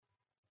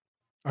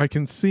I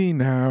can see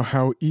now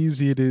how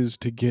easy it is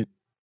to get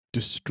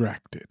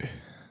distracted.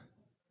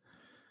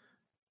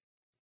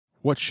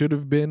 What should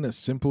have been a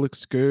simple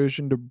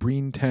excursion to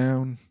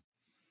Breentown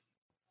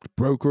to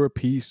broker a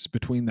peace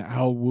between the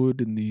Owlwood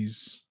and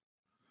these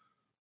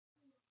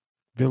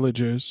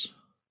villagers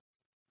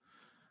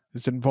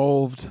has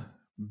involved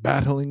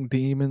battling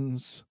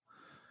demons,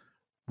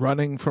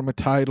 running from a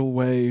tidal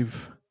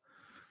wave,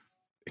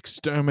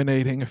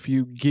 exterminating a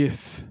few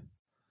Gith,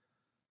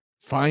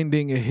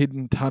 finding a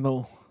hidden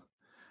tunnel,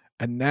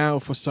 and now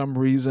for some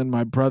reason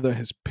my brother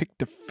has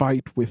picked a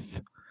fight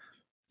with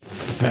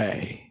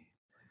Faye.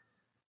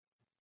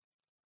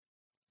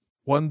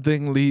 One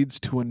thing leads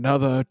to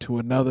another, to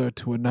another,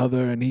 to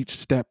another, and each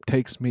step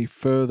takes me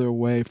further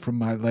away from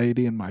my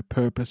lady and my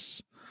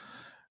purpose.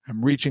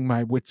 I'm reaching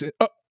my wits' end.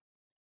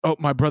 Oh,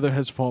 my brother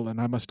has fallen.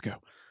 I must go.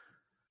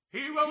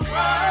 Heroes rise,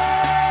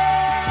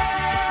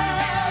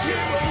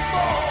 heroes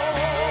fall.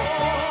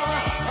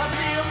 I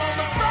see them on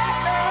the front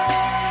line,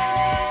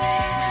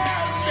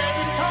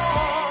 standing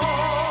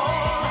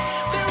tall.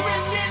 They're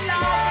risking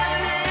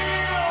life and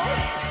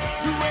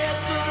limb to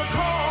answer the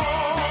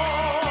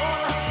call.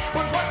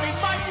 But what they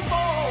fighting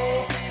for?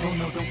 Don't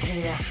know, don't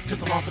care.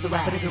 Just along for the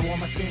ride, but everyone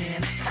must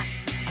stand.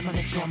 I'm gonna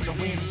make sure I'm gonna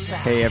win inside.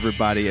 Hey,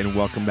 everybody, and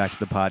welcome back to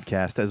the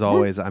podcast. As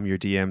always, I'm your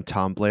DM,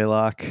 Tom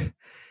Blaylock,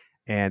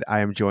 and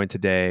I am joined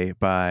today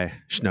by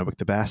Schnobik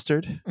the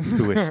Bastard,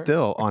 who is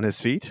still on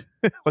his feet.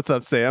 What's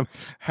up, Sam?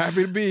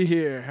 Happy to be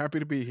here. Happy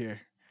to be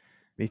here.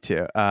 Me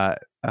too.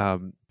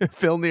 Philnir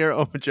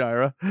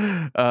Omajira,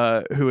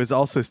 who is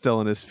also still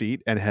on his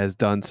feet and has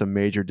done some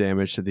major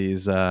damage to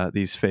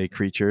these fey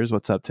creatures.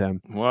 What's up, Tim?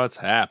 What's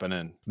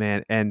happening?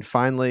 Man, and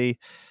finally,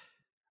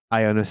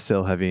 Iona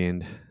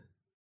Silhavine,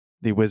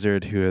 the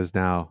wizard who is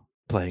now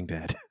playing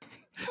dead.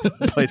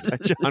 Played by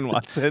John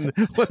Watson.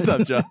 What's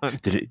up, John?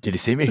 Did he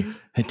see me?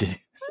 Did he?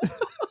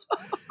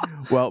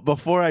 Well,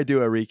 before I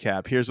do a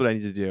recap, here's what I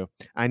need to do.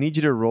 I need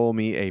you to roll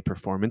me a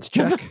performance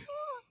check.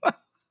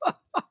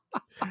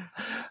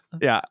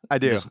 Yeah, I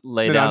do. Just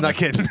lay No, down. I'm not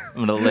kidding.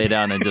 I'm gonna lay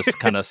down and just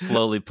kind of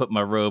slowly put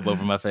my robe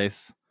over my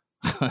face.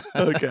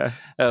 Okay.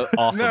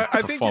 Awesome No,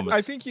 performance.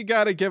 I think you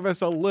got to give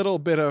us a little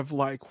bit of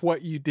like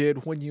what you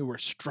did when you were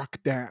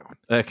struck down.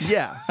 Okay.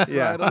 Yeah,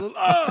 yeah. Right? A little,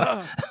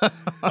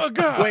 oh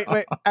God.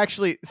 Wait.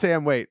 Actually,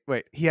 Sam, wait.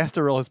 He has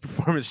to roll his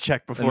performance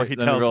check before he Let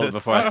me tells roll it us.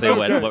 before I say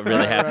what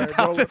really happened.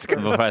 Roll it.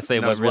 Before I say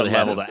what Knows really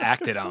level happened. to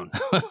act it on.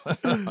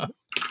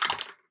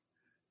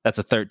 That's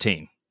a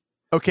 13.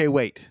 Okay,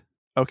 wait.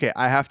 Okay,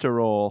 I have to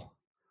roll.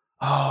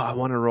 Oh, I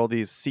want to roll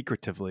these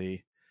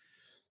secretively.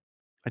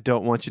 I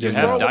don't want you to You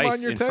roll have them dice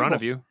on your in front table.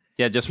 of you.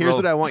 Yeah, just Here's roll.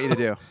 what I want you to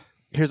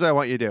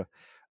do.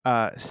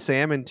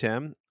 Sam and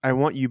Tim, I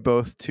want you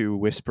both to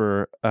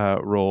whisper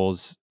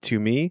rolls to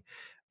me.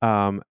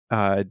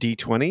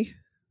 D20,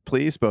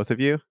 please, both of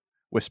you.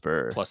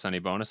 Whisper. Plus any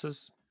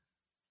bonuses.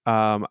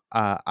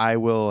 I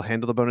will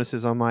handle the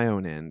bonuses on my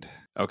own end.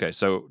 Okay,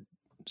 so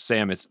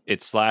Sam, it's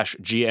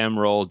 /GM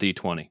roll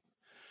D20.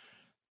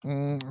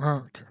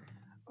 Okay.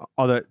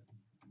 Although,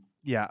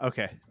 yeah,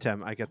 okay,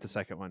 Tim, I get the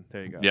second one.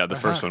 There you go. Yeah, the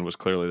first one was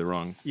clearly the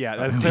wrong. Yeah,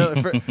 that's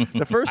clearly,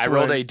 the first I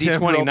rolled one, a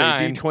Tim rolled a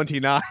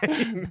D29.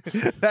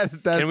 D29. that's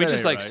Can we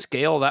just that like ain't right.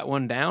 scale that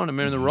one down? I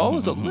mean, the roll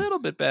was a little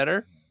bit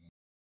better.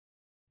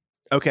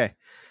 Okay.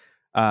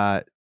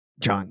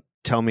 John,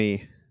 tell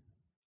me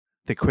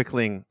the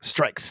quickling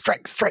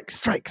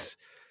strikes,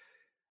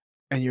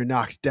 and you're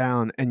knocked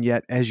down, and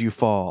yet as you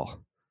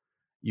fall,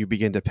 you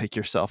begin to pick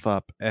yourself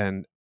up,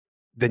 and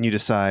then you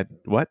decide,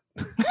 what?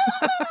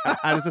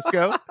 How does this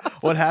go?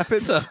 What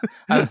happens? So,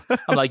 I'm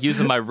like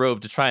using my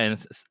robe to try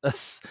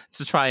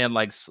and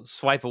like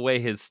swipe away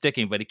his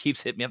sticking, but he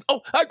keeps hitting me.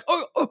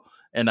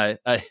 And I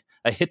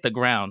hit the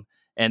ground,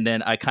 and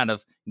then I kind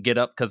of get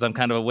up because I'm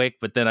kind of awake,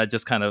 but then I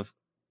just kind of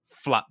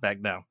flop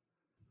back down.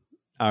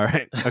 All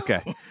right.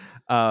 Okay.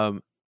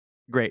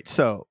 Great.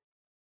 So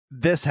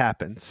this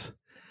happens.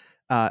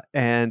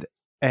 And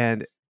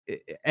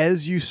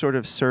as you sort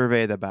of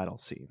survey the battle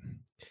scene,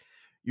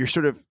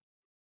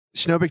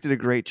 Schnobik did a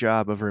great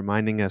job of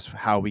reminding us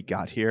how we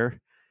got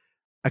here.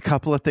 A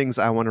couple of things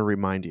I want to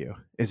remind you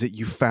is that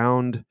you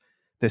found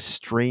this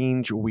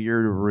strange,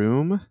 weird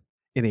room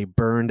in a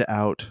burned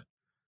out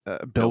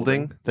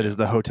building that is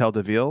the Hotel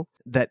de Ville,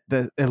 that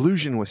the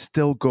illusion was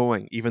still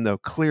going, even though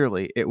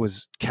clearly it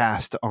was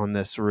cast on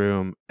this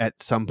room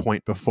at some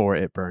point before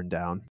it burned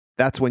down.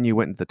 That's when you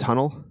went into the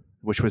tunnel,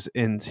 which was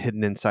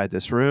hidden inside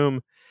this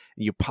room.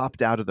 You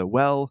popped out of the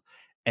well,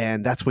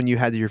 and that's when you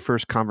had your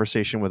first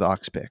conversation with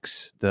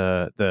Oxpix,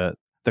 the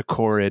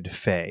Corrid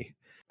Fae.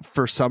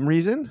 For some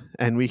reason,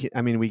 and we get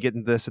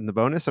into this in the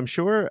bonus, I'm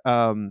sure,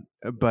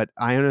 but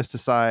Ionis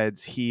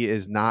decides he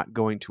is not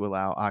going to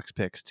allow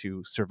Oxpix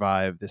to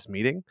survive this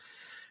meeting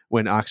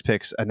when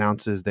Oxpix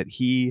announces that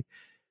he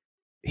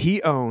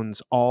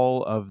owns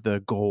all of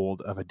the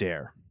gold of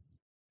Adair.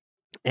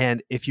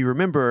 And if you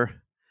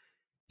remember,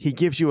 he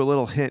gives you a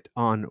little hint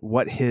on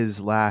what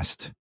his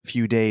last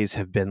few days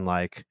have been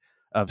like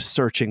of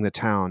searching the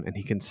town, and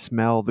he can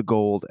smell the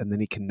gold, and then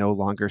he can no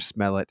longer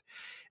smell it.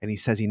 And he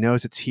says he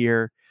knows it's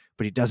here,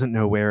 but he doesn't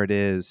know where it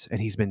is.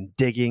 And he's been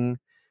digging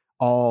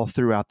all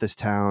throughout this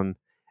town,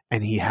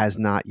 and he has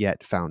not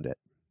yet found it.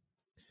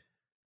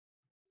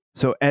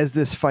 So as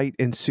this fight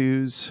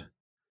ensues,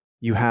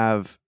 you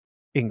have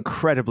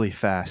incredibly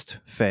fast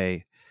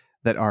Fae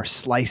that are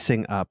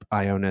slicing up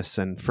Ionis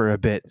and for a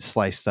bit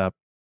sliced up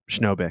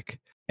Schnobik.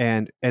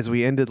 And as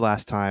we ended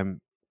last time,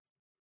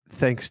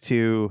 thanks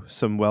to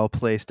some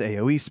well-placed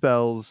AoE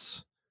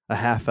spells, a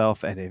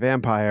half-elf, and a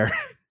vampire,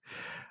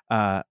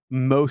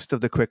 most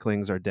of the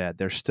quicklings are dead.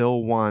 There's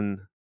still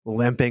one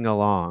limping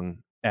along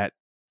at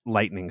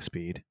lightning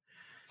speed.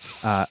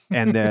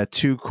 And the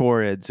 2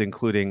 Chorids,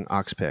 including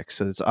Oxpix,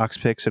 so it's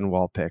Oxpix and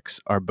Wallpix,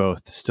 are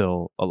both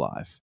still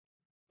alive.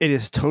 It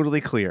is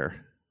totally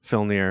clear,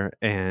 Filnir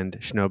and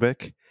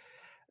Schnobik,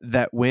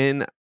 that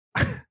when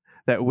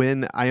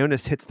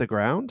Ionis hits the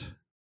ground,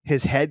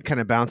 his head kind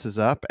of bounces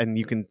up, and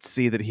you can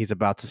see that he's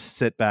about to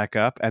sit back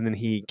up, and then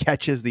he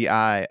catches the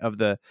eye of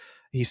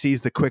he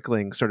sees the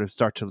quickling sort of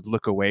start to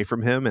look away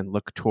from him and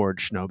look toward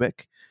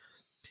Schnobik,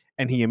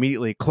 and he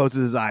immediately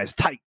closes his eyes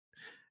tight,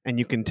 and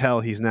you can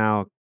tell he's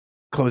now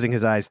closing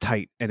his eyes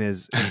tight and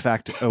is in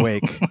fact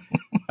awake,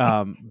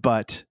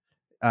 but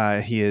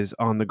he is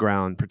on the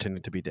ground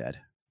pretending to be dead.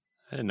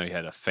 I didn't know you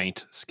had a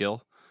feint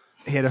skill.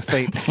 He had a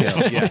feint skill,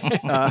 yes.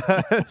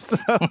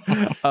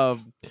 So,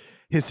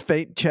 his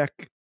feint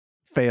check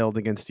failed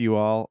against you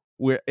all.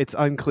 It's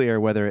unclear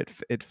whether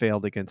it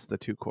failed against the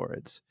 2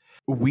 Chorids.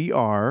 We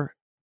are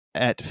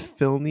at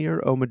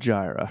Filnir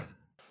Omajira.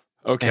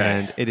 Okay.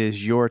 And it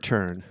is your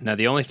turn. Now,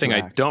 the only thing I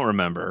act. don't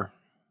remember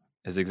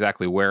is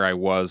exactly where I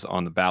was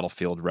on the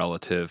battlefield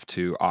relative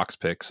to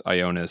Oxpix,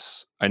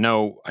 Ionis. I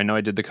know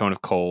I did the Cone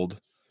of Cold.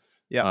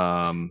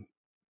 Yeah.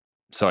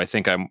 So I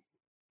think I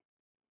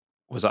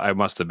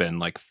must have been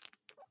like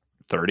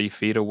 30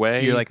 feet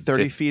away. You're like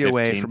 30 feet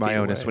away 15 from feet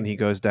Ionis away. when he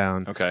goes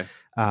down. Okay.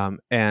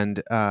 And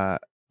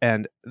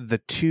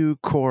the 2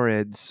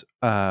 Chorids,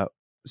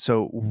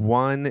 so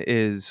one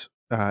is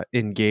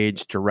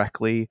engaged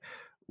directly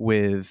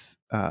with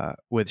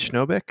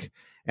Schnobik,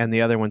 and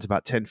the other one's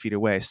about 10 feet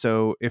away.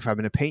 So if I'm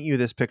going to paint you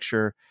this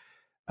picture,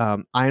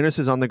 Ionis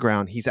is on the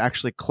ground. He's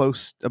actually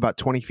close, about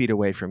 20 feet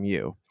away from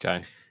you.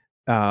 Okay.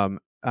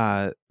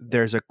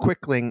 There's a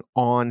quickling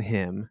on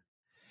him,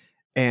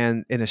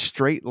 and in a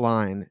straight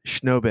line,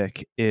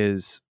 Schnobik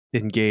is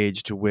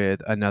engaged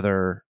with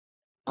another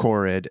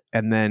Chorid,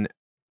 and then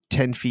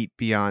 10 feet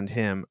beyond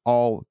him,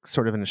 all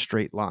sort of in a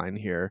straight line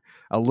here,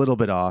 a little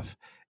bit off,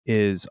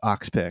 is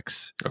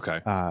Oxpix,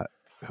 Okay.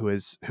 who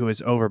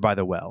is over by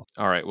the well.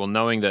 All right. Well,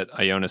 knowing that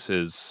Ionis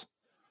is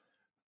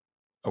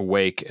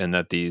awake and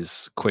that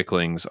these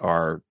quicklings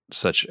are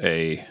such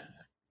a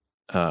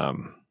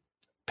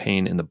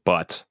pain in the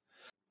butt,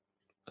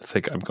 I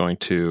think I'm going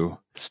to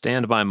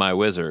stand by my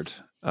wizard.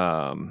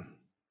 Now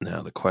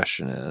the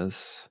question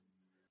is,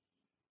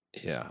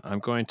 I'm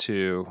going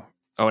to.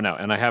 Oh no,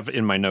 and I have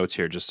in my notes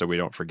here just so we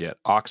don't forget.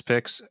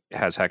 Oxpix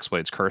has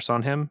Hexblade's curse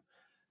on him.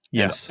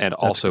 Yes, and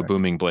that's also correct.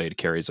 Booming Blade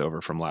carries over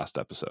from last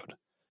episode.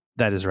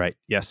 That is right.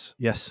 Yes.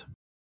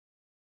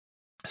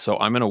 So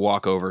I'm going to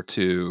walk over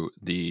to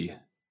the.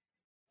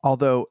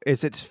 Although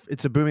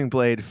it's a booming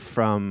blade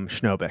from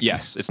Schnobik.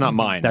 Yes, it's not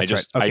mine. That's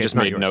right. Okay, I it's just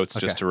not made yours. notes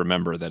Okay. just to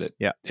remember that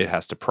it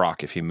has to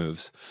proc if he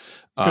moves.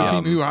 Because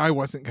he knew I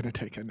wasn't going to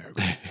take a note.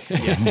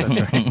 Yes,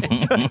 that's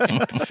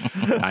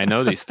right. I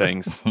know these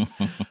things.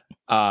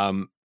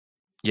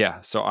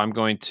 So I'm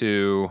going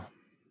to.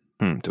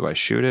 Do I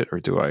shoot it or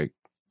do I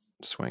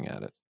swing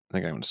at it? I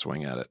think I'm going to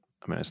swing at it.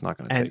 I mean, it's not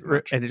going to take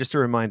much. And just a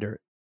reminder,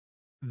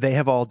 they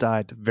have all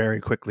died very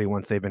quickly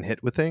once they've been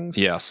hit with things.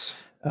 Yes.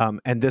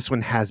 And this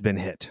one has been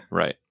hit.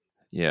 Right.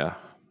 Yeah.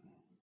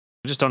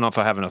 I just don't know if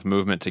I have enough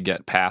movement to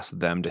get past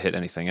them to hit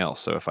anything else.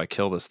 So if I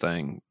kill this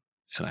thing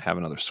and I have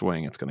another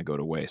swing, it's going to go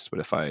to waste. But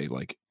if I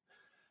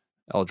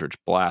Eldritch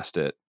Blast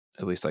it,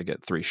 at least I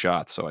get 3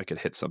 shots, so I could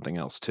hit something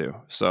else too.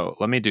 So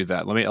let me do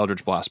that. Let me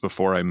Eldritch Blast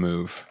before I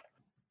move.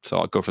 So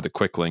I'll go for the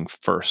Quickling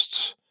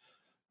first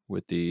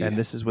with the. And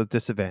this is with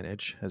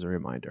disadvantage, as a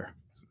reminder.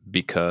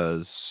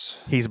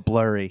 Because he's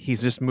blurry.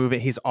 He's just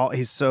moving. He's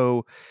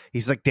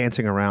like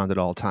dancing around at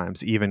all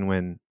times, even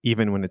when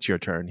it's your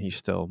turn. He's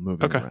still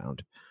moving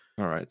around.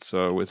 All right.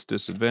 So with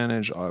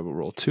disadvantage, I will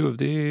roll 2 of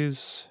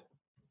these.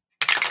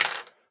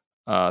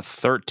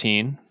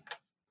 13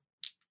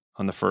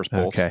 on the first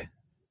bolt. Okay,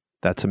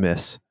 that's a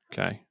miss.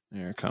 Okay,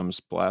 here comes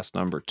blast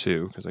number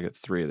 2 because I get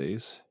 3 of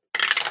these.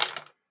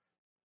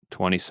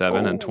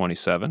 27 and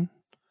 27.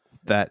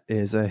 That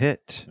is a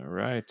hit. All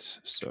right.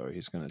 So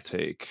he's going to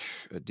take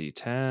a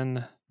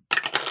D10,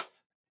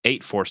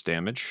 8 force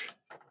damage.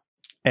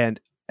 And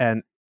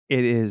it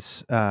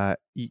is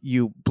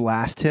you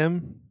blast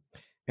him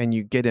and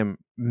you get him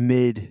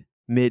mid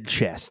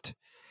chest.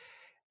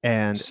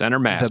 And center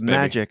mass, the baby.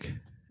 magic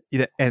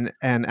and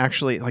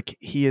actually like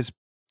he is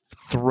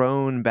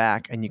thrown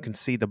back and you can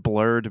see the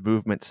blurred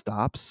movement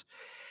stops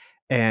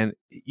and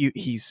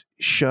he's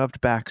shoved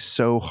back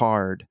so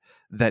hard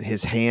that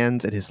his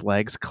hands and his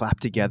legs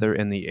clap together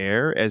in the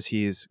air as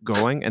he's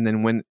going. And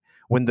then when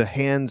when the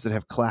hands that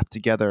have clapped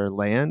together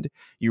land,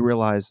 you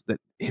realize that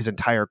his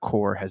entire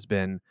core has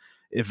been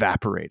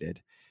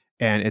evaporated,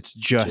 and it's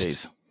just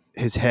Jeez.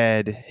 his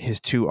head, his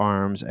 2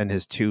 arms, and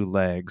his 2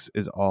 legs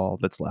is all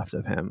that's left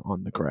of him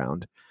on the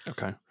ground,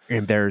 Okay.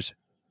 and there's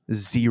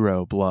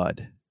 0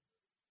 blood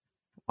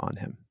on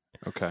him.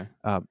 Okay.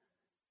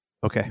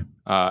 Okay.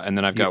 And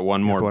then I've You- got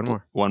one you have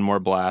more. one more.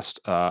 Blast.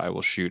 I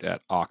will shoot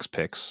at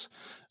Oxpix,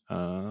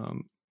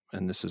 and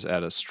this is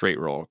at a straight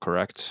roll,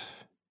 correct?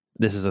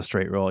 This is a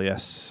straight roll,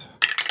 yes.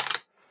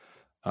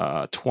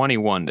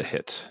 21 to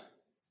hit.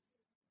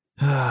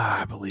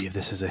 I believe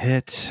this is a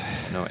hit.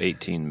 No,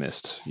 18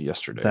 missed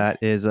yesterday. That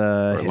is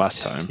a Or hit.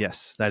 last time.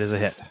 Yes, that is a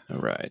hit. All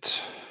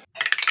right.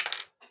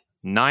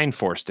 9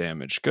 force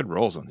damage. Good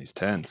rolls on these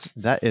 10s.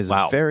 That is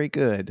Wow. very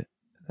good.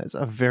 That's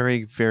a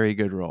very, very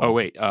good roll. Oh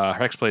wait,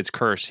 Hexblade's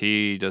curse.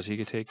 Does he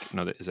get take?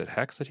 No, is it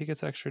Hex that he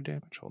gets extra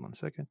damage? Hold on a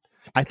second.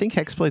 I think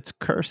Hexblade's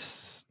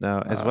curse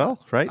now as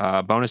well,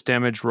 right? Bonus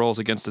damage rolls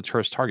against the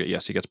cursed target.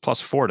 Yes, he gets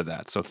 +4 to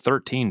that, so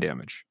 13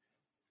 damage.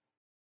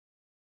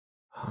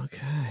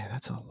 Okay,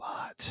 that's a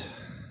lot.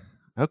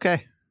 Okay.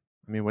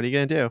 I mean, what are you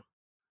going to do?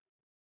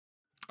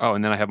 Oh,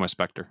 and then I have my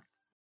Spectre.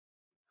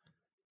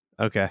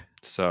 Okay.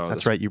 So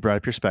That's right. You brought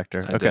up your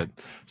Spectre. I Okay. did.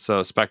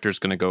 So Spectre's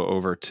going to go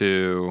over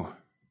to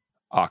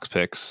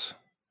Oxpix.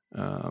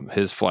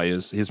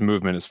 His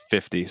movement is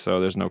 50, so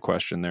there's no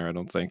question there. I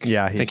don't think.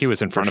 Yeah, I think he's he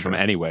was in for front of him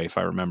sure. anyway, if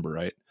I remember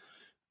right.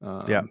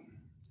 Yeah.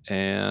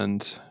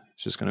 And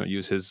he's just going to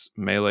use his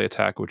melee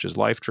attack, which is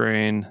Life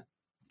Drain.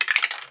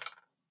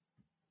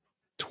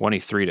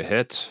 23 to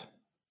hit.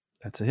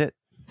 That's a hit.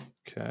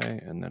 Okay,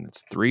 and then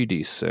it's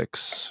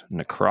 3d6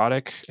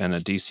 necrotic and a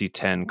DC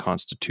 10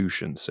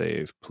 Constitution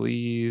save,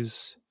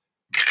 please.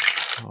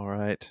 All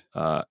right.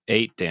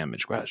 8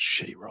 damage. Wow,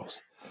 shitty rolls.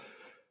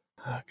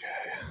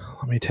 Okay.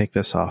 Let me take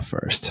this off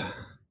first.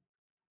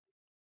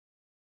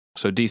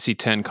 So DC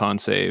 10 con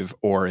save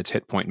or its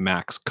hit point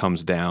max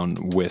comes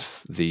down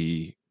with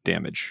the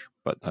damage,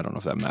 but I don't know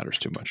if that matters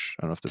too much.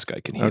 I don't know if this guy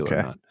can heal Okay.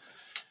 or not.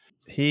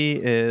 He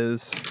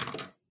is.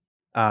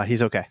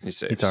 He's okay. He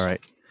saves. He's all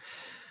right.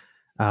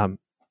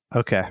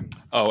 Okay.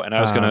 Oh, and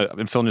I was gonna.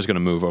 And Filner's gonna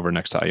move over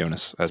next to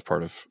Ionis as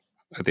part of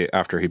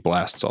after he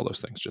blasts all those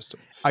things. Just to,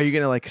 Are you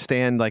gonna like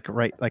stand like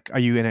right? Like, are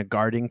you in a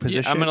guarding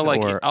position? Yeah, I'm gonna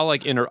like. or-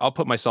 I'll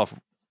put myself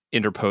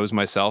interpose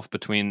myself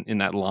between in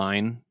that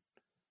line.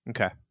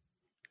 Okay.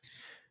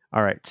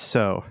 All right.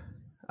 So,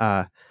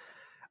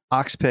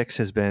 Oxpix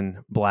has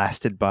been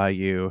blasted by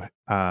you.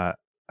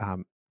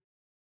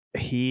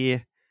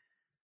 He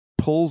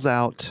pulls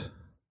out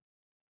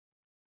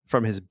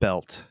from his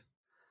belt.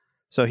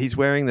 So he's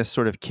wearing this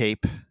sort of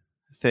cape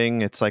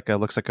thing. It's like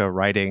looks like a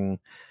riding,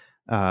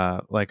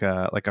 like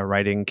a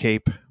riding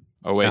cape.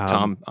 Oh wait,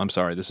 Tom. I'm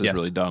sorry. This is yes.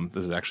 really dumb.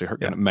 This is actually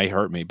Yeah. it may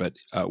hurt me, but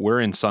we're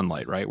in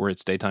sunlight, right? Where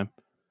it's daytime.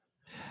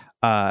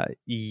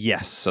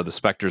 Yes. So the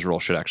Spectre's roll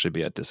should actually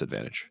be at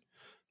disadvantage.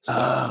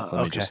 So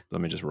okay.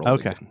 let me just roll.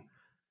 Okay. It again.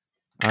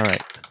 All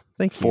right.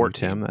 Thank you,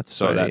 14. Tim. That's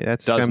So very- that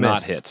that's does gonna not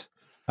miss. hit.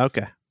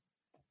 Okay.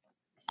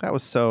 That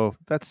was so.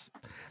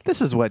 This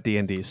is what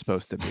D&D is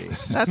supposed to be.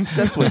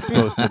 That's what it's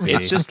supposed to be.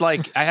 It's just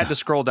like I had to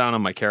scroll down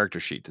on my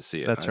character sheet to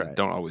see it. That's I right.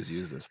 don't always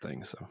use this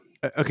thing, so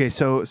Okay,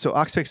 so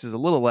Oxpix is a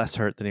little less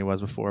hurt than he was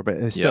before, but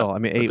it's still, I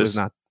mean, but 8 was this-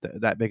 not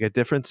that big a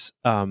difference.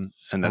 and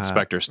that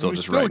Spectre's still We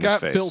just still right in his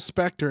got face. Phil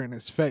Spector in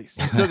his face.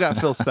 He still got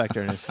Phil Spector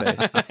in his face.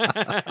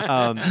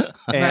 And that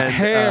And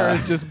hair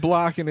is just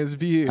blocking his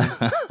view.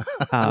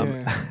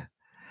 Yeah.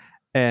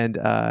 and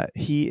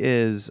he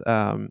is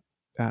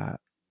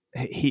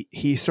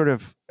he sort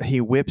of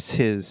he whips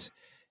his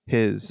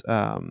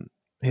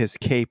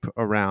cape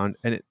around,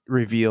 and it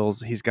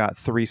reveals he's got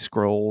 3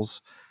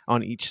 scrolls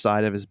on each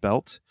side of his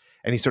belt,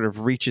 and he sort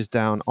of reaches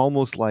down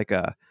almost like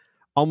a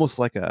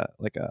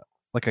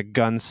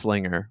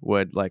gunslinger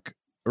would like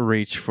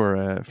reach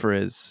for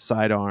his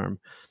sidearm,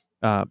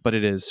 but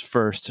it is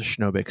first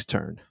Schnobik's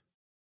turn.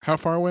 How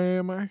far away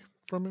am I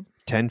from him?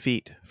 10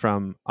 feet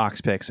from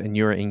Oxpix, and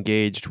you're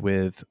engaged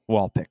with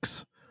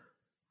Wallpix.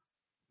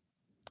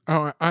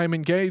 Oh, I'm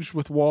engaged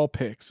with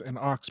Wallpix, and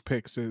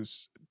Oxpix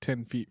is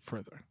 10 feet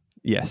further.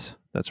 Yes,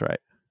 that's right.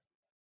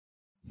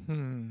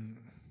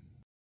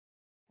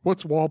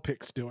 What's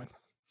Wallpix doing?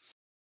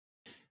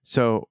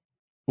 So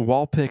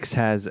Wallpix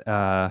has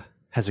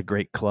a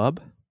great club,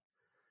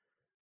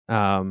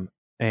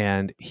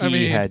 and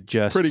he had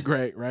just Pretty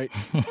great, right?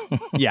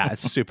 yeah,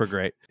 it's super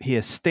great. He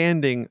is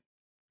standing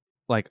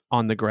like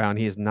on the ground.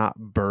 He is not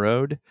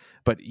burrowed,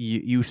 but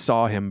you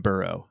saw him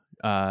burrow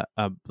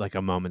like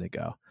a moment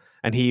ago,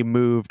 and he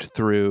moved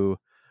through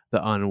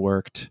the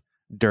unworked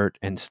dirt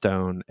and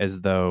stone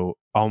as though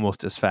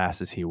almost as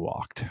fast as he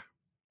walked.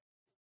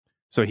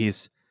 So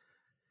his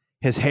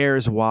hair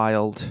is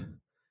wild.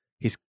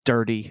 He's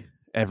dirty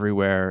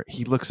everywhere.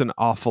 He looks an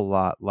awful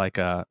lot like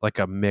a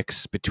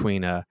mix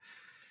between a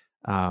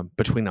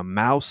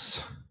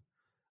mouse,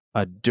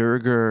 a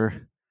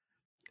Durger,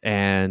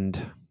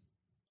 and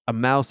a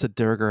mouse, a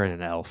Durger, and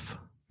an elf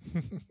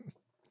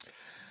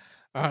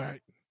All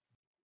right.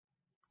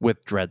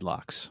 with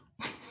dreadlocks.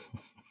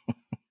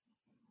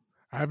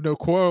 I have no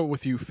quarrel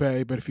with you,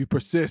 Faye, but if you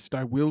persist,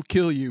 I will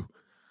kill you.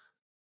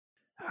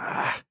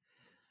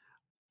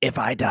 If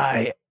I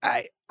die,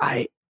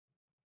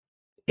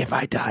 if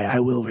I die, I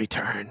will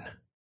return.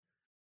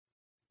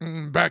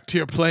 Back to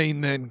your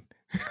plane, then.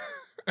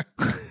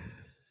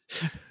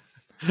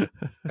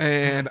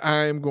 And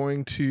I'm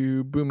going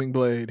to Booming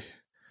Blade.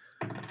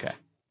 Okay.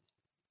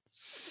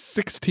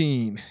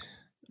 16.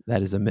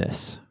 That is a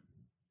miss.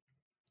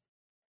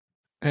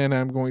 And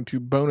I'm going to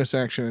bonus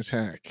action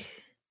attack.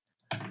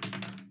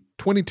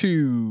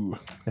 22.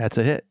 That's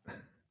a hit.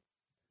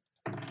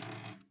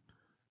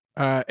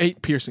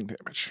 8 piercing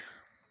damage.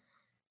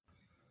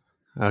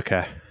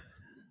 Okay.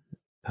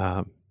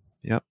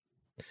 Yep.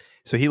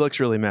 So he looks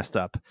really messed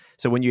up.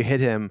 So when you hit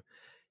him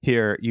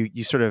here,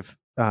 you sort of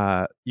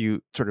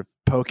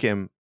poke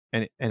him,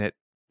 and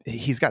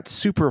he's got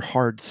super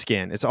hard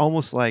skin. It's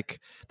almost like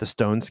the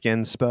stone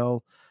skin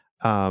spell.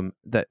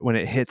 That when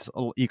it hits,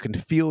 you can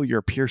feel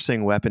your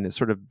piercing weapon. It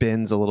sort of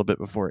bends a little bit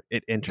before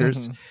it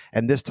enters,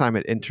 and this time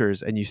it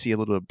enters, and you see a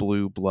little bit of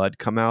blue blood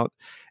come out.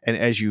 And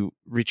as you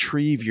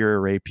retrieve your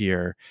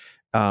rapier,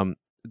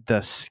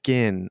 his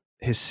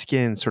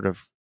skin sort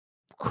of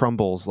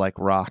crumbles like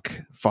rock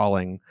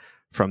falling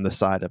from the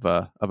side of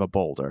a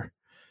boulder.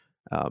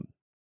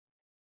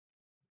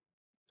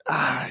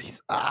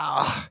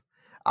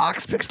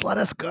 Oxpix, let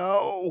us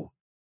go.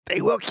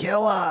 They will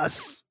kill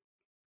us.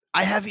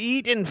 I have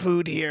eaten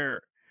food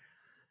here.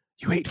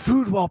 You ate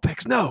food,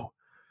 Walpix. No.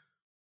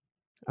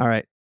 All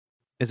right.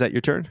 Is that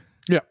your turn?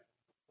 Yeah.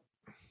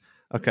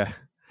 Okay.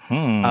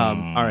 Hmm.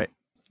 All right.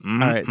 All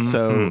right.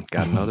 So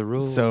got another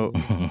rule. So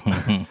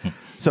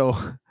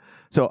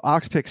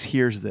Oxpix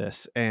hears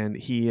this, and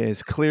he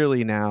is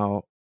clearly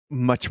now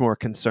much more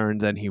concerned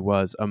than he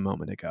was a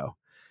moment ago.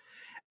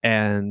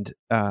 And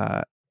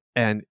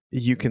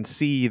you can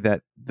see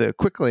that the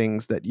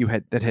quicklings that you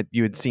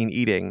had seen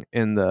eating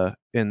in the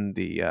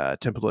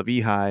Temple of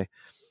Ehi,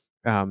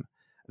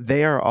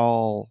 they are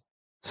all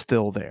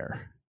still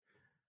there.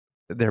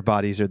 Their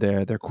bodies are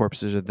there, their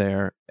corpses are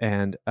there,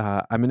 and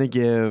I'm going to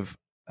give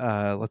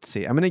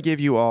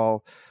you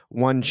all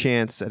one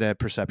chance at a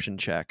perception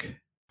check.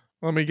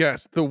 Let me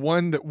guess. The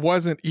one that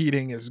wasn't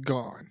eating is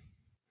gone.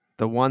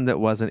 The one that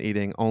wasn't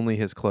eating, only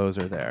his clothes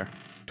are there.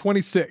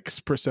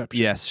 26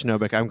 perception. Yes,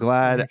 Schnobik, I'm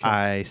glad Okay.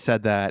 I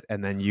said that,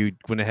 and then you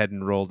went ahead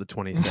and rolled a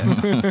 26.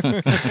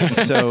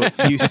 So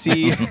you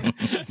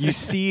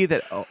see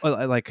that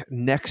like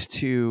next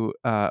to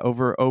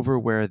over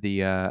where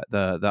the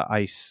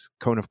ice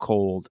cone of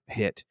cold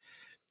hit,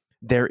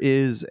 there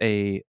is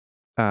a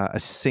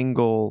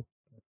single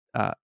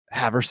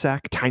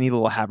haversack, tiny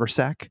little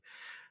haversack,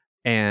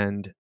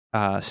 and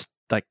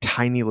like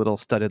tiny little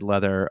studded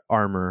leather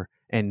armor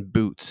and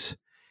boots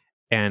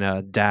and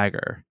a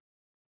dagger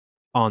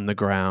on the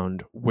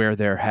ground where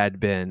there had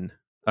been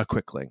a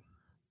quickling.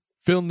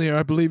 Filnir,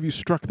 I believe you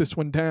struck this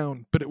one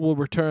down, but it will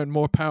return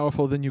more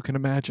powerful than you can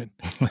imagine.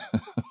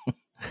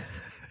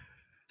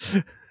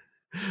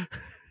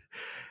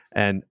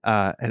 And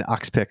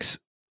Oxpix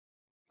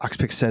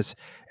says,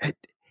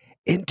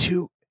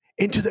 into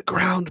the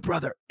ground,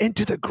 brother,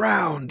 into the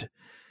ground.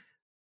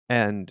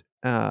 And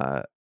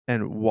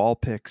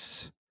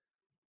Walpix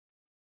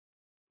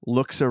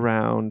looks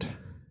around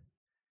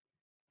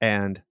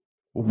and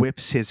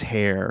whips his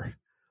hair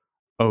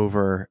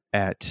over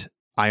at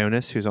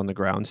Ionis, who's on the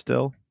ground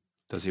still.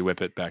 Does he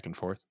whip it back and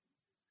forth?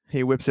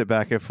 He whips it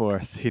back and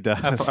forth. He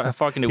does. How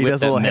far can he He whip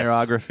does a that little mess?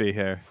 hairography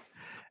here.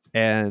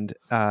 And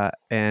How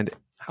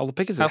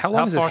big is it? How, How long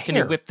how is his far can he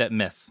hair? whip that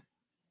mess?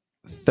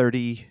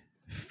 30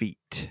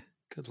 feet.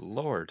 Good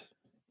lord!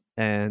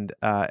 And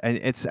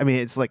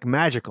it's like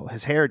magical.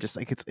 His hair just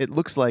like it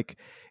looks like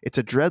it's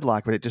a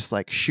dreadlock, but it just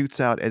like shoots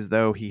out as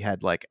though he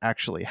had like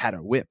actually had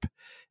a whip.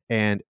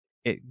 And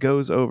it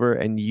goes over,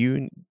 and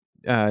you,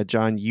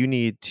 John, you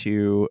need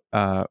to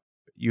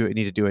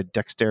do a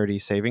dexterity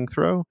saving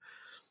throw.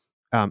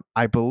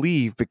 I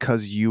believe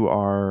because you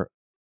are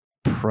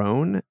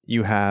prone,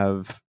 you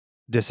have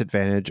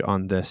disadvantage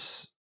on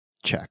this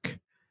check.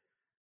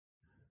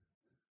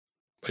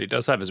 But he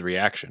does have his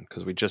reaction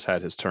because we just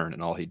had his turn,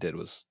 and all he did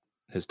was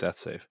his death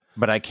save.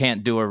 But I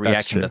can't do a That's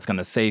reaction true. that's going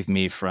to save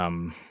me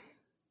from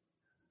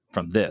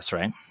this,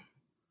 right?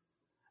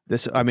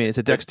 This, I mean, it's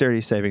a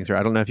dexterity saving throw.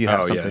 I don't know if you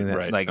have something that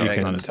right. Like, Oh, you it's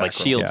can, not an attack like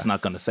roll. shield's Yeah.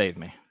 not going to save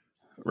me.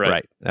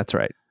 right. That's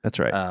right.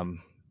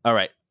 All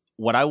right.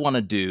 What I want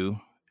to do,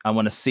 I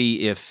want to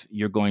see if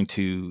you're going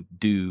to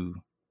do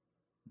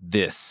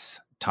this,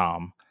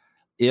 Tom.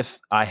 If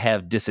I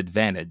have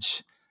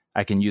disadvantage,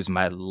 I can use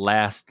my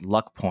last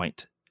luck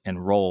point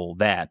and roll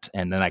that,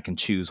 and then I can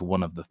choose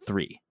one of the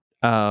three.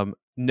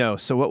 No.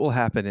 So what will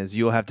happen is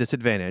you'll have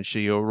disadvantage. So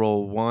you'll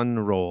roll one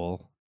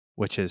roll,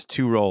 which is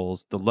 2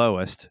 rolls. The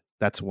lowest,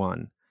 that's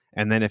 1.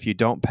 And then if you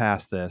don't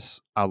pass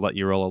this, I'll let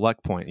you roll a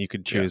luck point. You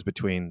could choose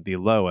between the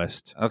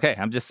lowest. Okay,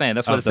 I'm just saying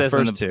that's what Of it the says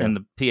in first two. in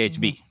the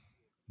PHB.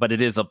 But it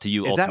is up to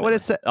you. Is that what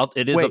it ultimately.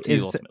 said? It is Wait, up to you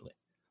is- ultimately.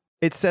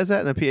 It says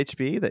that in the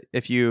PHB that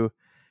if you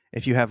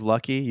have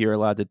lucky, you're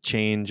allowed to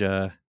change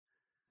a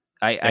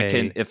I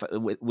can if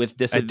with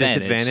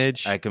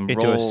disadvantage, I can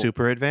into roll a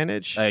super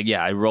advantage.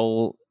 I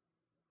roll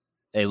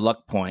a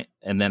luck point,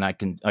 and then I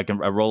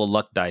roll a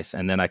luck dice,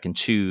 and then I can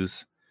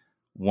choose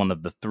one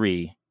of the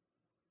three.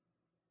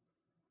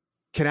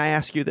 Can I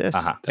ask you this?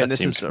 Uh-huh. And That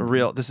this is seems- a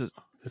real. This is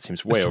That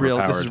seems way this is real.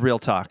 overpowered. This is real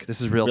talk.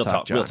 This is real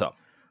talk, John. Real talk.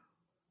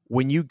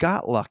 When you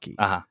got lucky,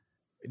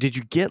 did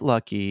you get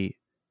lucky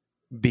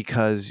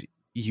because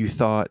you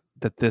thought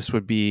that this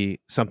would be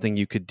something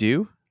you could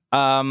do?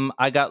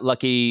 I got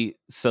lucky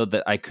so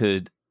that I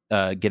could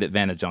get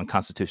advantage on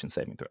Constitution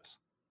saving throws.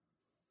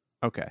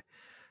 Okay.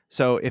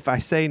 So if I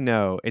say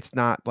no, it's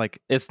not like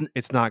It's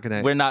not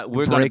gonna. we're not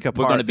we're break gonna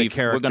apart the be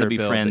character build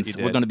that friends. you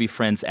We're did. gonna be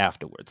friends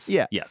afterwards.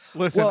 Yeah. Yes.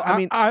 Listen, Well, I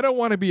mean- I don't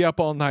want to be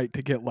up all night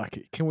to get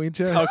lucky. Can we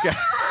just? Okay.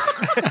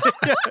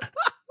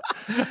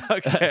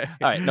 Okay.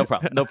 All right. No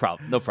problem. No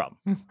problem. No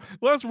problem.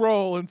 Let's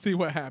roll and see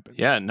what happens.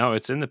 Yeah, no,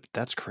 it's in the.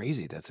 That's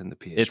crazy. That's in the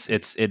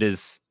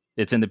PHP.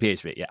 It's in the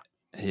PHP. Yeah.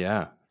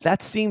 Yeah,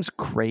 That seems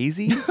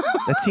crazy.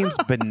 That seems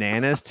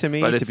bananas to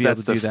me but to be able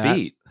that's to do the that.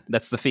 feat.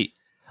 That's the feat.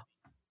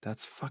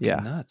 That's fucking Yeah.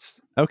 nuts.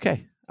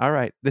 Okay. All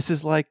right. This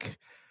is like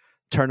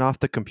turn off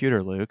the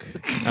computer, Luke.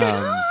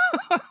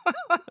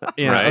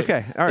 Yeah. Right.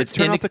 Okay. All right. It's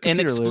Turn off the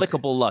computer, Luke.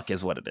 inexplicable luck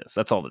is what it is.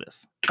 That's all it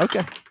is.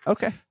 Okay.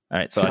 Okay. All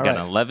right. So I All got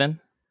right. an 11,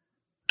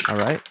 All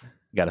right.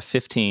 got a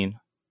 15,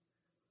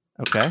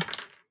 Okay.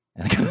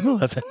 and I got an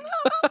 11.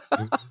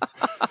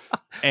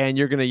 And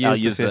you're gonna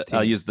use the 15.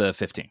 I'll use the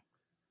 15.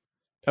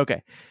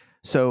 Okay.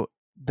 So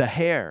the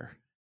hair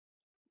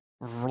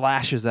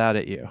lashes out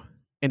at you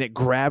and it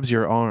grabs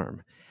your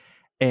arm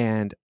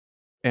and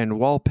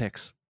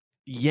Walpix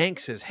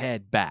yanks his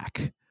head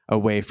back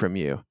away from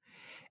you.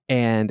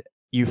 And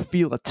you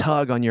feel a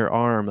tug on your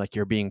arm like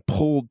you're being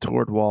pulled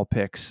toward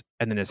Walpix,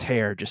 and then his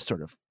hair just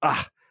sort of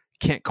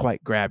can't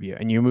quite grab you.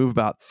 And you move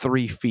about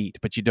 3 feet,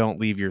 but you don't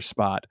leave your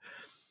spot.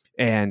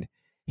 And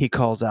he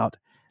calls out,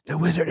 "The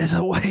wizard is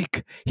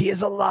awake. He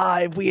is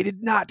alive. We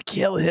did not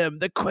kill him.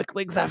 The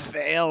quicklings have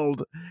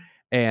failed."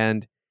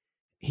 And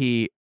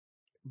he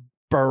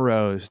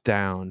burrows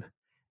down,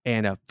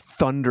 and a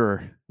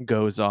thunder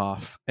goes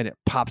off, and it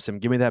pops him.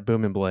 Give me that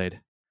booming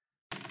blade.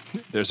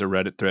 There's a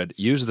Reddit thread.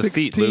 Use the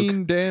feat, 16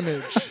 Luke.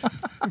 damage.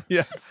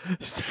 Yeah,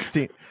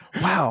 16.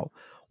 Wow,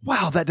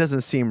 that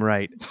doesn't seem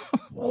right.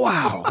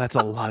 Wow, that's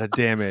a lot of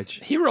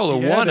damage. He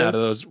rolled a Yeah, one it out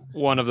of is.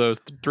 one of those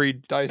 3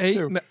 dice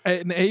too.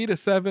 An 8, a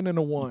 7, and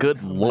a 1.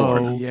 Good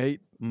lord.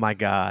 8. My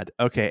God.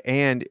 Okay,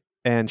 and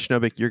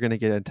Schnobik, you're going to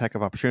get an attack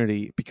of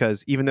opportunity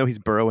because even though he's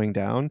burrowing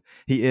down,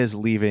 he is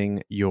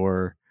leaving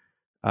your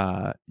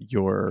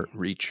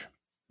Reach.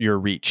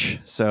 reach.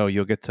 So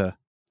you'll get to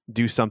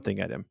do something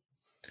at him.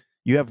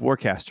 You have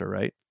Warcaster,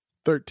 right?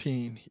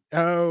 13.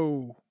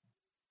 Oh.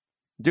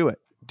 Do it.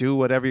 Do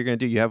whatever you're going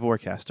to do. You have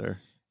Warcaster.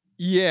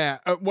 Yeah.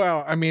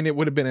 Well, I mean, it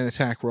would have been an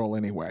attack roll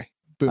anyway.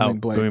 Booming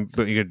blade. You're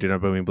going to do a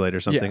booming blade or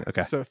something? Yeah,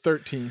 Okay. So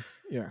 13.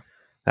 Yeah.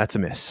 That's a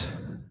miss.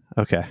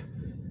 Okay.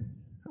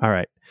 All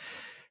right.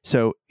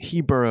 So he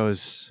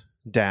burrows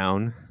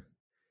down,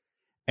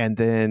 and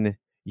then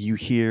you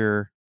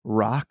hear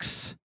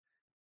rocks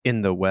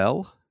in the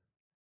well,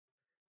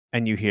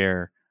 and you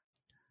hear,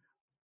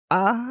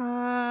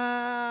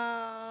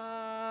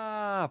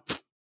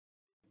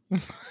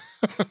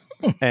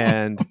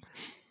 and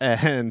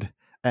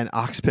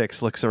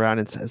Oxpix looks around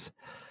and says,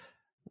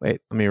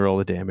 "Wait, let me roll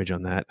the damage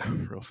on that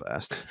real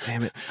fast.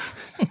 Damn it.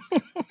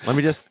 Let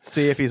me just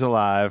see if he's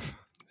alive."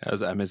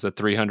 It's a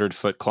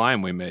 300-foot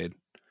climb we made.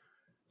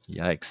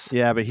 Yikes.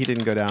 Yeah, but he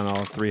didn't go down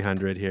all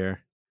 300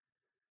 here.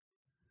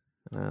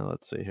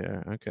 Let's see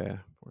here. Okay,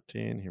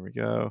 14. Here we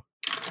go.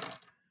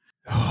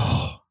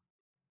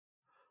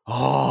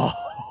 Oh,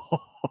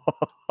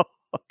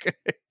 okay.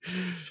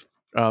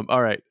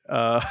 All right.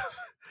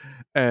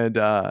 And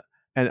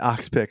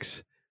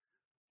Oxpix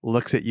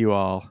looks at you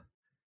all,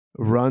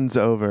 runs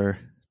over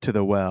to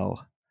the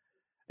well,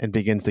 and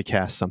begins to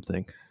cast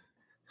something.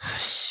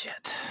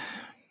 Shit.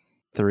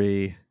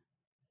 3.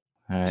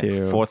 All right. 2.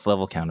 4th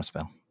level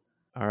counterspell.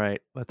 All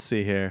right, let's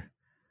see here.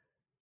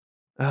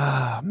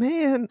 Ah,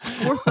 man,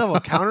 4th level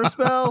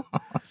counterspell.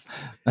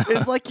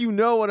 It's like you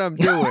know what I'm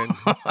doing.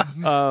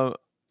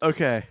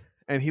 Okay,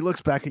 and he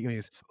looks back at you and he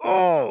goes,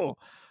 "Oh,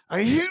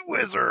 I hate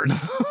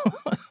wizards."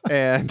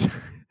 and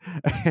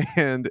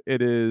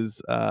it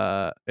is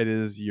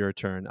your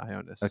turn,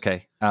 Ionis.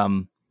 Okay.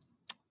 I'm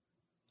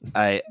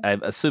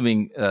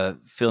assuming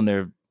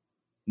Filner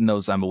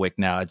knows I'm awake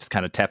now. I just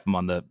kind of tap him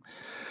on the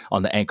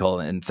ankle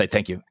and say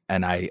thank you,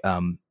 and I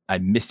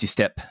misty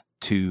step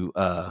to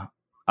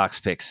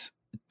Oxpix,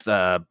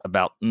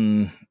 about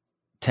 10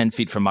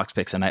 feet from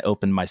Oxpix, and I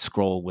open my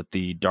scroll with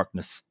the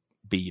darkness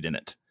bead in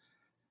it.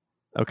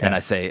 Okay, And I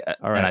say,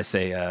 All right. and I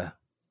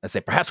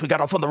say, perhaps we got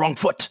off on the wrong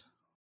foot.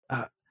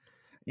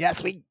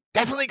 yes, we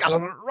definitely got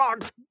on the wrong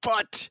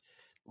foot.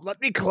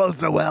 Let me close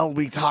the well.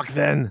 We talk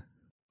then.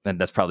 And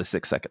that's probably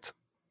 6 seconds.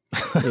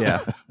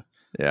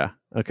 Yeah.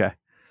 Okay.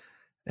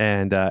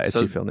 And it's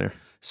So- you, Filner.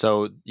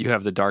 So you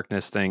have the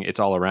darkness thing. It's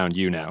all around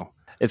you now.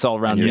 It's all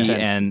around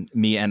And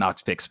me you're and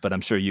Oxpix, but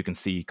I'm sure you can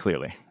see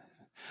clearly.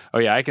 Oh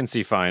yeah, I can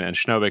see fine, and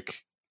Schnobik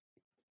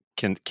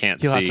can't He'll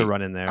see. have to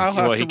run in there. I'll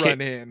have Well, to he run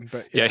can't- in,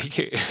 but Yeah, he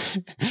can't.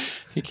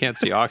 He can't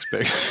see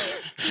Oxpick. I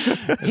He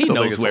still think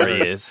knows it's where he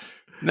hilarious. is.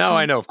 No,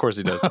 I know. Of course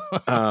he does.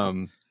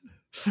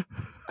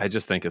 I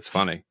just think it's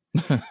funny.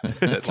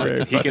 That's Like, very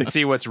he can funny.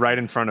 see what's right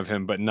in front of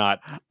him, but not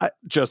I-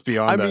 just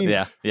beyond I that. mean,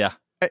 Yeah.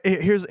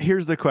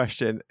 Here's the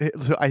question.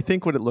 So I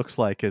think what it looks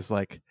like is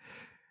like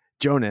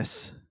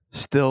Jonas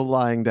still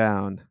lying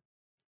down.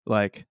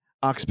 Like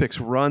Oxpix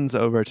runs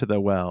over to the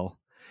well.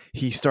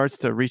 He starts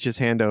to reach his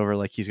hand over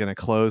like he's going to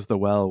close the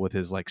well with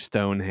his like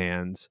stone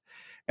hands.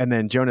 And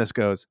then Jonas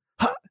goes,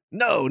 "Ha,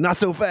 no, not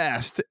so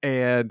fast."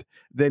 And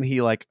then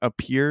he like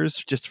appears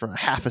just for a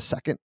half a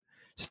second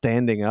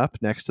standing up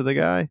next to the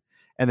guy.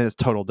 And then it's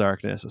total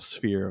darkness. A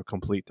sphere of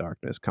complete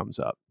darkness comes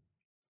up.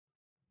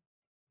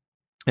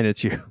 And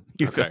it's you.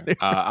 You Okay,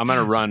 I'm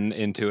gonna run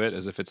into it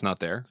as if it's not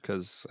there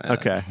because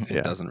Okay, it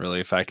yeah. doesn't really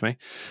affect me.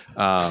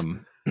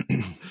 I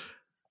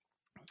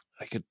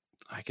could.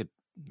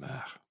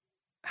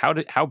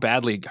 How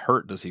badly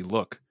hurt does he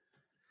look?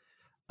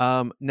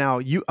 Now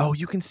you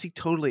can see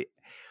totally.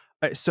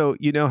 So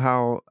you know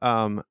how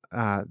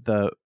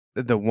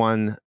the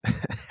one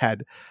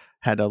had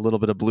a little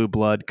bit of blue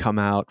blood come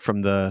out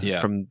from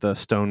the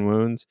stone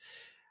wounds.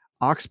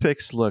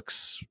 Oxpix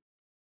looks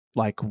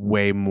like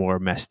way more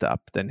messed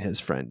up than his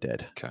friend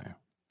did. Okay,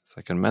 so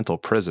I can mental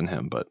prison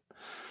him, but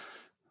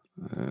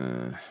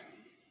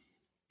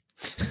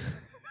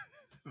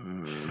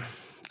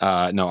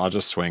no, I'll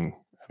just swing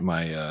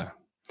my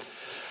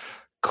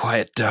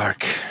quiet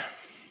dark.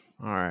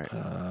 All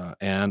right.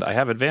 And I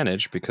have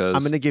advantage because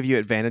I'm going to give you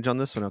advantage on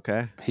this one,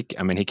 okay? he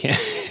can't.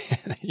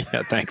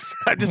 Yeah, thanks.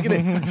 I'm just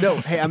going to no,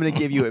 hey, I'm going to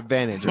give you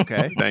advantage,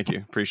 okay? Thank you.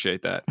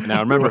 Appreciate that. Now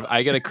remember,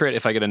 I get a crit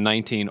if I get a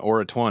 19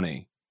 or a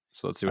 20.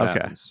 So let's see what Okay.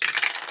 happens.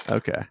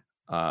 Okay.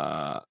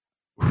 How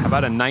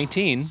about a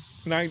 19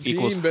 19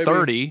 equals baby.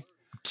 30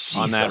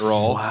 on that Jesus.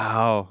 roll?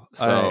 Wow.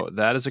 So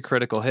that is a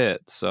critical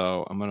hit.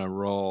 So I'm gonna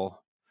roll.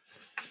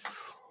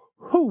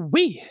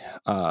 Hoo-wee.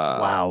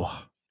 Wow.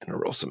 I'm gonna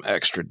roll some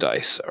extra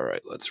dice. All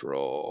right, let's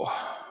roll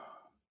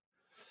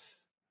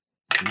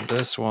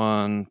this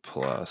one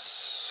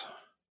plus.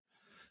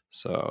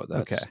 So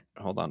that's Okay.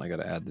 Hold on, I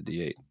gotta add the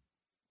D8.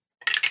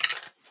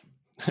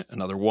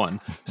 Another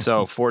one.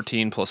 So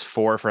 14 plus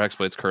 4 for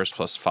Hexblade's Curse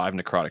plus 5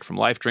 necrotic from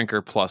Life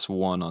Drinker plus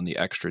 1 on the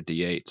extra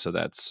D8. So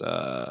that's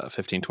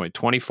 15, 20,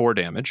 24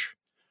 damage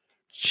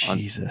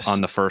Jesus.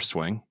 on the first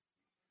swing.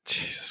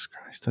 Jesus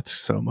Christ. That's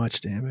so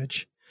much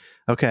damage.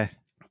 Okay.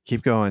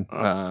 Keep going.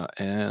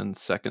 And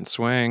second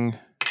swing,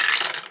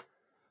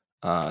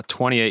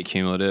 28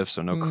 cumulative,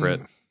 so no crit.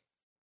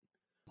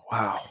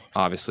 Wow.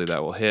 Obviously,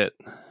 that will hit.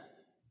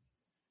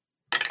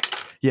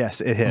 Yes,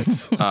 it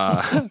hits.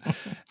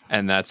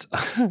 And that's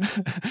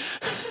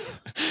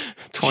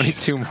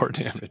 22 more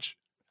Christ. damage.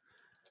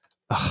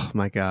 Oh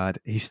my God.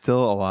 He's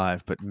still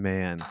alive, but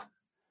man.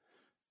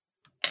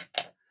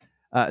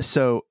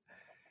 So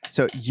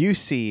you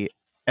see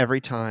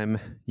every time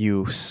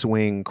you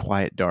swing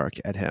Quiet Dark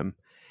at him,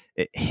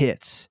 it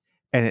hits.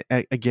 And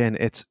again,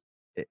 it's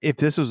if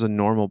this was a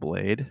normal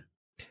blade,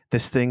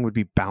 this thing would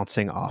be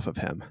bouncing off of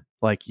him.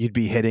 Like you'd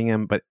be hitting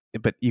him, but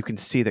you can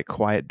see that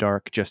Quiet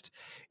Dark just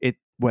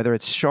whether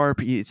it's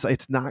sharp,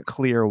 it's not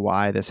clear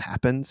why this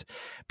happens,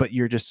 but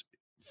you're just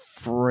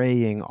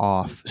fraying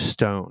off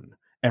stone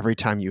every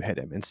time you hit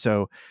him. And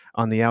so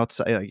on the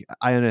outside, like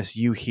Ionis,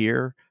 you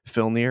hear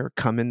Filnir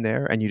come in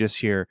there and you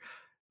just hear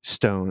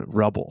stone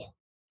rubble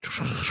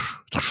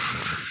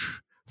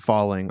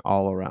falling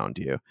all around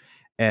you.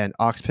 And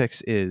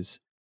Oxpix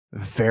is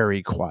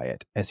very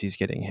quiet as he's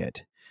getting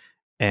hit.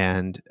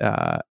 And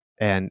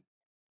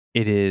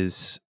it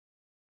is,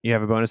 you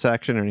have a bonus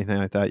action or anything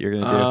like that you're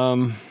going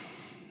to do?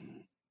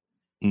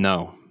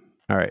 No.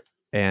 All right.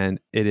 And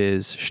it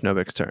is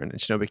Schnobik's turn. And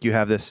Schnobik, you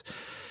have this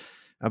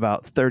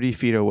about 30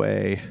 feet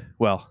away.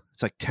 Well,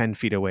 it's like 10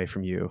 feet away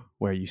from you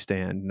where you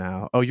stand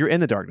now. Oh, you're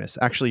in the darkness.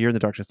 Actually, you're in the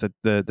darkness.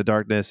 The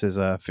darkness is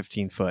a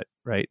 15-foot,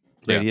 right?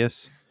 Yeah.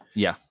 Radius?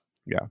 Yeah.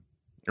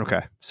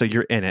 Okay. So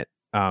you're in it.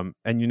 And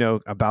you know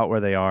about where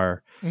they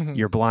are. Mhm.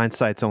 Your blind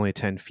sight's only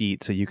 10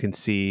 feet, so you can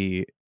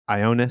see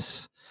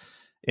Ionis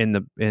in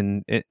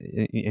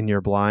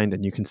your blind,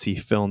 and you can see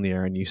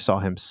Filnir, and you saw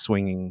him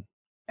swinging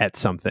at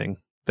something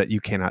that you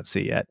cannot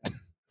see yet.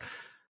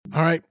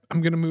 All right,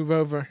 I'm going to move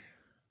over.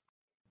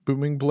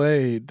 Booming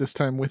Blade, this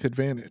time with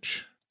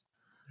advantage.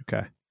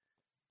 Okay.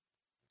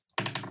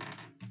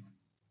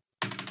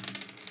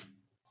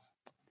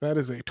 That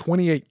is a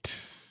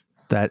 28.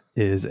 That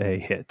is a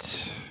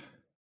hit.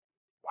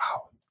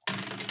 Wow.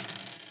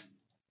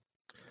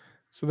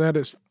 So that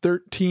is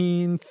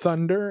 13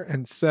 thunder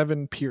and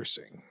 7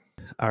 piercing.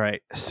 All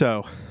right.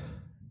 So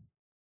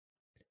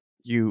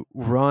you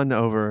run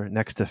over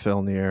next to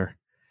Filnir,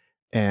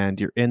 and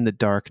you're in the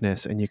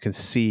darkness, and you can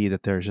see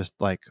that there's just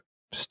like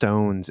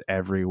stones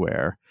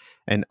everywhere.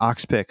 And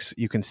Oxpix,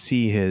 you can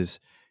see his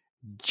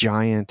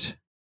giant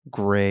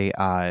gray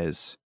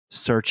eyes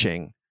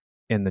searching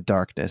in the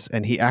darkness.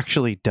 And he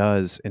actually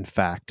does, in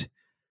fact,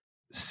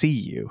 see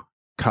you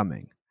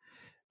coming.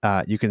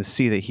 you can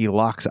see that he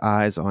locks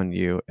eyes on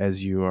you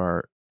as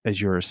you're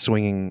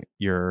swinging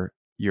your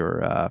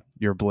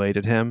blade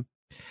at him,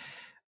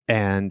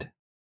 and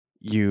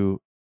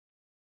you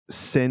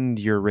send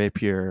your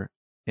rapier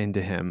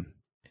into him,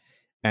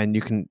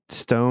 and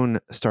stone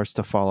starts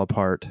to fall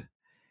apart,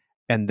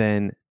 and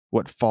then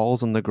what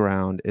falls on the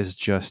ground is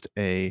just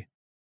a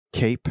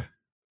cape,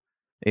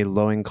 a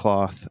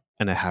loincloth,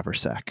 and a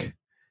haversack,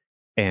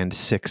 and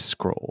 6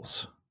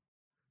 scrolls.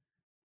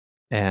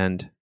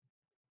 And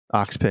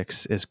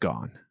Oxpix is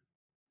gone.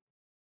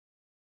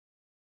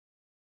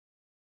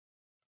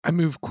 I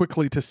move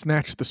quickly to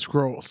snatch the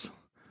scrolls.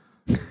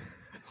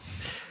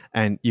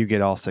 And you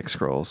get all 6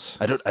 scrolls.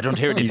 I don't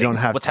hear anything. don't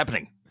have- What's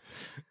happening?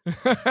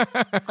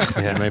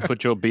 Yeah, may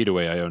put your beat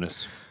away,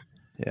 Ionis.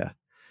 Yeah.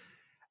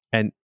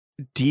 And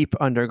deep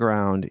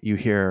underground, you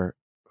hear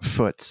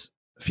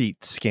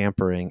feet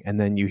scampering, and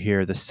then you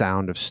hear the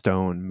sound of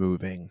stone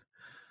moving,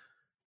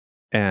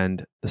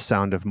 and the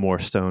sound of more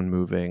stone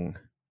moving,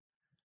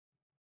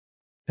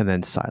 and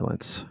then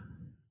silence.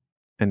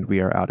 And we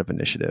are out of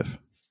initiative.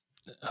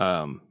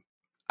 I'm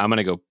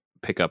gonna go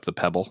pick up the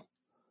pebble,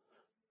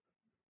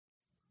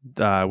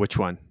 Which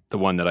one? the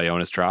one that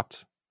Ionis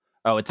dropped.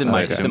 Oh, it's in I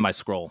my assume-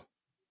 scroll.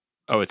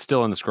 Oh, it's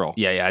still in the scroll.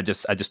 Yeah. I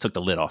just took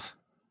the lid off,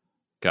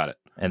 Got it.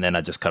 and then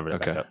I just covered it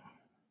back Okay. up.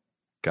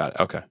 Got it.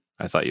 Okay.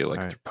 I thought you All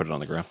right. put it on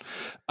the ground.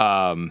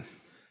 I'm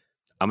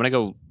gonna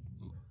go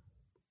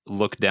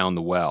look down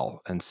the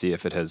well and see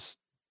if it has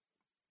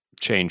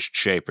changed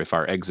shape. If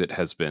our exit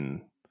has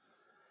been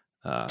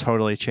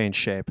Totally changed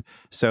shape.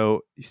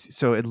 So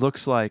it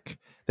looks like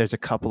there's a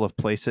couple of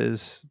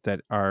places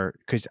that are,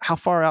 because how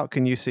far out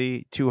can you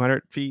see?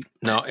 200 feet?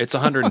 no, it's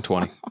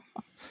 120.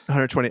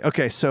 120.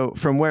 Okay, so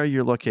from where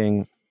you're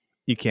looking,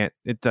 you can't.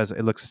 It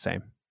looks the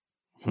same.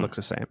 It Hmm. looks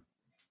the same.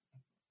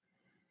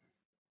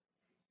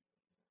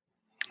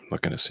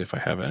 Looking to see if I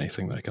have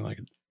anything that I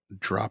can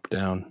drop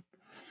down.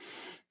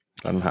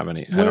 I don't have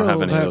any. I Well, don't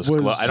have any of that those.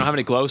 was- I don't have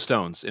any glow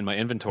stones in my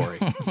inventory.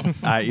 You don't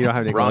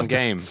have any Wrong glow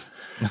game. stones.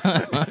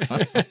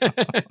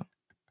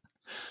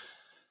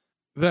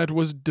 That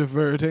was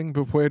diverting,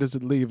 but where does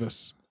it leave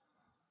us?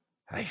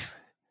 I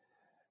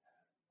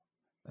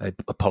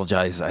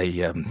apologize. There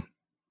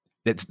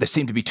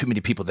seem to be too many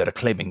people that are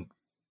claiming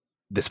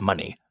this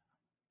money.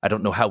 I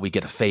don't know how we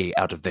get a Fae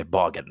out of their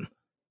bargain.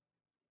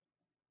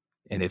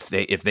 And if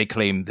they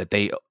claim that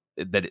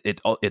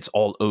it's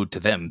all owed to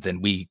them, then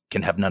we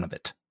can have none of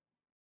it.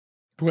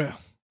 Well,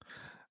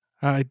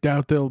 I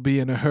doubt they'll be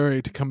in a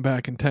hurry to come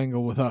back and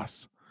tangle with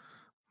us.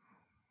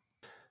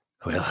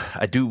 Well,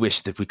 I do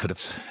wish that we could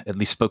have at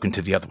least spoken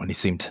to the other one. He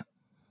seemed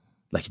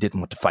like he didn't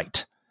want to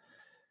fight.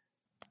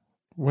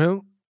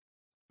 Well,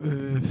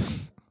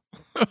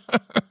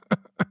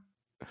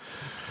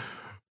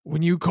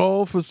 when you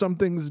call for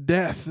something's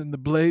death and the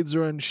blades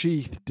are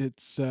unsheathed,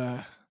 it's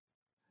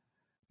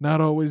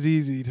not always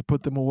easy to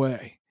put them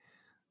away.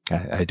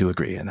 I do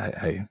agree, and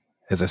I,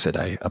 as I said,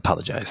 I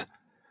apologize.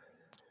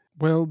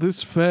 Well,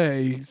 this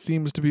Fae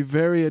seems to be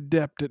very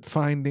adept at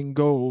finding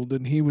gold,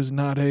 and he was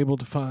not able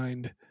to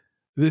find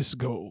this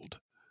gold.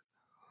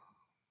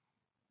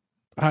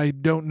 I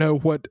don't know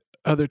what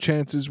other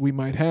chances we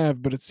might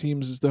have, but it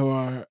seems as though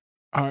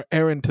our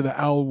errand to the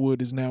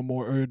Owlwood is now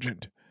more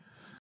urgent.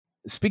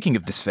 Speaking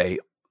of this Fae,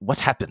 what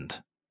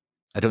happened?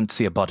 I don't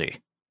see a body.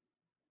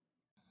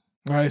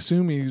 I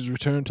assume he's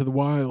returned to the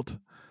wild.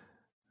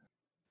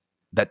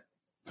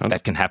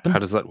 That can happen? How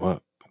does that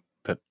work?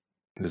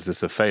 Is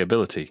this a Fey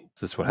ability?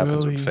 Is this what happens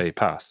Well, when he- Fey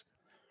pass?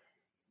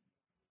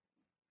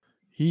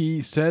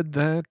 He said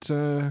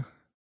that.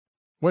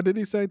 What did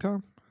he say,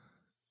 Tom?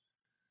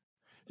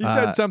 He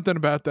said something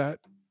about that.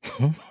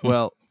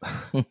 Well,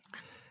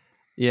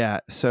 yeah.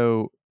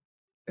 So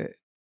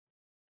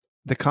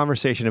the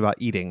conversation about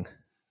eating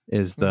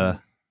is the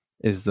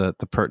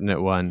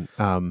pertinent one.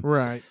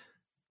 Right.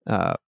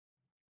 Yeah,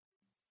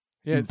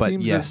 it But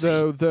seems yes, as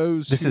though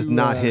those This is who,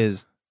 not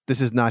his. This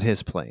is not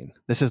his plane.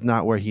 This is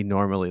not where he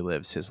normally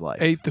lives his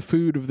life. ate the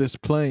food of this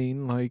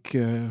plane, like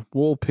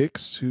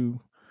Woolpix,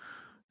 who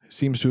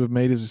seems to have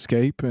made his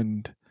escape,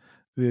 and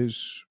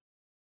there's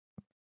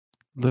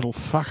little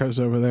fuckers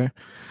over there.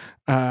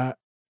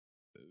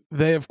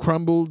 They have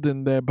crumbled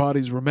and their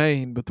bodies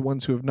remain, but the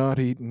ones who have not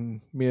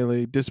eaten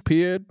merely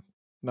disappeared.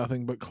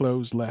 Nothing but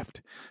clothes left.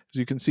 As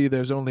you can see,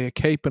 there's only a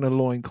cape and a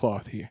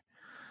loincloth here.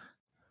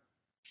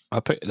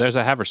 There's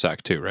a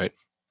haversack too, right?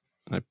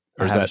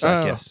 Or is that?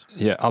 Haversack, Oh. yes.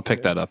 Yeah, I'll pick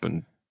Okay. that up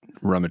and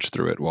rummage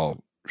through it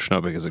while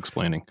Schnobig is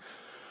explaining.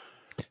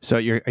 So are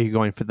you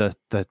going for the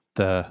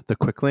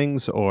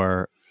quicklings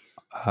or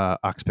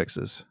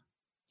Oxpixes?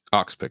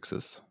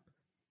 Oxpixes.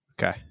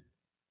 Okay.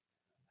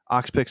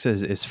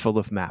 Oxpixes is full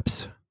of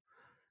maps.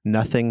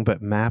 Nothing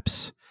but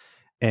maps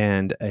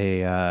and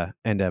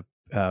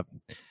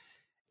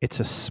it's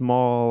a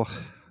small.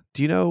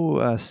 Do you know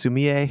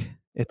sumie?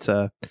 It's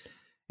a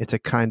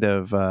kind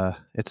of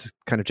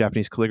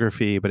Japanese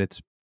calligraphy, but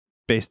it's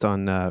based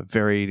on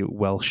very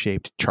well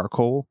shaped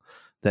charcoal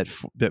that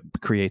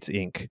creates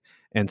ink.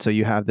 And so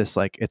you have this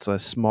it's a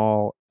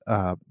small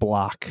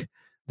block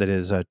that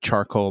is a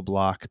charcoal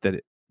block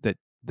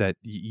that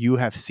you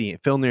have seen,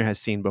 Filnir has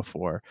seen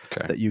before,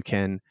 Okay. that you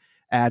can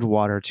add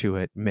water to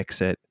it, mix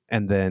it,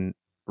 and then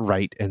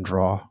write and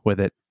draw with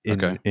it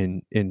Okay.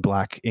 in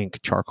black ink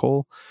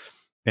charcoal.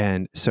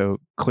 And so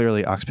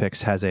clearly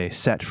Oxpix has a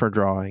set for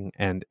drawing,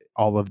 and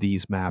all of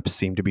these maps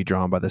seem to be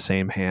drawn by the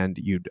same hand.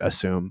 You'd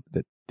assume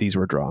that these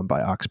were drawn by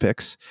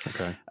Oxpix.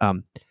 Okay.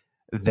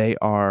 They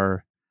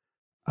are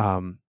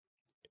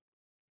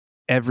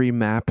every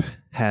map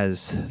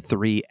has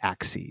 3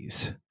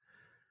 axes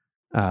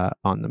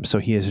on them, so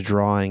he is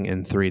drawing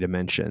in 3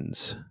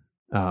 dimensions,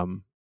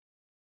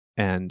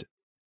 and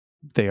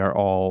they are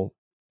all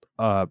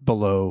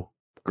below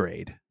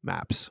grade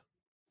maps.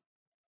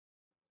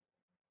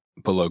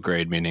 Below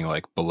grade meaning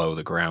like below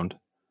the ground.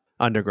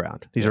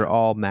 Underground. These are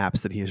all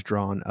maps that he has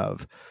drawn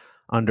of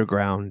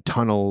underground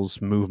tunnels,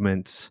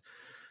 movements,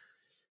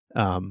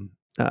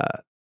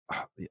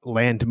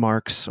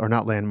 landmarks, or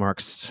not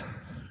landmarks,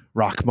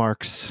 rock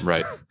marks.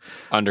 Right.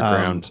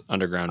 Underground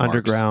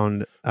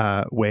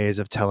marks. Ways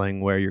of telling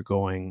where you're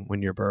going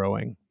when you're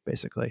burrowing,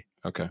 basically.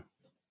 Okay.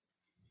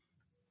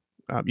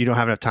 You don't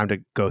have enough time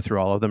to go through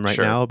all of them right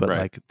Sure, now, but right.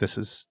 like this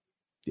is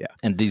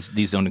And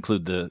these don't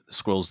include the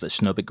scrolls that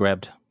Schnobik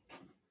grabbed.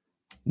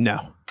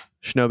 no.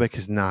 Schnobik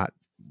has not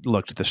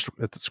looked at the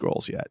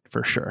scrolls yet,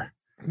 for sure.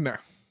 No.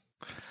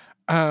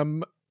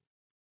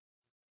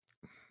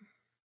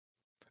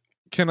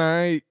 Can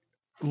I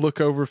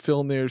look over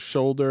Filnir's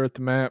shoulder at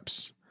the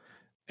maps,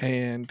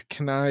 and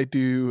can I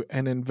do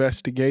an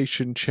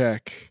investigation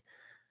check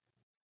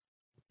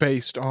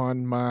based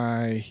on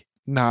my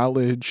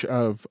knowledge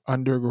of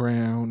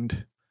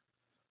underground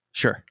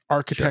Sure.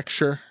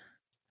 architecture?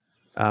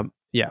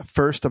 Yeah.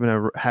 First, I'm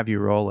going to have you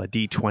roll a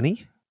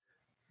d20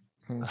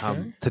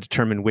 Okay. to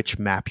determine which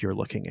map you're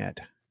looking at.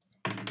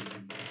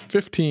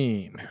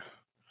 15.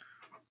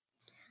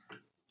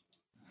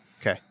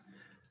 Okay.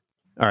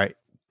 All right.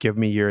 Give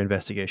me your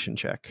investigation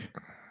check.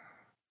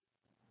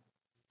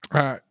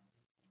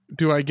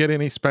 Do I get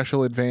any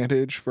special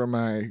advantage for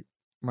my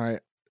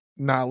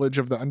knowledge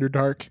of the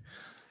Underdark?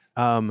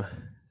 I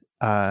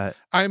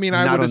mean,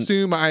 I Not would on-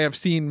 assume I have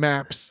seen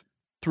maps,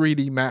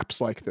 3D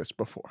maps like this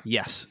before.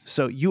 Yes.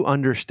 So you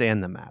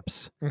understand the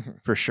maps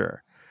Mhm. for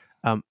sure.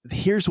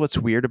 Here's what's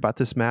weird about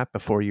this map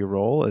before you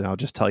roll, and I'll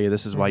just tell you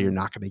this is why you're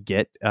not going to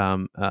get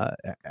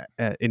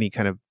any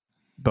kind of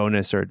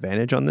bonus or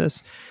advantage on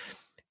this.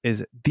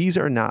 Is these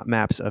are not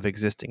maps of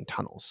existing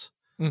tunnels.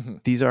 Mm-hmm.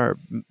 These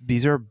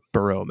are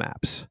burrow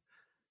maps.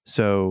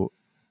 So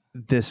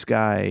this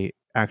guy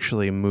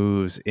actually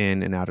moves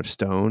in and out of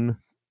stone.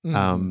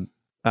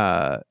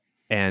 Mm-hmm.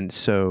 And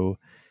so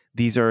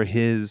these are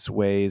his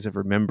ways of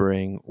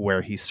remembering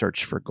where he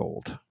searched for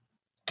gold.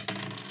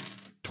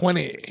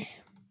 20.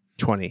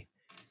 20.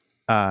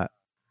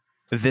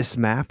 This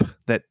map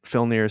that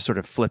Filnir is sort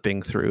of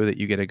flipping through that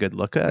you get a good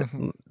look at,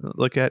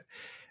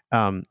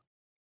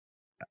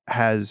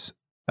 has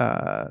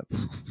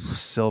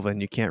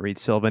Sylvan. You can't read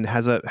Sylvan.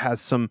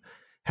 Has some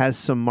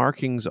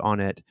markings on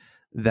it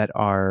that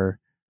are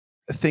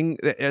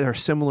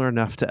similar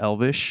enough to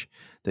Elvish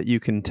that you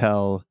can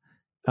tell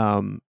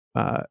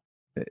that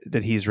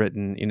he's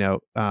written,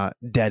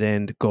 dead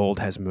end gold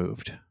has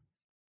moved.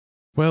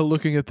 Well,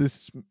 looking at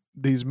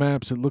these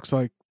maps, it looks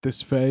like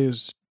this Fae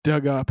has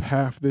dug up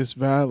half this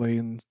valley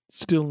and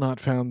still not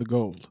found the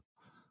gold.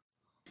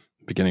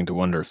 Beginning to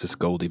wonder if this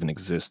gold even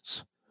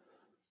exists.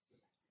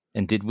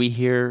 And did we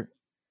hear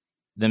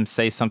them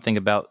say something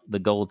about the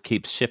gold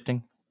keeps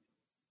shifting?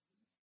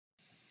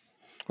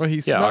 Well,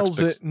 he smells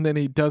Oxpix- it and then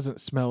he doesn't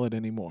smell it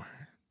anymore.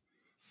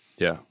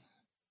 Yeah.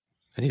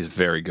 And he's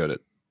very good at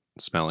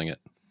smelling it.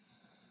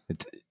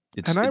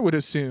 It's And I would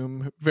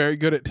assume very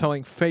good at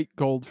telling fake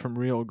gold from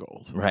real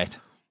gold. right.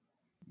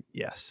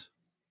 Yes.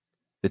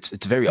 It's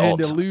very And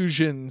odd.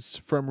 illusions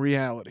from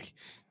reality.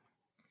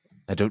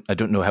 I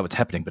don't know how it's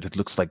happening, but it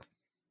looks like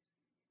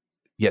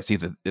yes.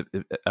 Either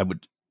I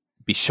would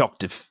be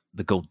shocked if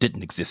the gold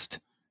didn't exist,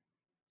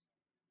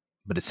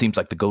 but it seems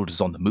like the gold is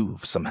on the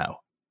move somehow.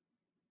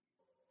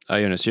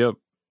 Ionis, your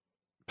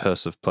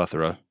purse of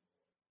plethora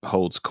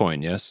holds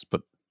coin, yes?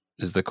 But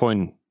is the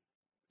coin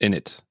in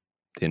it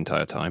the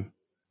entire time?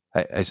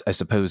 I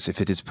suppose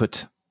if it is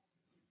put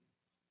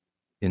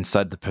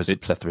inside the purse of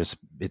plethora,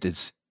 it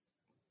is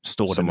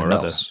stored in Somewhere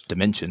another else.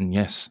 dimension.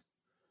 Yes,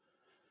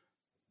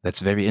 that's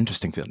very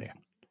interesting, Filnir.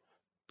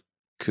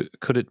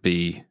 Could it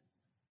be,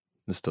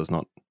 this does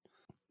not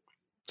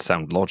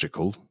sound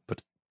logical,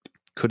 but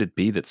could it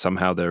be that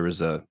somehow there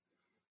is a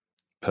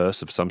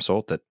purse of some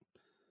sort that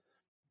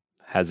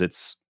has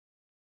its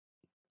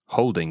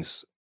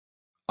holdings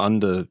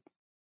under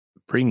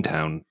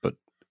Breentown, but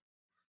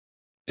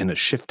in a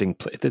shifting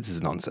place? This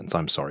is nonsense.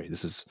 I'm sorry.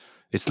 It's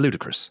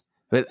ludicrous.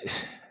 But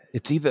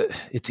it's either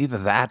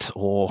that,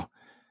 or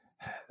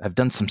I've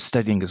done some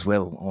studying as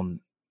well on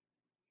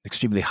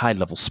extremely high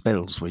level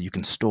spells where you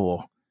can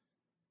store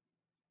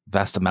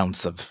vast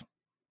amounts of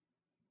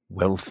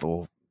wealth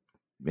or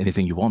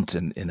anything you want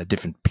in a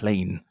different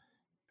plane.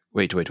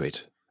 Wait.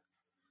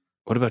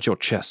 What about your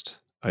chest,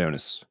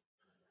 Ionis?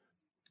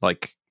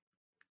 Like,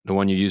 The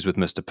one you used with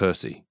Mr.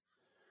 Percy.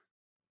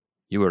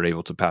 You were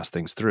able to pass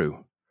things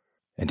through.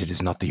 And it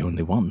is not the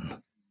only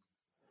one.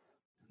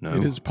 No.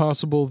 It is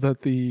possible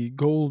that the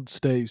gold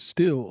stays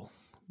still,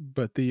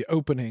 but the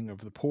opening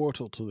of the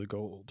portal to the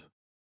gold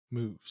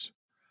moves.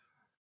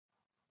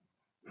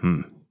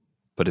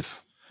 But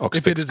if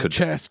If it Oxpix is a could...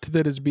 chest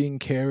that is being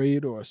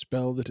carried or a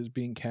spell that is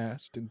being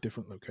cast in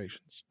different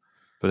locations.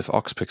 But if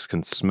Oxpix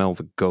can smell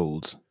the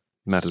gold,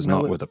 it matters Smell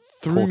not it where the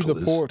through portal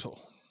the is. portal.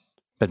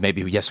 But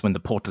maybe, yes, when the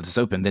portal is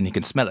open, then he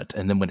can smell it.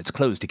 And then when it's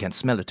closed, he can't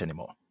smell it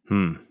anymore.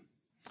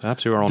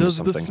 Perhaps you are onto Does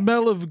something. the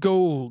smell of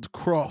gold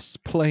cross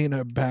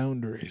planar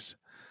boundaries?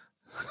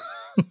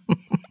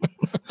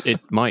 It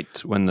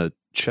might when the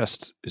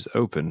chest is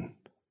open.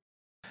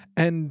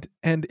 And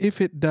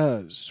if it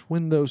does,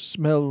 when those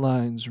smell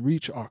lines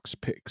reach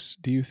Oxpix,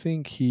 do you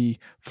think he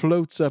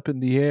floats up in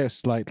the air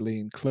slightly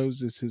and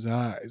closes his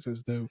eyes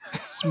as though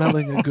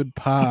smelling a good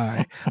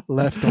pie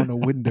left on a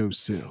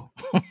windowsill?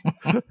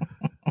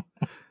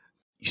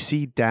 You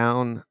see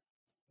down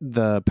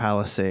the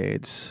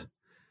Palisades,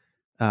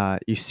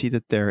 you see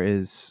that there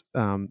is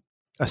a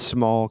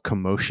small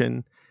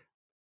commotion,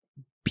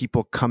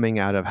 people coming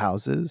out of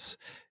houses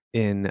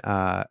in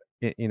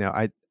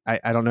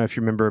I don't know if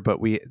you remember,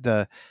 but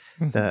the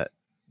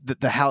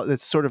house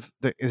that's sort of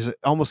is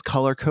almost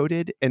color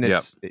coded, and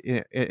it's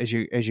as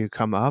you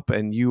come up,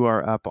 and you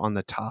are up on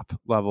the top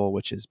level,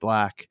 which is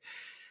black.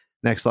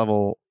 Next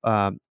level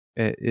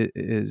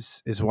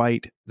is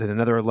white. Then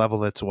another level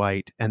that's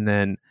white, and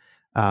then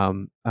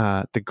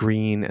the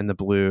green and the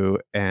blue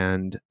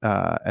and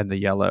the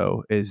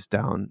yellow is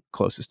down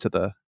closest to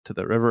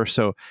the river.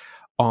 So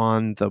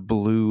on the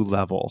blue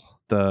level,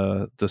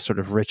 the sort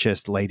of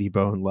richest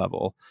Ladybone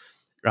level,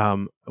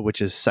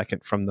 which is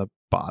second from the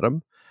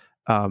bottom,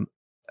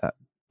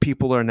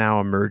 people are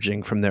now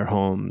emerging from their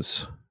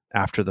homes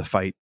after the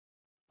fight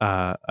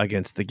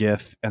against the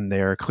Gith, and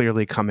they're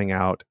clearly coming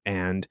out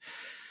and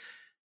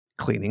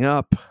cleaning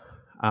up,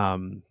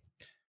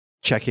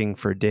 checking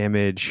for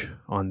damage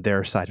on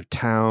their side of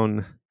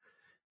town.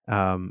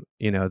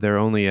 They're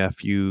only a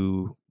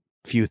few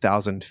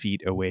thousand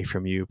feet away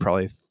from you.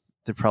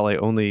 They're probably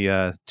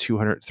only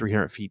 200,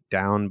 300 feet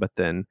down, but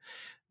then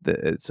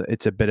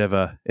it's a bit of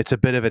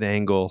an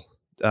angle,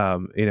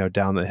 down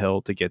the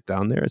hill to get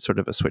down there. It's sort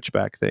of a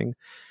switchback thing.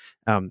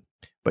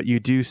 But you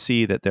do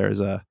see that there's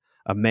a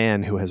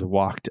man who has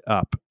walked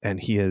up, and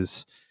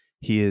he's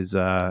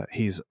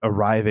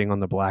arriving on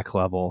the black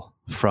level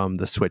from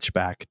the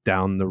switchback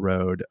down the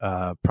road,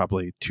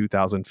 probably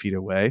 2,000 feet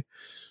away.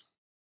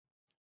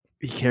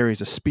 He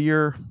carries a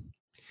spear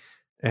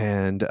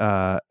and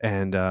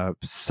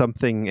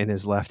something in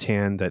his left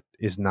hand that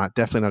is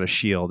definitely not a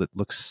shield.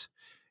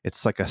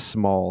 It's like a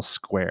small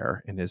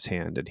square in his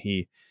hand, and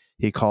he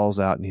calls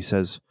out and he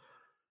says,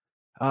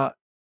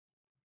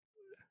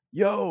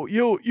 "Yo,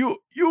 you,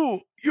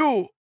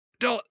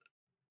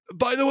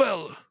 by the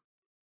well,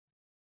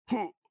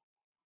 who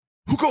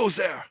goes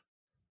there?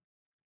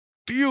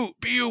 Be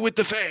you with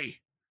the Fae?"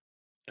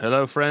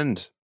 Hello,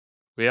 friend.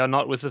 We are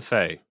not with the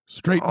Fae.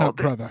 Straighten up,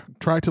 brother.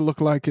 Try to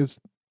look like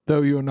as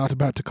though you're not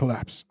about to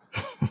collapse.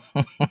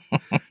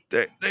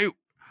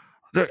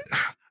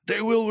 They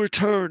will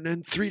return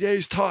in 3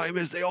 days' time,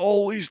 as they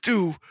always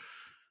do.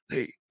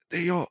 They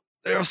are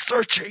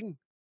searching.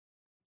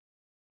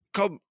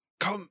 Come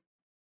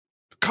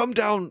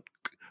down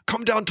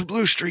to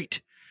Blue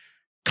Street.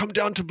 Come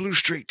down to Blue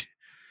Street.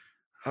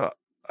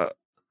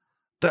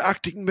 The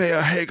acting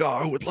mayor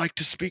Hagar would like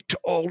to speak to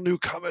all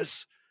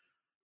newcomers.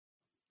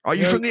 Are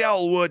you from the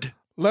Owlwood?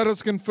 Let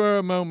us confer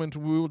a moment.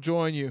 We will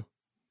join you.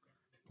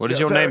 What is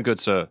your name, good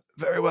sir?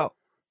 Very well.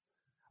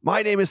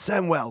 My name is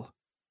Samuel.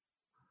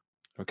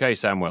 Okay,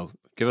 Samuel.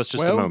 Give us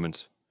just a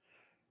moment.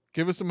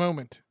 Give us a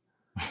moment.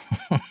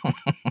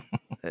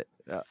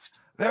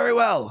 Very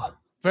well.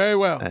 Very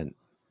well. And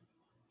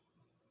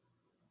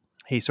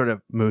he sort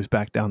of moves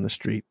back down the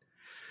street.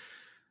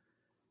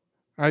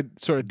 I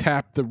sort of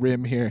tap the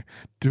rim here.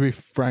 To be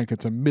frank,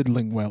 it's a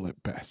middling well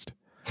at best.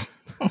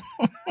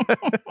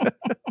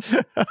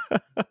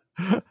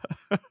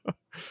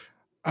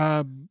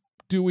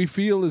 Do we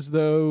feel as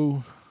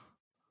though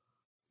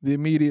the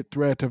immediate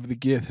threat of the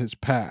Gith has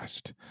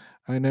passed?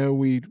 I know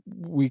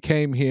we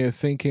came here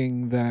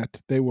thinking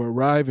that they were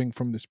arriving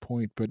from this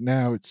point, but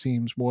now it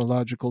seems more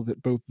logical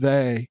that both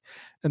they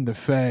and the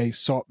Fae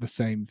sought the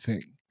same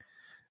thing.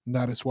 And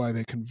that is why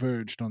they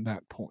converged on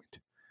that point.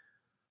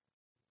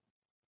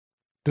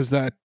 Does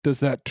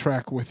that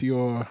track with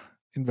your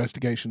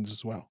investigations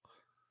as well?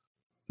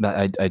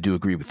 I do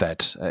agree with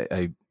that.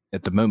 I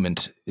at the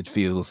moment, it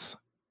feels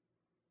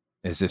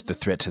as if the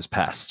threat has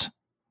passed.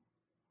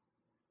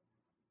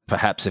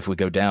 Perhaps if we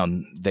go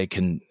down, they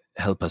can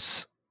help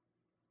us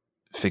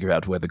figure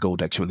out where the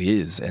gold actually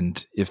is,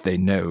 and if they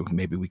know,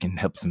 maybe we can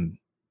help them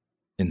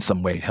in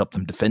some way, help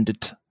them defend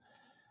it.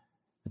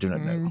 I do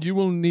not know. You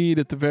will need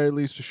at the very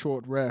least a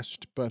short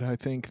rest, but I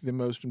think the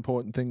most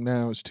important thing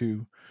now is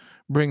to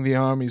bring the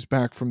armies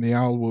back from the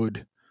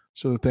Owlwood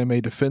so that they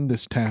may defend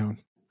this town.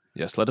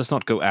 Yes, let us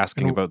not go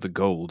asking about the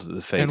gold that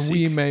the Fae and seek.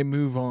 we may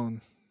move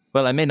on.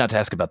 Well, I may not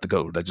ask about the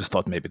gold. I just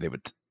thought maybe they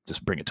would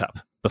just bring it up.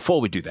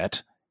 Before we do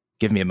that,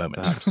 give me a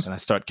moment. Perhaps. And I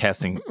start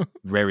casting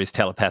Rary's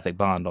telepathic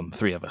bond on the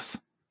three of us.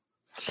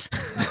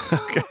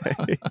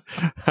 Okay.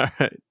 All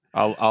right.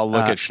 I'll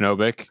look Uh, at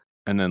Schnobik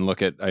and then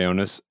look at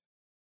Ionis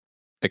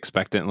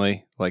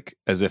expectantly, like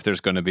as if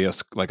there's going to be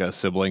a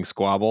sibling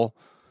squabble,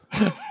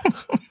 and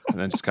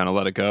then just kind of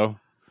let it go.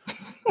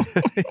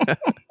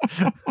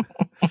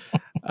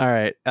 All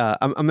right.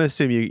 I'm gonna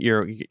assume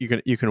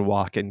you can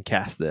walk and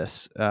cast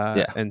this.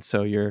 Yeah. And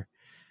so you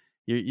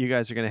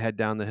guys are gonna head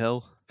down the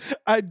hill.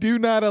 I do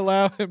not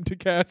allow him to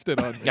cast it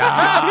on me.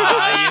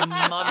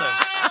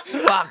 Ah, you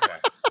motherfucker.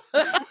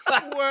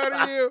 What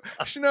are you?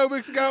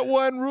 Schnobik's got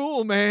one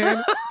rule,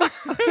 man.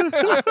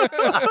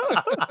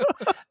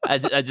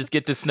 I just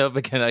get to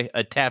Snowvik and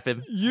I tap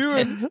him. You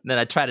and And then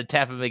I try to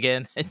tap him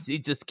again, and he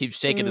just keeps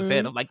shaking his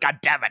head. I'm like, God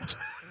damn it!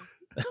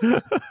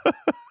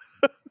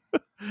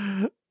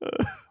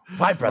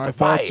 Why, brother? my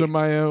thoughts are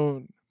my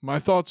own. My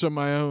thoughts are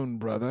my own,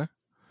 brother.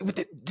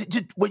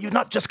 Were you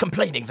not just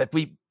complaining that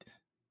we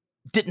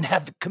didn't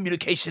have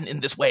communication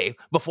in this way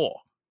before?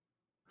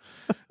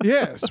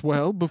 Yes,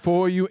 well,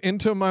 before you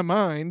enter my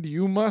mind,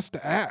 you must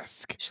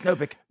ask.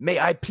 Snowvik, may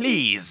I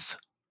please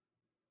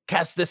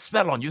cast this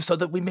spell on you so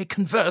that we may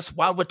converse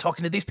while we're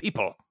talking to these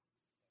people?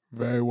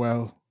 Very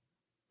well.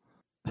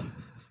 Make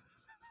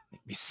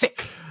me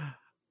sick.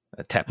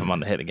 I tap him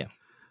on the head again.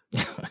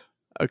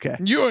 Okay.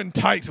 You're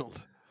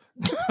entitled.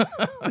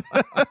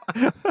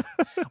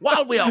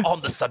 While we are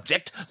on the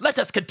subject, let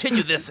us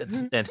continue this.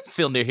 And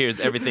Filnir hears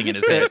everything in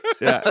his head.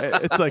 Yeah,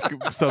 it's like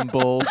some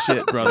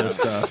bullshit brother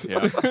stuff.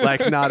 Yeah,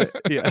 Like not.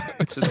 Yeah,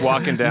 it's just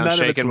walking down, None of it's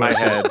shaking my worth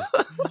it.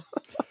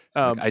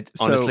 head.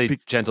 So Honestly,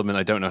 gentlemen,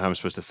 I don't know how I'm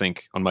supposed to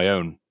think on my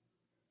own.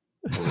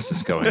 What is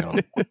this going on?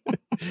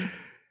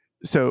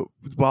 So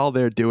while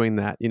they're doing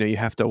that, you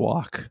have to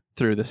walk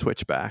through the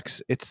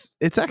switchbacks. It's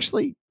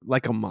actually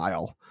like a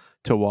mile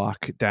to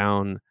walk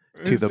down.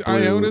 To Is the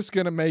blue. Ionis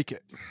gonna make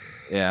it?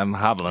 Yeah, I'm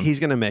hobbling. He's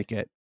gonna make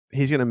it.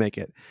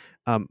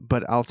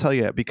 But I'll tell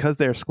you, because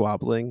they're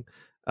squabbling,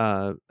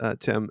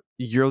 Tim,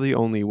 you're the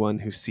only one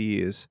who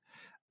sees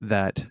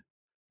that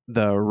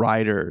the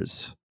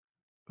riders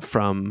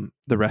from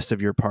the rest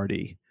of your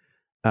party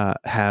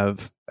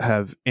have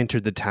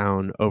entered the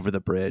town over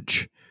the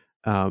bridge,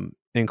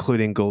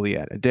 including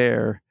Goliath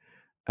Adair,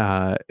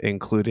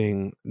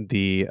 including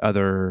the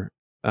other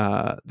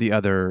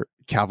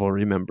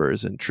cavalry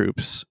members and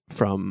troops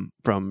from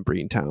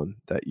Breentown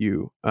that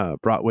you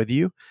brought with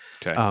you.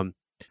 Okay.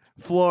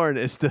 Florin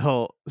is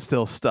still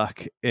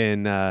stuck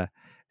in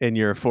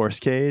your force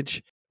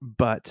cage,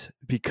 but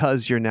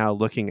because you're now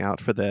looking out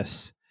for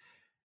this,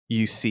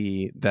 you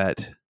see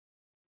that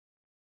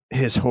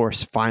his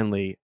horse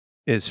finally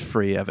is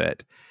free of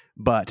it,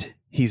 but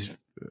he's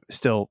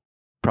still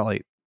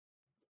probably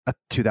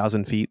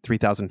 2,000 feet,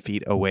 3,000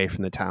 feet away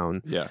from the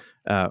town. Yeah.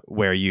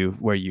 Where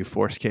you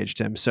force caged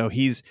him. So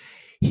he's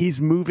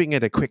moving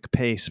at a quick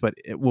pace, but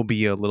it will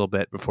be a little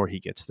bit before he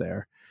gets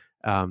there.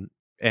 And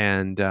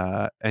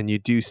you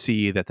do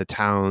see that the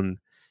town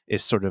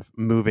is sort of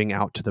moving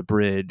out to the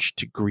bridge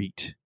to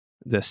greet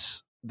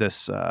this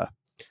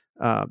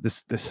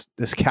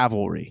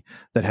cavalry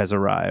that has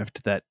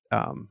arrived that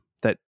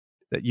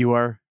you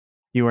are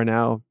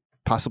now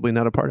possibly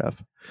not a part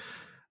of,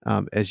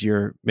 as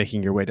you're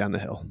making your way down the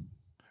hill.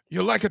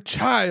 You're like a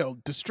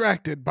child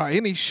distracted by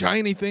any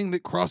shiny thing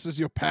that crosses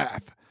your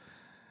path.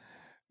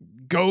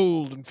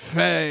 Gold and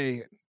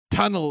fey,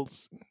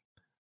 tunnels.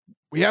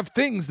 We have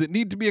things that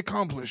need to be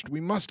accomplished.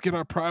 We must get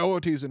our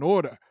priorities in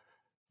order.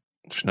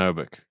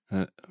 Schnobik,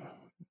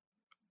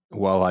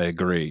 while I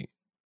agree,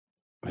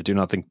 I do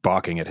not think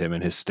barking at him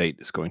in his state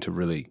is going to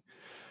really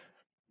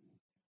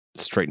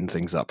straighten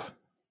things up.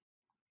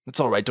 It's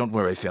all right. Don't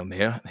worry,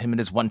 Filnir. Him and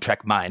his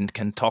one-track mind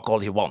can talk all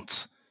he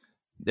wants.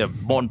 There are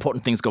more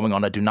important things going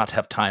on. I do not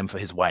have time for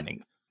his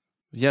whining.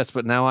 Yes,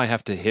 but now I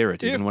have to hear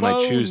it, even If when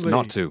I choose only-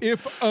 not to.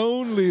 If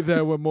only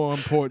there were more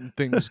important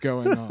things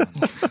going on.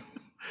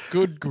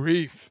 Good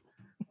grief.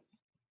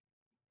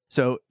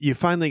 So you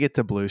finally get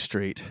to Blue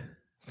Street.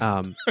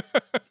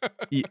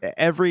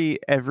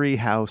 Every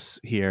house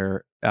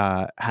here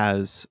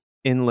has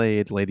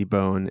inlaid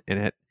ladybone in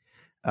it.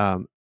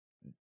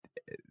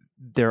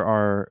 There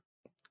are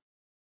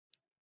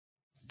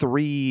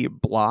 3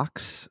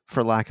 blocks,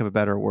 for lack of a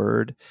better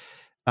word,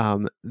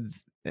 and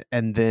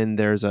then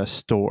there's a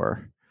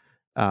store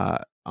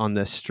on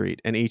this street,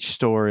 and each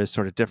store is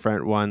sort of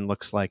different. One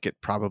looks like it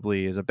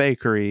probably is a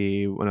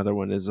bakery. Another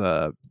one is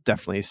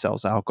definitely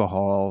sells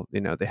alcohol.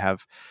 They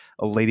have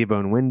a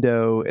ladybone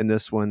window in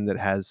this one that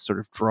has sort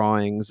of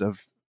drawings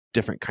of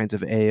different kinds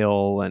of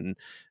ale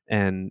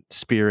and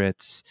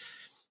spirits,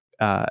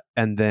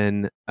 and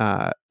then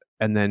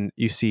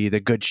you see the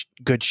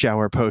good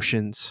shower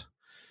potions.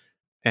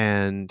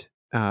 And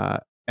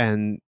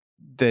then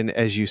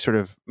as you sort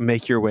of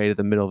make your way to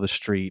the middle of the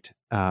street,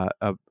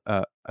 a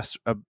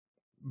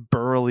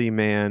burly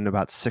man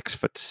about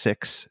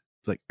 6'6",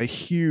 like a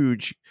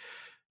huge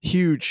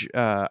huge.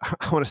 I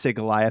want to say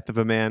Goliath of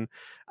a man.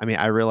 I mean,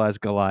 I realize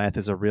Goliath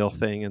is a real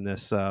thing in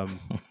this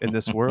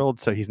world,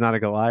 so he's not a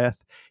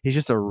Goliath. He's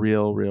just a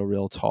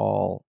real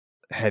tall,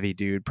 heavy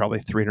dude, probably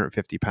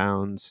 350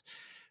 pounds,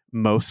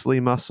 mostly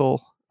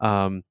muscle,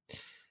 and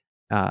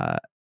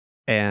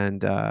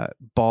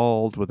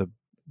bald with a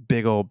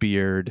big old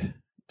beard,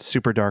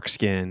 super dark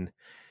skin,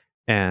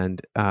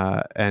 and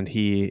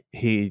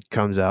he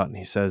comes out and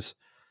he says,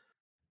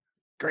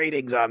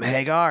 "Greetings, I'm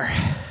Hagar."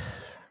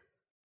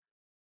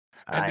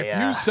 And if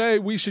you say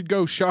we should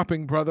go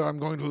shopping, brother, I'm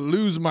going to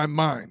lose my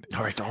mind.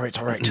 All right.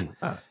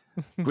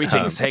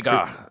 Greetings,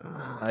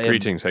 Hagar.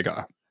 Greetings,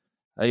 Hagar.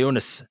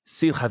 Ionis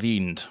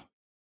Silhavind.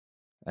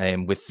 I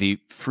am with the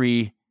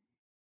Free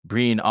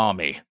Breen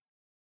Army.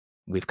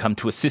 We've come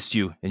to assist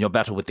you in your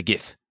battle with the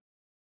Gith.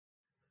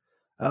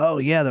 Oh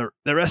yeah,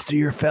 the rest of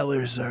your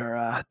fellers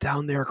are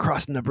down there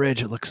crossing the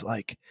bridge. It looks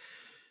like.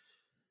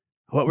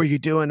 What were you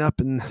doing up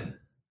in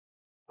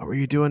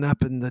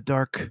the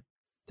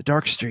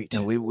dark street?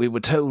 No, we were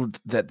told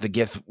that the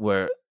Gith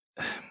were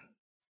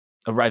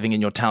arriving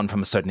in your town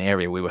from a certain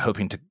area. We were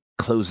hoping to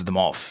close them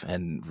off,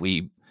 and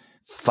we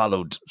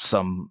followed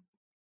some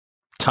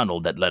tunnel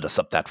that led us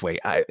up that way.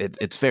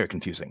 It's very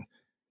confusing.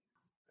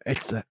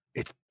 It's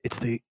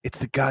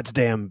the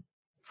goddamn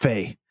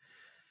Fae.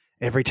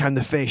 Every time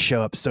the Fae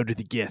show up, so do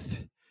the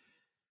Gith.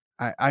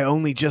 I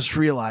only just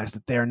realized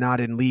that they're not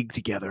in league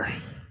together.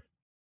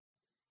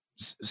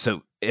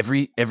 So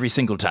every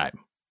single time.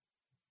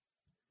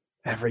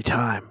 Every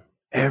time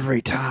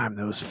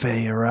those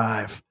Fae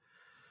arrive.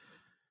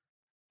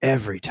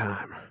 Every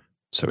time.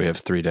 So we have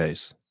 3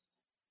 days,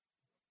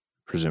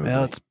 presumably.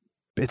 Well,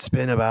 it's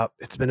been about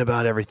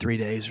every 3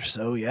 days or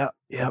so. Yep.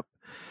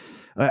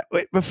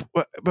 Wait,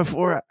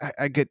 before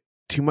I get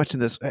too much in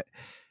this,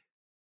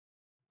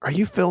 are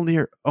you Phil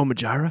near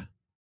Omajira?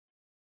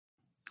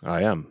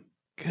 I am.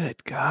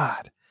 Good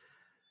God,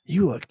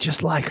 you look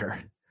just like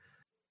her.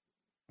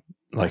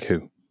 Like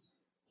who?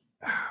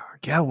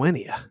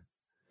 Galwinia.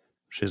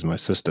 She's my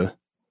sister.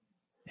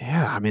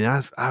 Yeah, I mean,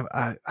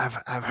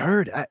 I've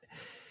heard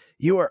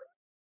you're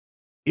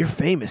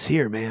famous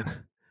here,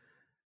 man.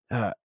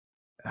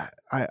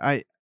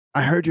 I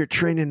heard you're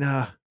training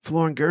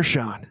Florin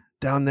Gershon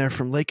down there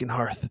from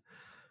Lakenhearth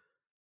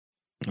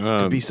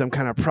to be some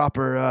kind of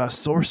proper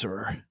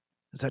sorcerer.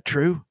 Is that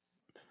true?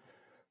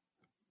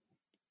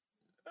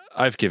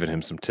 I've given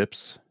him some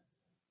tips.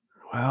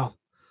 Well,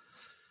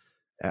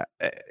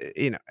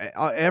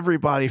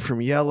 everybody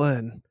from Yella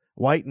and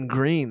White and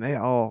Green, they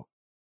all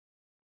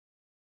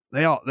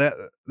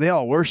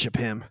worship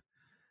him,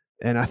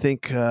 and I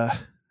think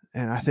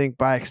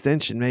by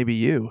extension maybe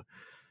you.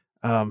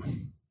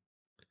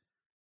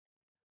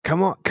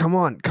 Come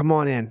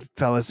on in,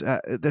 fellas.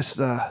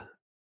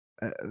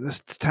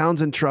 This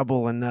town's in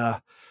trouble, and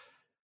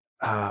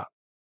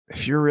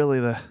if you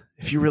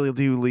really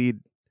do lead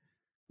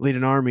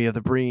an army of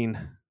the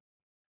Breen,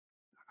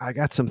 I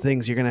got some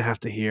things you're gonna have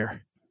to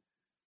hear.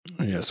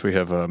 Yes, we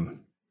have.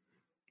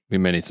 We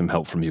may need some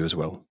help from you as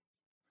well,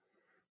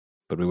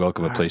 but we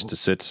welcome a place to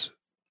sit.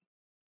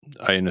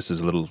 Ionis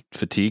is a little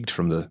fatigued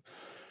from the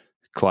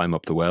climb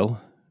up the well,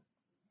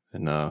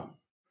 and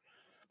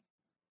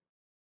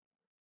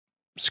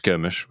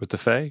skirmish with the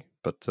Fae,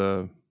 but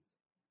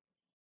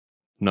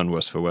none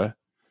worse for wear.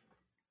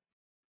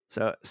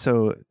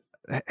 So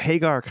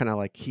Hagar kind of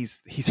like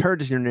he's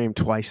heard your name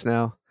twice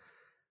now,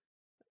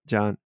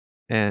 John,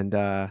 and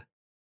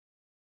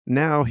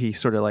now he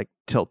sort of like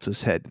tilts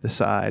his head to the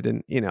side,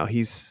 and he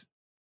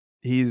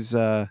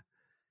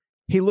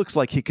looks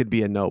like he could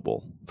be a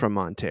noble from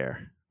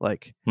Monterre.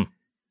 Like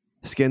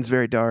skin's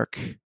very dark,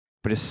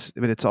 but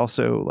it's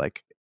also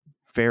like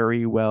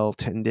very well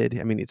tended.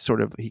 I mean, it's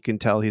sort of, he can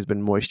tell he's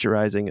been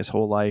moisturizing his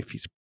whole life.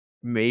 He's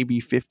maybe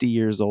 50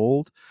 years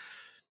old.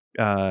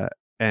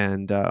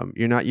 And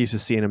you're not used to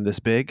seeing him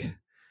this big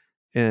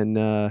in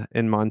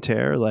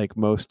Monterre. Like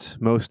most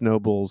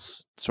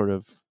nobles sort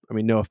of, I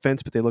mean, no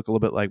offense, but they look a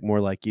little bit more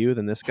like you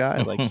than this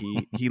guy. Like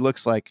he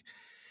looks like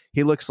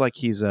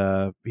he's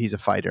a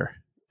fighter.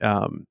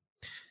 And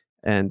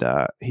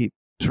he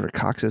sort of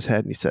cocks his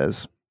head and he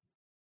says,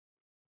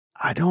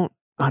 "I don't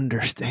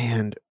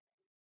understand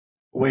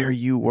where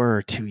you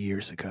were 2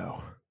 years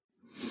ago.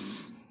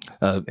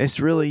 It's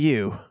really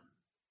you."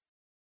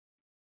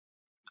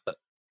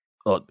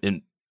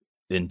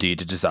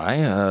 Indeed, it is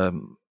I.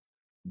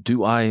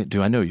 Do I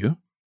know you?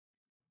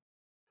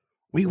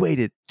 We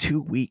waited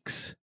 2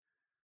 weeks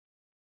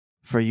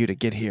for you to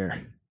get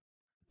here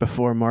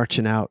before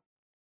marching out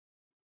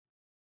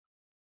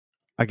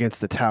against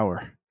the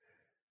tower.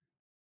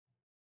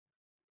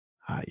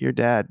 Your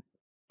dad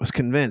was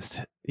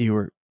convinced you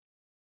were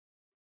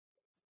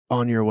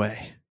on your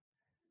way,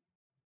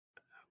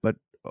 but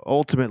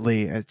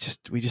ultimately,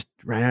 we just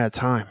ran out of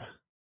time.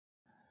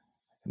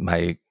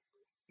 My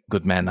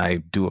good man, I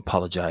do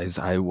apologize.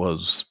 I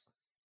was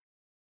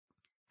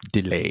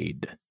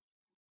delayed.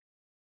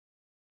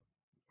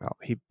 Well,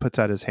 he puts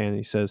out his hand and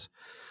he says,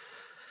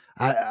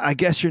 I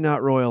guess you're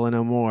not royal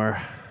no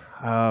more,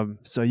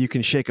 so you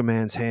can shake a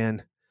man's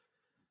hand.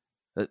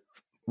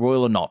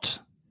 royal or not,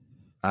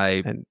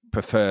 I And-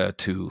 prefer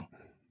to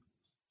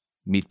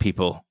meet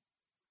people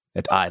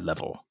at eye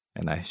level.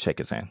 And I shake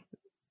his hand.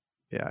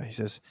 Yeah, he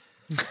says,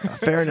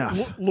 fair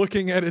enough.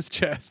 Looking at his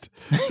chest.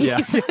 Yeah,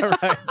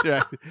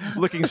 right.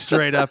 Looking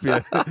straight up,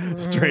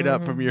 straight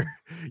up from your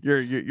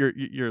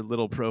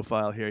little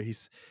profile here. He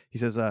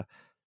says,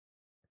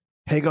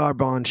 Hagar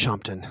Bond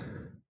Shumpton.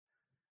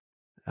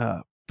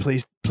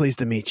 Pleased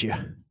to meet you.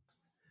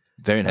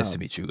 Very nice to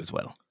meet you as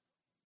well.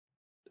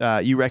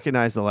 You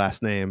recognize the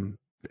last name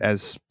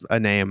as a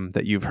name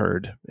that you've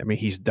heard. I mean,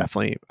 he's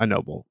definitely a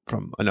noble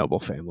from a noble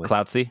family.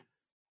 Cloudsy?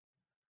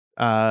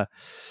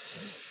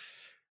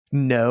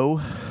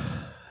 No.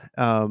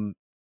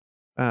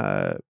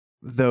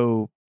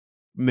 Though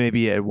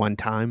maybe at one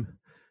time.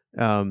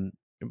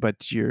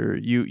 But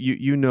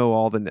you know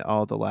all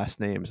the last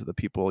names of the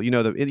people. You know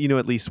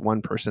at least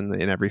one person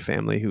in every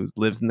family who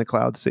lives in the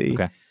Cloud Sea.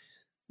 Okay.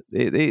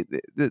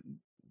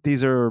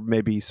 These are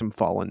maybe some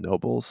fallen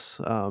nobles.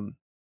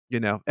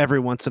 Every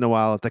once in a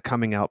while at the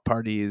coming out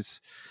parties,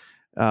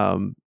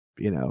 you've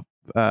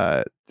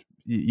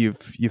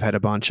had a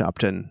Bond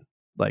Shopton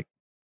like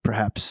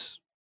perhaps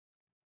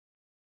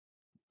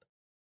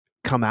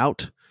come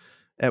out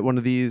at one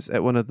of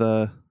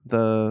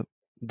the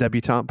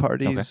debutante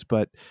parties,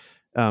 but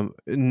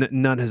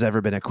none has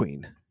ever been a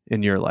queen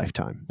in your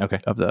lifetime. Okay.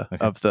 Of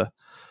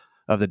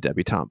the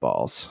debutante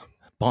balls.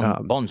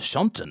 Bon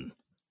Shumpton?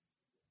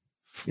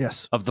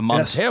 Yes. Of the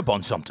Monterre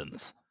Bon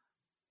Shumptons?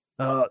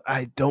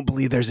 I don't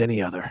believe there's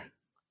any other.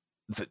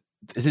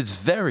 It is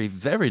very,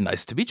 very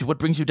nice to meet you. What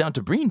brings you down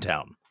to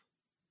Breentown?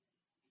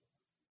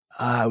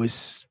 I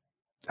was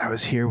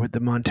here with the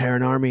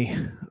Monterran army.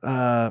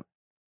 I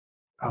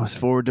was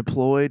forward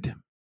deployed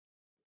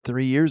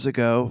 3 years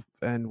ago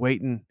and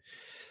waiting.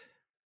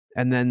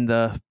 And then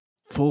the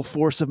full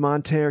force of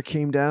Monterre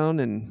came down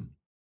and,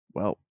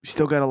 well, we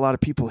still got a lot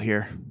of people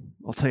here.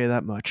 I'll tell you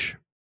that much.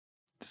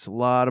 There's a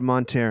lot of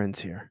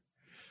Monterrans here.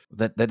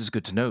 That is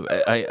good to know.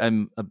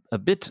 I'm a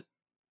bit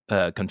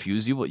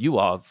confused. You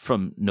are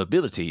from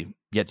nobility,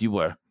 yet you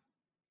were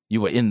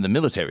in the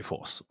military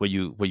force. Were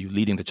you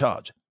leading the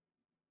charge?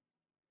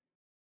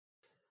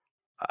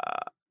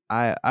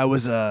 I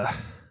was I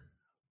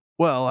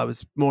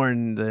was more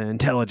in the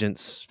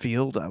intelligence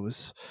field. I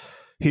was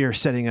here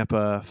setting up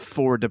a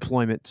forward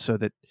deployment so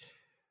that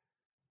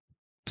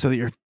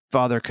your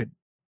father could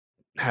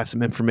have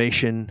some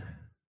information,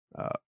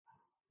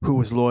 who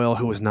was loyal,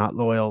 who was not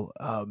loyal.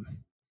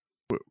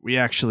 We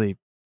actually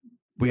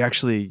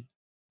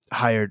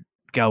hired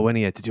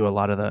Galwinia to do a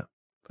lot of the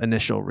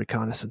initial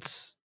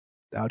reconnaissance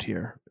out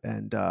here.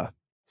 And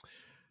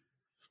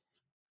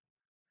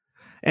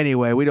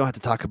anyway, we don't have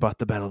to talk about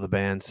the Battle of the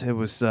Bands. It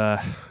was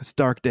it's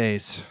dark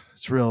days.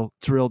 It's real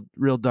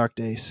dark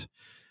days.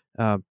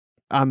 I'm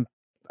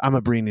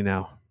a Breeny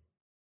now,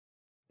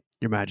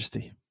 Your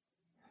Majesty.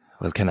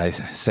 Well, can I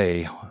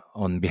say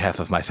on behalf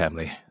of my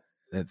family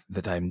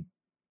that I'm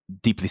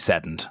deeply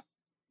saddened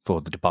for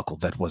the debacle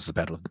that was the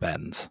Battle of the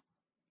Bands.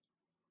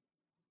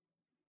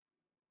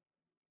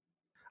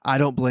 I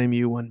don't blame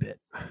you one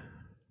bit.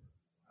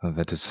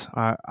 That is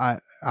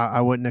I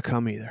wouldn't have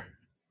come either.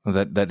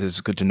 that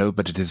is good to know,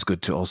 but it is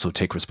good to also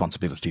take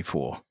responsibility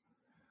for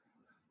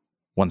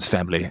one's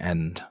family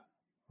and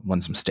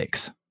one's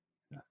mistakes.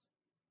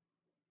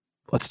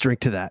 Let's drink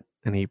to that.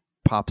 And he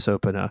pops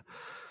open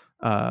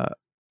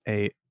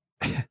a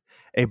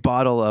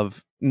bottle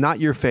of not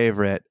your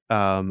favorite,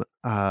 but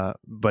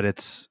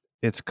it's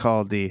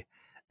called the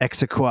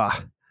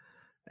Exequat,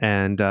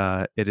 and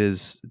it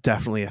is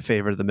definitely a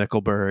favorite of the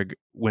Mickelberg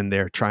when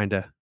they're trying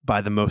to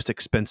buy the most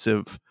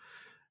expensive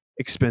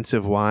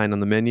wine on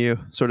the menu,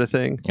 sort of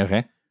thing.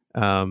 Okay.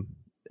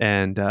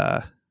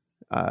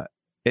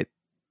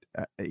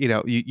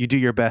 You do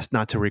your best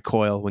not to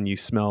recoil when you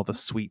smell the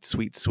sweet.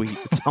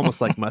 It's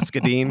almost like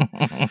muscadine,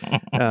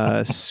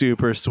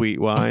 super sweet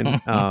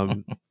wine.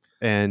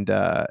 And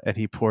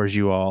he pours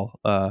you all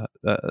a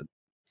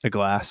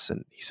glass,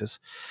 and he says,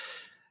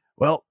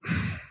 "Well,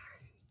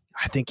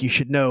 I think you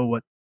should know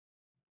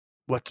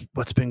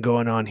what's been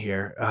going on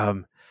here.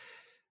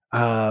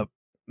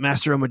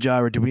 Master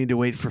Omajara, do we need to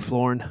wait for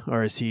Florn,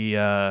 or is he?"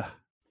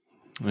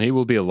 He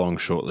will be along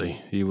shortly.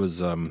 He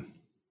was on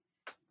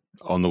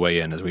the way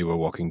in as we were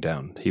walking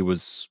down. He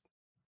was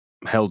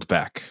held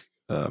back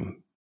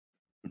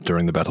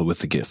during the battle with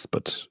the Gith,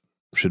 but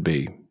should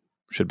be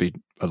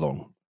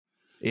along.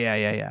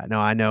 Yeah. No,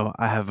 I know.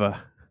 I have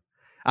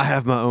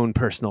my own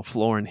personal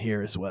Florn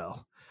here as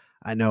well.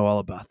 I know all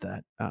about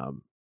that.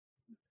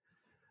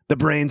 The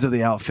brains of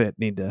the outfit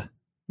need to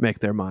make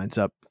their minds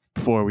up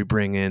before we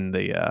bring in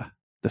the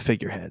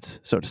figureheads,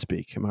 so to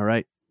speak. Am I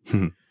right?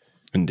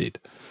 Indeed.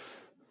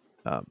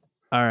 All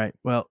right.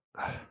 Well,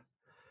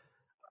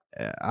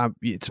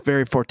 it's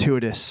very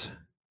fortuitous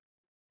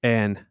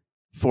and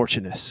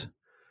fortunate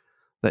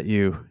that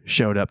you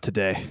showed up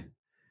today.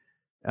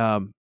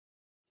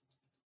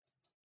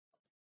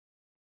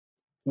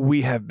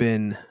 We have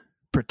been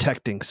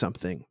protecting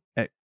something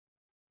at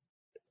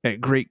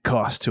great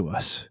cost to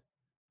us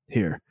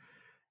here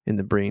in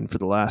the Breen for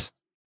the last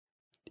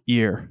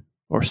year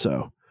or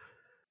so.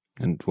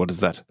 And what is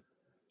that?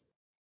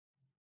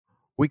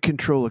 We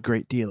control a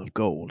great deal of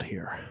gold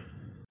here.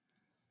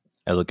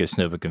 I look at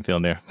Snivik and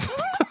Filnir.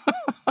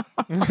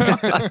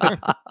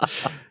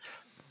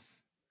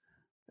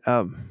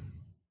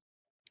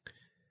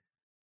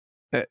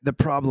 The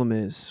problem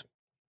is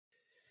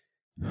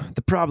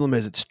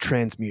it's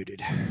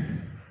transmuted.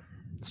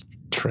 It's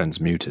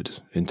transmuted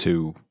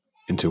into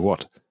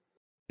what?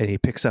 And he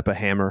picks up a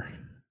hammer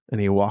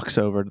and he walks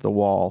over to the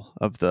wall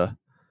of the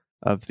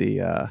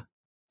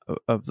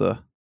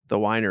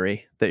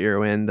winery that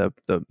you're in, the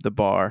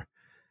bar,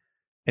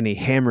 and he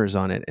hammers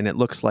on it, and it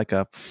looks like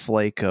a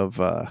flake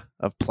of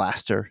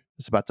plaster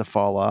is about to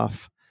fall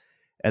off,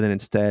 and then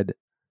instead,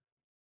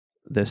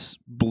 this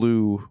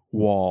blue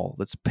wall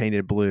that's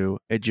painted blue,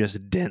 it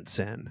just dents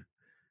in,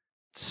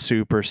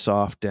 super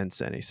soft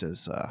dents in. He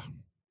says,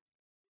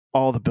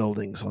 "All the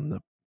buildings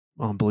on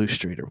Blue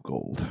Street are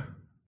gold."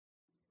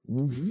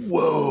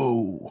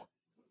 Whoa!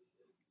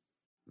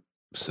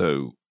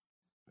 So,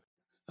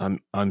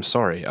 I'm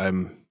sorry.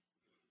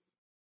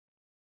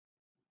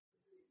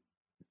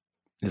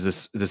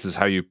 This is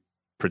how you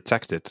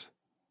protect it?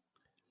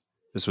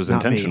 This was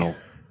Not me. intentional.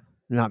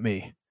 Not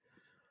me.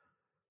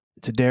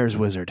 It's Adair's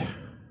wizard.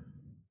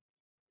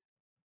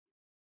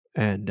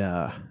 And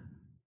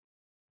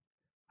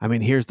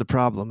here's the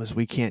problem: is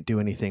we can't do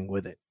anything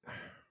with it.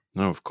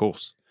 No, of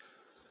course.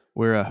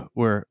 We're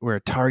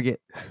a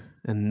target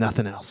and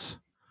nothing else.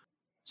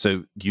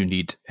 So you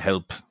need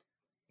help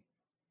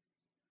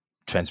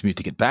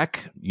transmuting it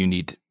back? You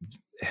need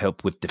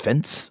help with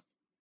defense?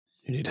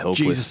 You need help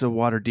Jesus of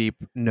Waterdeep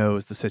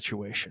knows the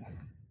situation.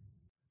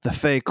 The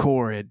Fey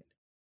Corrid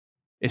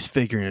is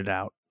figuring it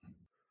out.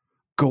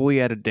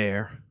 Goliath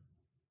Adair,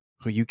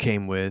 who you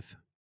came with,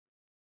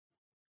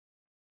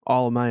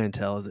 all of my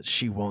intel is that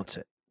she wants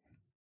it.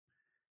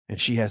 And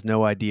she has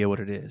no idea what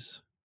it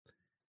is.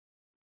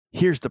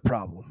 Here's the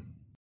problem.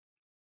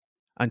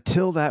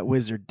 Until that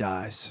wizard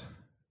dies,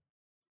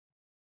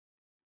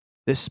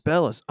 this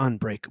spell is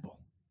unbreakable.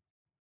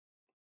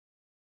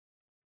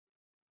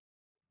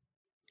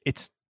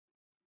 It's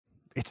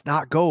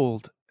not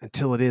gold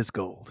until it is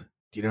gold.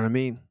 Do you know what I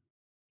mean?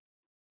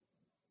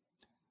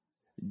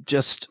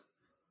 Just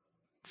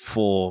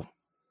for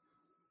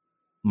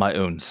my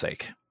own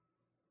sake.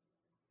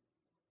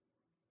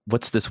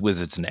 What's this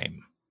wizard's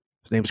name?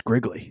 His name's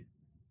Griggly.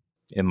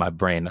 In my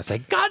brain, I say,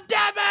 God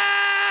damn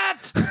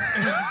it!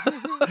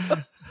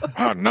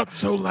 Oh, not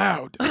so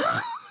loud.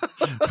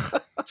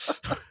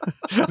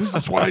 This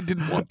is why I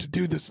didn't want to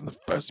do this in the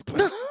first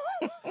place.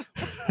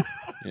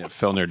 Yeah,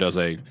 Filnir does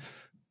a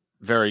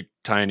very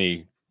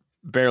tiny,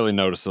 barely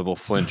noticeable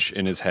flinch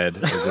in his head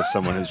as if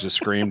someone has just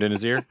screamed in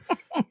his ear.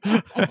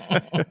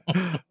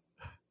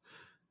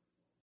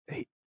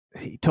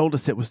 He told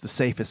us it was the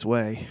safest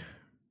way.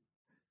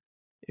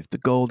 If the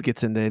gold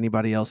gets into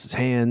anybody else's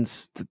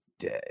hands,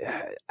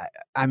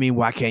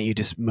 why can't you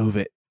just move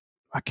it?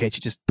 Why can't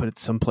you just put it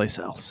someplace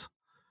else?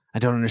 I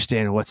don't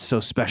understand what's so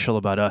special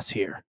about us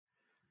here.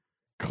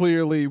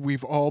 Clearly,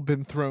 we've all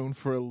been thrown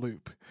for a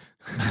loop.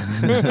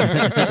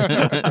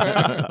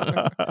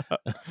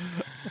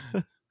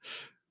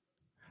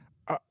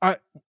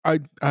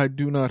 I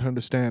do not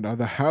understand. Are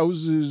the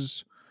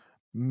houses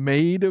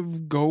made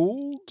of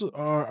gold,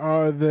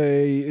 or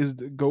is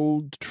the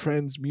gold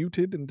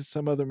transmuted into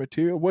some other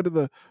material? What are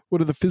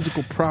the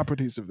physical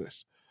properties of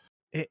this?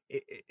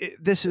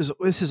 This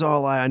is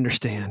all I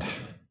understand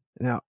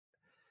now.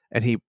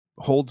 And he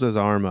holds his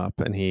arm up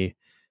and he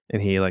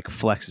like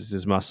flexes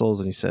his muscles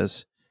and he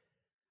says,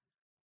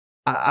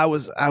 I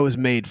was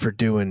made for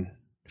doing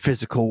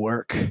physical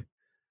work,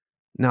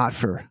 not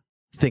for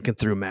thinking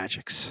through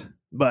magics.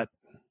 But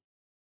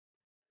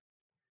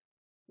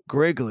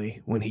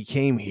Griggly, when he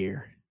came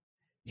here,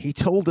 he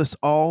told us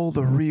all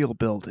the real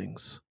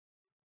buildings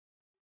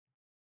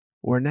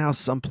were now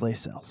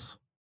someplace else.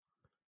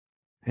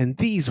 And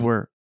these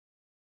were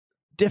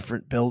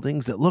different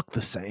buildings that looked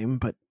the same,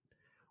 but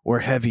were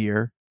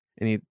heavier.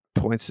 And he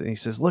points and he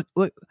says, look,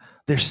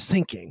 they're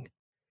sinking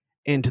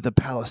into the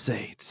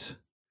Palisades.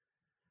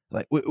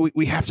 Like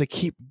we have to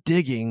keep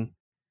digging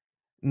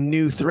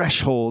new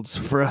thresholds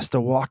for us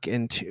to walk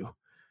into.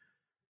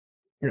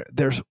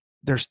 There's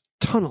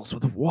tunnels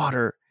with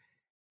water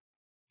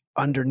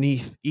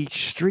underneath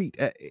each street.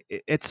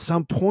 At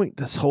some point,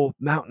 this whole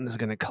mountain is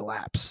going to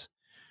collapse.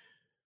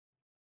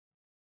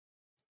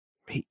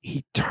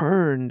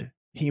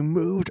 He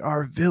moved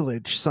our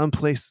village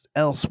someplace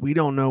else. We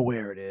don't know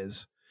where it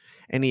is.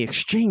 And he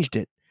exchanged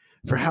it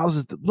for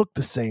houses that look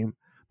the same,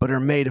 but are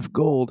made of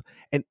gold.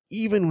 And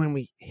even when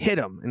we hit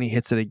him, and he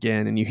hits it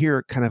again, and you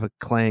hear kind of a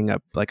clang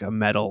up like a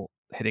metal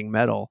hitting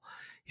metal,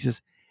 he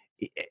says,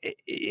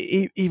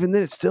 even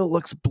then it still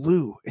looks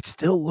blue. It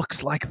still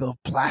looks like the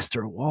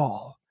plaster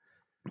wall.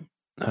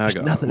 There's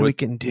nothing we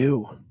can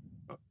do.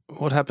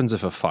 What happens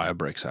if a fire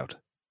breaks out?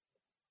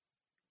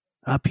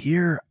 Up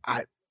here,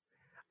 I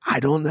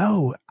don't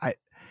know.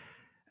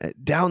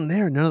 Down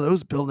there, none of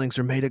those buildings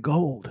are made of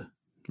gold.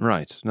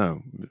 Right.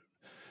 No.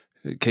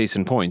 Case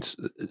in point,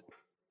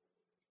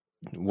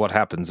 what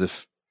happens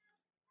if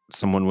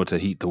someone were to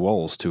heat the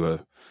walls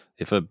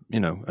if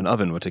an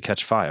oven were to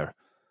catch fire?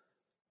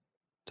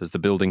 Does the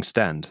building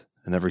stand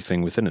and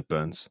everything within it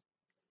burns?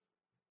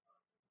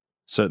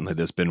 Certainly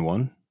there's been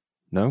one.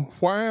 No?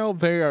 While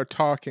they are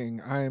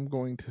talking, I am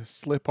going to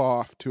slip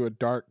off to a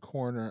dark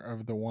corner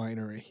of the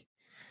winery.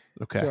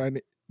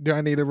 Okay. Do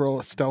I need to roll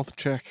a stealth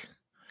check?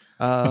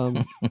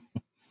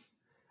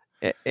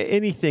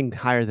 Anything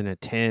higher than a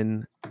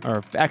 10,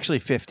 or actually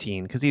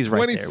 15, because he's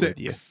right there with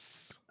you.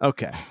 26.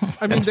 Okay.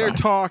 I mean, they're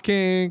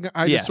talking.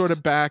 I Yes. just sort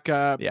of back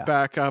up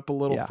a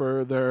little Yeah.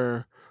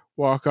 further,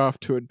 walk off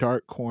to a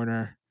dark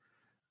corner.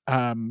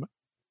 I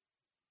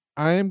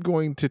am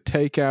going to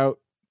take out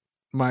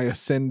my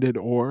ascended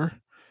ore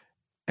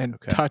and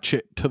Okay. touch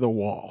it to the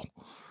wall.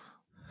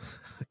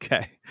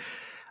 Okay.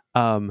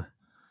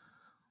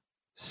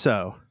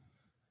 So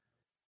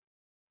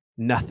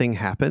nothing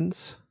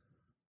happens.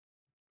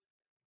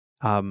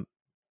 To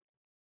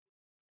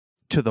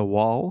the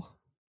wall,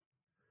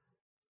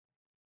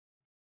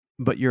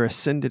 but your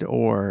ascended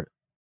ore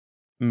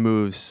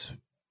moves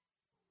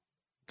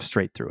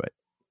straight through it.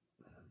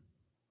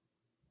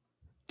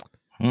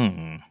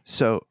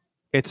 So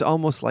it's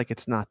almost like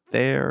it's not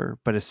there,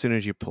 but as soon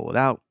as you pull it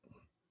out,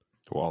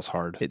 The wall's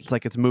hard. it's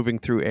like it's moving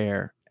through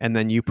air, and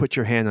then you put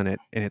your hand on it,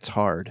 and it's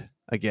hard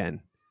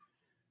again,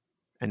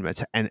 and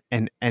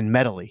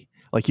metally.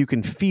 Like you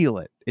can feel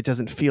it. It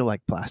doesn't feel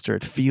like plaster.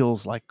 It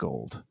feels like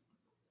gold.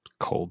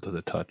 Cold to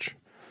the touch.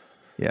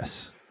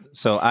 Yes.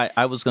 So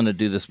I was going to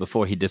do this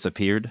before he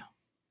disappeared,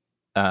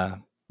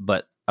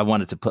 but I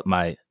wanted to put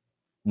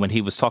when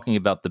he was talking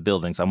about the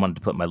buildings, I wanted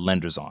to put my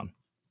lenders on.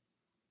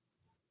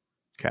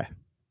 Okay.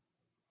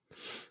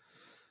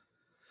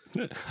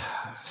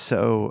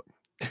 So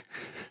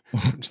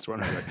I'm just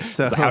wondering,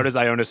 So- how does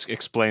Ionis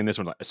explain this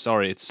one? Like,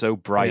 sorry, it's so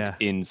bright Yeah.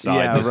 inside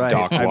Yeah, this right.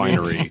 dark I mean-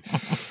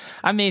 winery.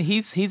 I mean,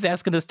 he's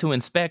asking us to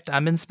inspect.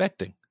 I'm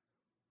inspecting.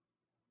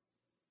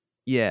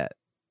 yeah.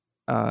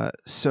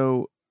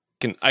 So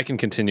I can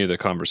continue the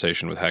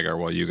conversation with Hagar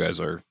while you guys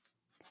are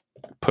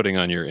putting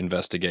on your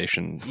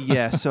investigation.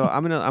 yeah. So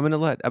I'm gonna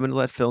let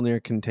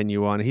Filnir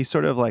continue on. He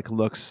sort of like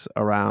looks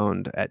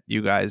around at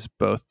you guys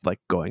both, like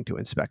going to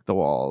inspect the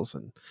walls,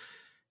 and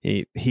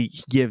he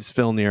gives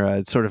Filnir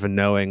a sort of a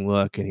knowing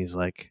look, and he's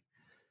like,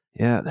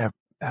 "Yeah,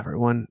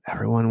 everyone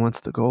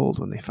wants the gold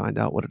when they find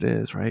out what it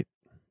is, right?"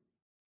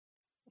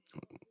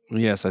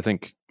 Yes, I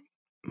think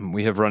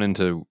we have run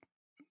into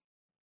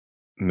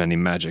many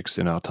magics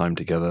in our time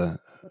together,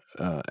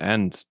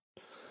 and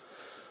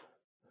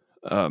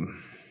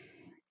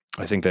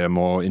I think they are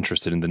more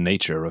interested in the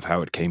nature of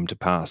how it came to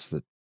pass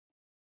that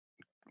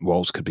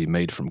walls could be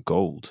made from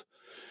gold.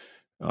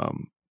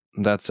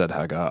 That said,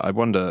 Hagar, I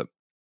wonder,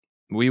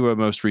 we were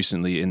most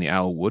recently in the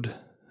Owlwood,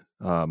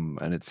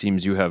 and it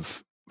seems you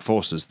have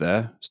forces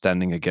there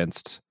standing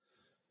against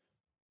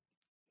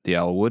the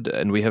Owlwood,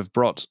 and we have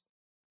brought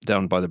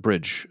down by the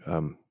bridge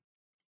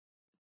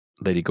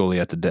Lady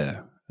Goliath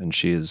Adair, and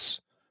she is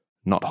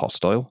not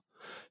hostile.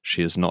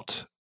 She is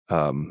not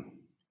an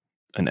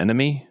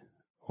enemy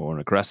or an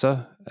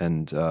aggressor,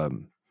 and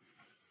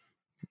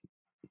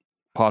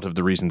part of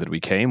the reason that we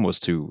came was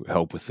to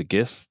help with the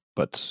gift,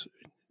 but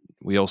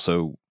we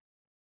also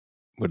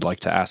would like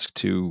to ask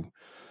to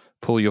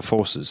pull your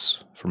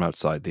forces from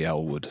outside the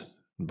Owlwood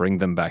and bring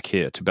them back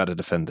here to better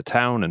defend the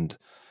town, and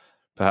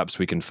perhaps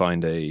we can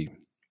find a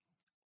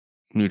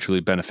mutually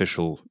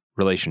beneficial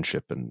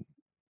relationship and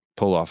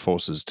pull our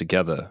forces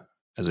together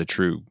as a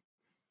true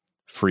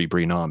Free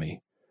Breen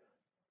army.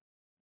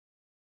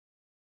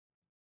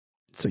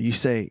 So you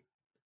say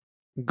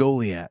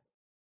Goliath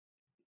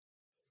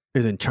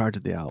is in charge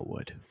of the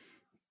Owlwood.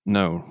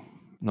 No,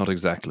 not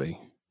exactly.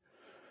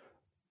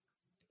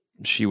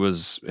 She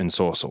was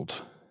ensorcelled.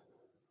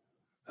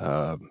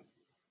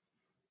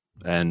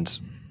 And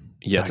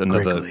yet By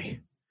another...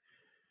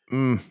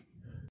 Griggly.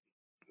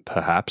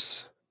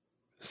 Perhaps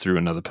through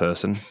another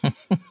person.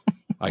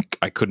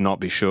 I could not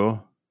be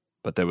sure,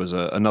 but there was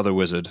another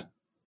wizard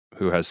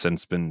who has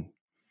since been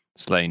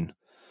slain,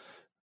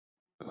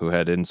 who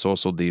had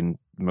ensorcelled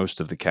most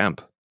of the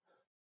camp.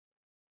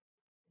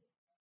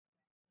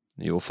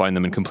 You will find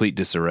them in complete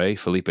disarray.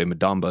 Felipe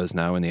Madamba is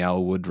now in the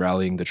Owlwood,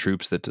 rallying the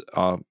troops that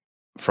are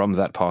from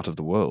that part of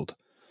the world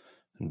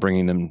and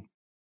bringing them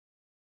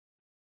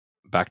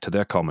back to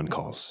their common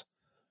cause.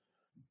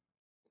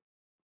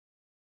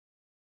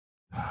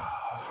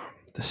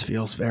 This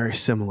feels very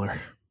similar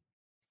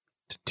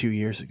to 2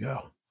 years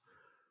ago.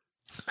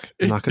 I'm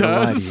It not going to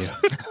lie does. to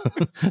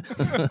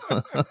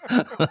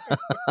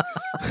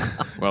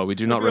you. Well, we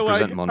do not I feel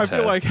represent like, Monterre. I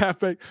feel like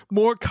half-baked.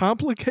 More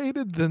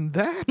complicated than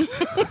that?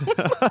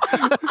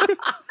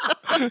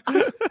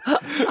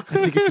 I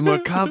think it's more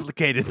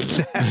complicated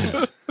than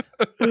that.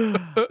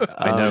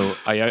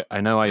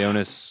 I know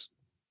Ionis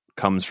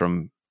comes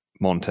from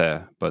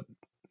Monterre, but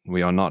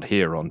we are not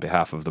here on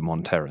behalf of the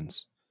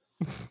Monterrans.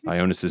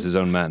 Ionis is his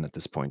own man at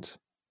this point.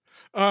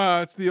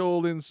 It's the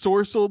old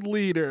ensorcelled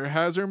leader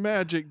has her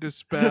magic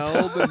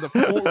dispelled, and the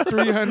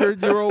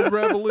 300-year-old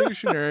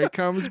revolutionary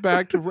comes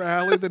back to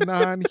rally the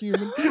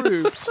non-human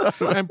troops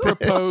and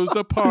propose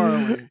a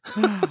parley.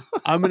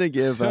 I'm gonna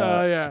give.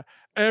 Yeah.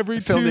 Every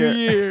Phil 2 Near-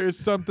 years,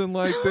 something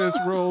like this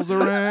rolls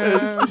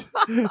around.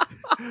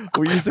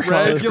 We used to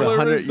call this the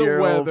Regular as the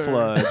 100-year-old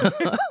weather.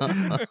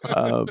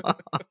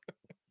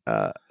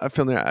 flood.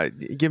 Phil Near,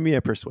 give me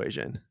a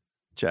persuasion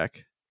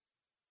check.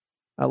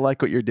 I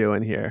like what you're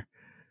doing here.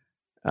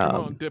 Come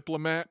on,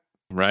 diplomat.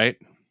 Right?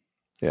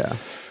 Yeah.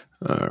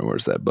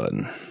 Where's that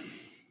button?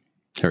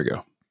 Here we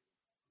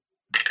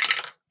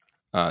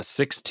go.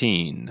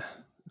 16.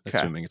 Okay.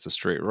 Assuming it's a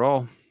straight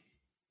roll.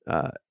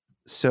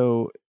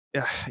 So,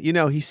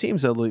 he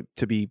seems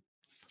to be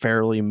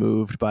fairly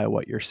moved by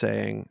what you're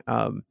saying.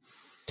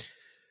 He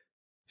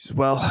says,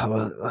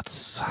 well,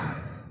 let's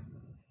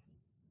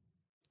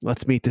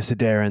meet this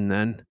Adaran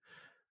then.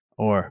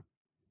 Or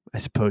I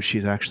suppose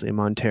she's actually a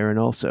Monteran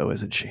also,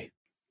 isn't she?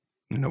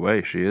 In a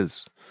way, she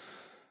is.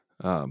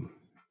 And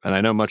I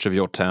know much of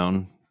your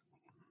town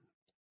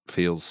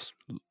feels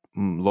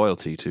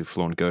loyalty to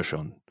Florn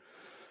Gershon.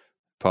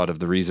 Part of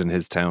the reason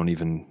his town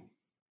even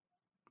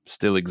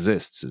still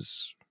exists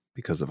is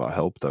because of our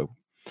help, though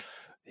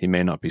he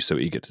may not be so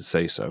eager to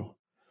say so.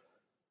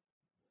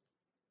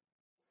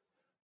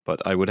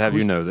 But I would have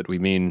you know that we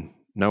mean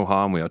no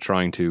harm. We are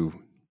trying to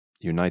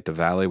unite the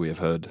valley. We have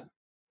heard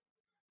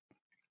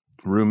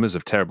rumors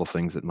of terrible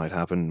things that might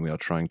happen. We are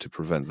trying to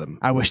prevent them.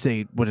 I wish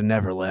they would have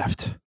never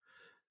left.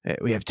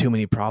 We have too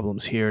many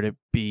problems here to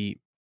be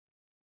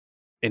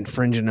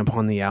infringing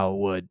upon the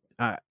Owlwood.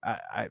 A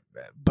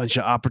bunch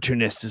of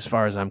opportunists, as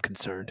far as I'm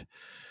concerned.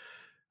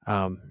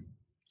 I'll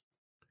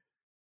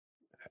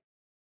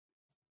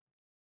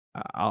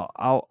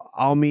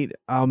meet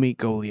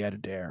Goliath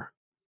Adair.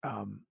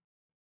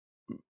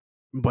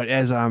 But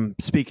as I'm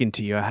speaking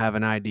to you, I have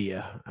an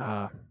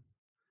idea.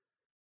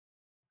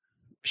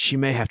 She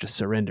may have to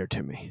surrender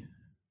to me.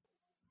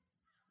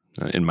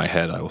 In my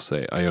head, I will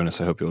say,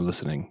 Ionis, I hope you're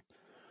listening.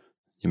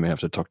 You may have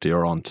to talk to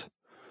your aunt.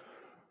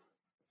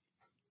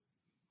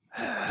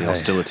 The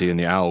hostility in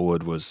the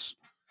Owlwood was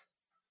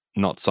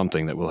not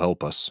something that will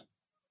help us.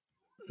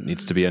 It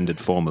needs to be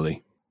ended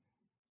formally.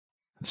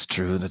 It's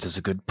true. That is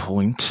a good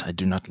point. I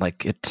do not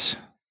like it,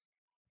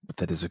 but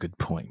that is a good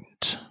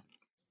point.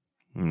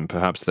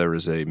 Perhaps there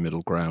is a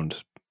middle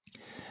ground.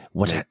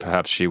 What?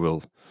 Perhaps she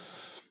will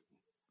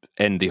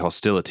end the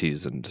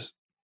hostilities and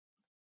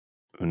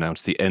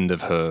announce the end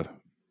of her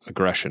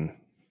aggression.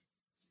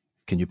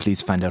 Can you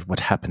please find out what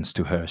happens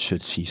to her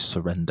should she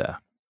surrender?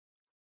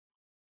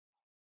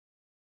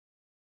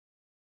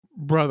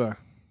 Brother,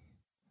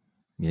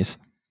 Yes?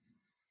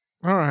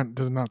 our aunt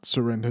does not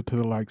surrender to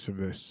the likes of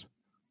this.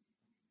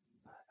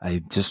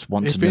 I just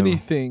want If to know...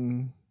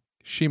 anything,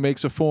 she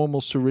makes a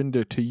formal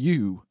surrender to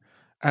you,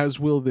 as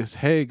will this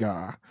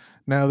Hagar,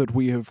 now that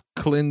we have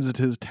cleansed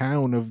his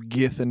town of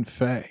Gith and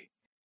Fey.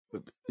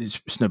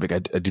 Snowbeck,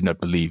 I do not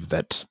believe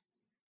that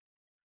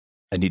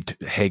I need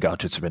Hagar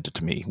to surrender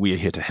to me. We are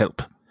here to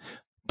help.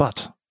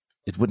 But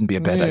it wouldn't be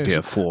a bad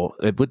idea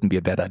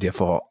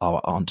for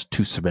our aunt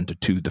to surrender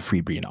to the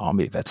Freebreen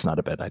army. That's not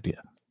a bad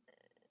idea.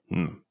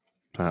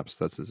 Perhaps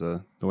that is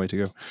the way to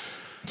go.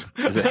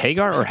 Is it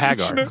Hagar or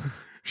Hagar?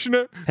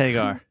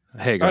 Hagar.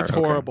 Hagar. That's okay.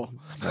 horrible.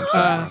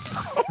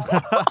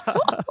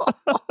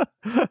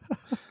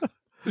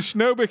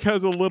 Schnobik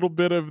has a little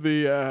bit of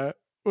the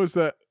what's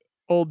that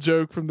old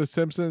joke from The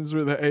Simpsons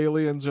where the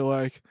aliens are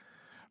like,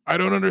 I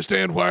don't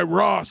understand why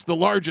Ross, the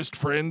largest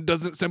friend,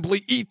 doesn't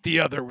simply eat the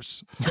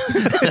others.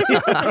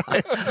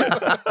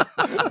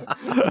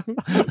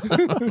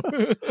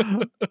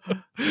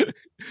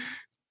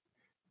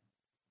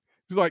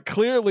 He's like,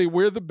 clearly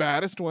we're the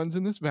baddest ones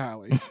in this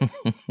valley.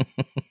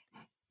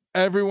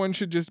 Everyone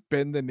should just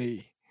bend the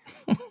knee.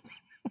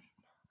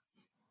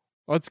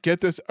 Let's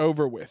get this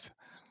over with.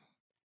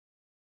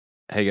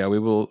 Hagar, we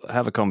will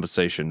have a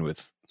conversation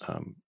with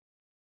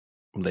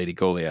Lady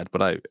Goliath,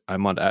 but I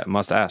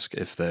must ask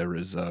if there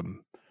is a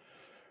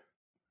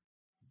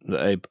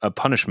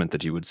punishment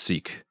that you would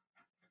seek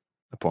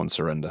upon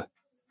surrender.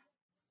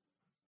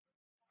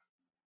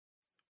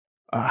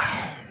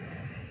 I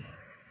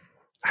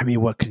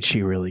mean, what can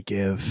she really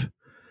give?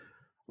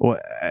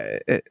 What?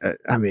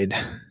 I mean,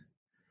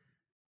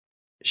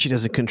 she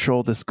doesn't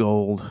control this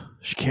gold.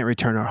 She can't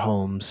return our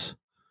homes.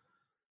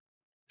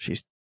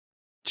 She's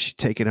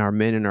taken our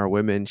men and our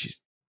women. She's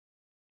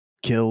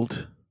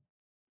killed.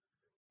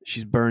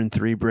 She's burned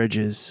 3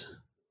 bridges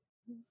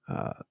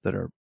that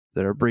are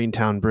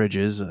Breentown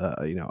bridges.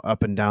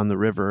 Up and down the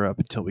river up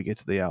until we get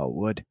to the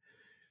Owlwood.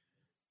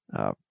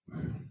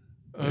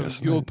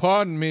 Yes, You'll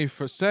pardon me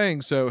for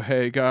saying so,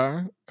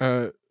 Hagar.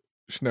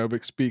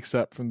 Schnobik speaks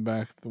up from the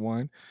back of the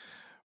wine.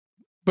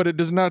 But it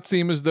does not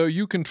seem as though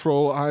you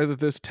control either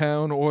this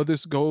town or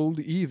this gold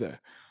either.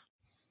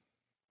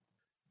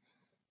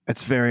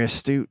 It's very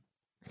astute.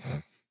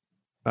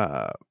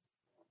 I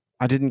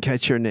didn't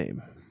catch your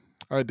name.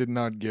 I did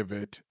not give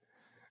it.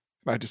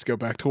 I just go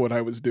back to what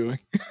I was doing.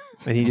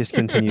 And he just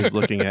continues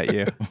looking at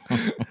you.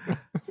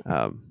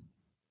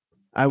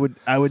 I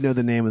would know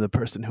the name of the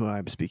person who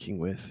I'm speaking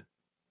with.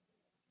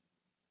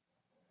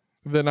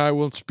 Then I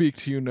will speak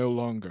to you no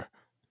longer.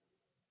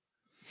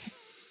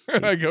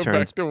 And I go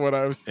turns- back to what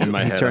I was In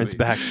my He head, turns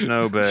back.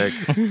 Snowberg.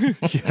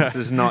 Yeah. This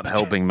is not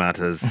helping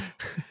matters.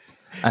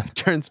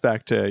 Turns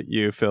back to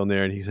you,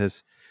 Filnir, and he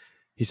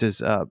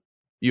says,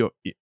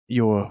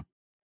 your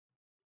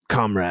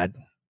comrade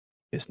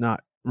is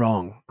not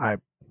wrong.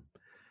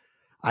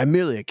 I'm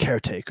merely a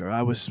caretaker.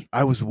 I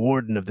was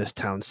warden of this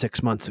town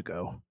 6 months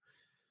ago.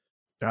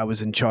 I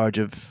was in charge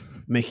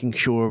of making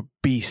sure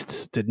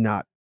beasts did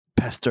not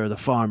pester the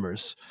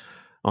farmers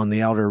on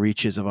the outer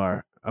reaches of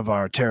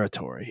our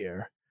territory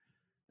here.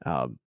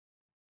 I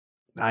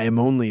am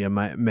only a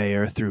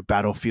mayor through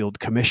battlefield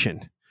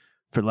commission,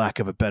 for lack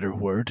of a better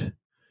word.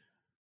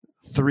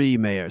 3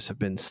 mayors have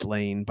been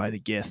slain by the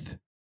Gith.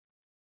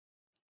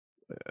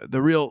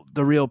 The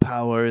real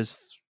power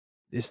is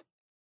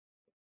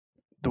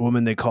the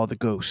woman they call the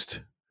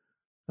Ghost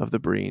of the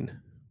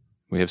Breen.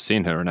 We have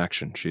seen her in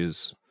action. She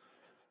is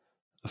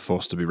a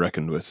force to be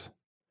reckoned with.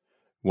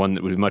 One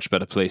that would be much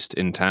better placed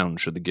in town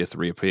should the Gith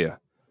reappear.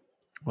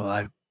 Well,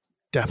 I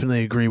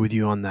definitely agree with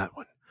you on that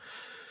one.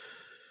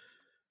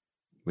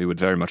 We would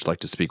very much like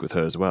to speak with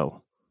her as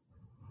well.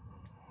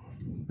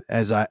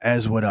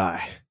 As would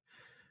I.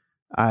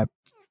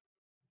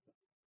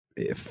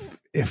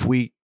 If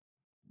we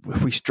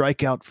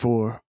strike out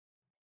for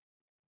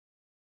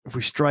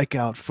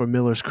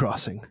Miller's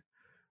Crossing,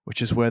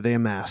 which is where they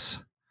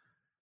amass,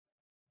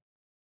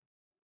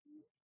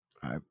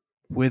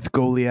 with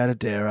Goliath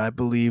Adair, I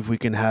believe we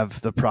can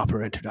have the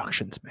proper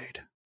introductions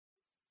made.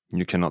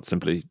 You cannot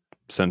simply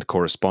send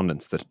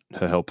correspondence that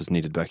her help is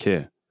needed back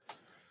here.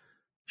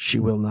 She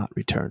will not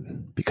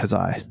return because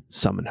I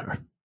summon her.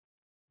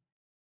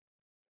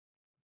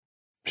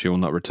 She will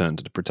not return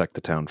to protect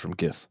the town from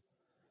Gith.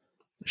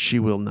 She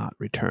will not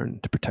return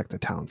to protect the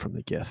town from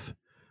the Gith.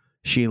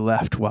 She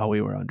left while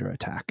we were under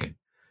attack,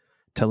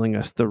 telling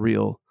us the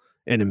real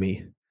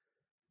enemy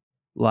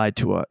lied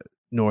to our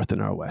north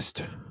and our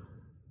west.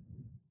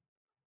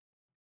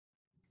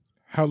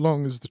 How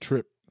long is the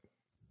trip?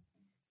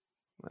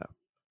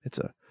 It's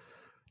a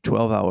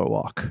 12-hour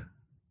walk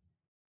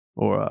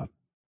or a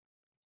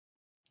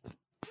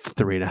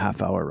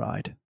 3.5-hour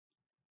ride.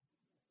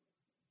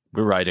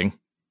 We're riding.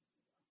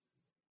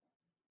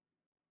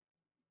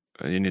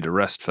 You need to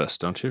rest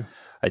first, don't you?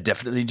 I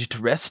definitely need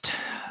to rest.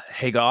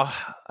 Hagar,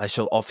 I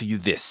shall offer you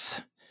this.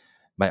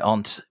 My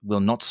aunt will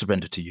not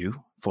surrender to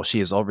you, for she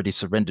has already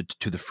surrendered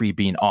to the Free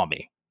Bean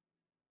Army,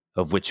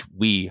 of which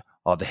we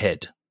are the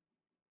head.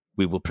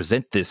 We will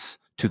present this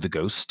to the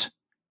ghost,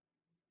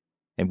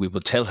 and we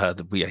will tell her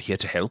that we are here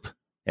to help,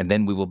 and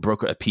then we will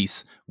broker a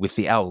peace with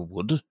the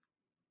Owlwood,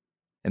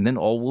 and then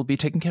all will be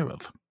taken care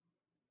of.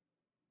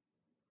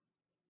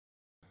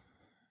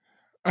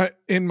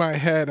 In my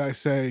head, I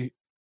say,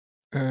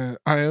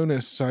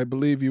 Ionis, I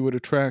believe you would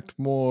attract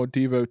more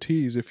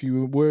devotees if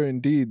you were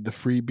indeed the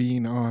Free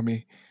Bean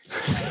Army.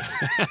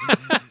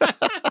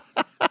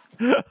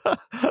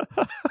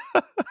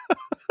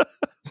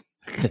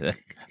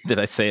 Did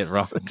I say it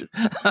wrong?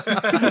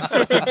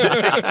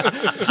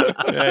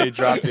 Yeah, you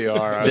dropped the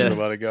R. I was going to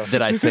let it go.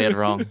 Did I say it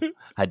wrong?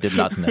 I did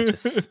not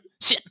notice.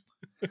 Shit.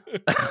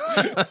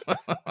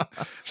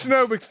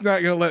 Snowbick's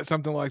not going to let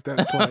something like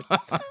that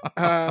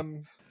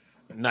slide.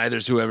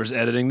 Neither's whoever's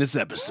editing this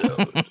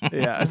episode.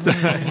 Yeah.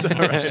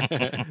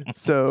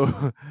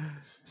 So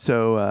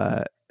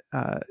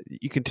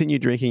you continue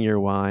drinking your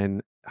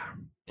wine.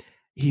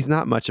 He's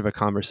not much of a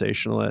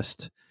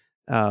conversationalist.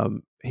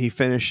 He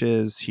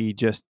finishes. He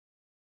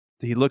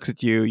looks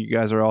at you. You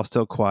guys are all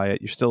still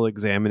quiet. You're still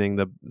examining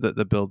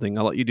the building.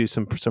 I'll let you do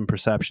some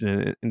perception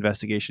and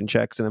investigation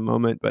checks in a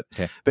moment. But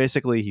Okay.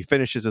 Basically, he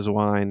finishes his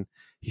wine.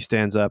 He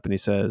stands up and he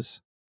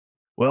says,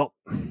 "Well,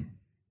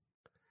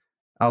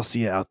 I'll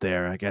see you out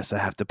there. I guess I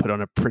have to put on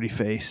a pretty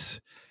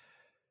face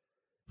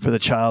for the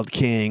Child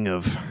King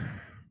of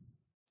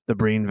the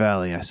Breen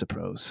Valley, I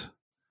suppose."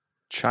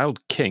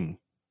 Child King.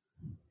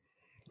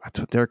 That's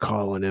what they're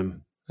calling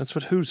him. That's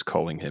what who's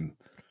calling him.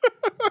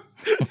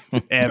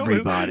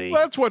 Everybody.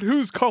 That's what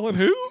who's calling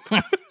who?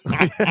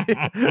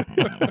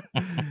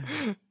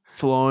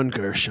 Florin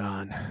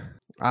Gershon.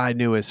 I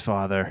knew his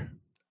father.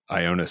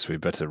 Ionis, we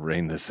better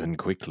rein this in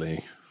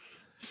quickly.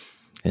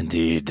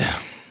 Indeed.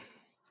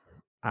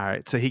 All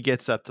right, so he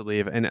gets up to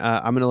leave, and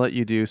I'm going to let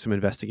you do some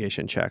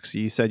investigation checks.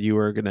 You said you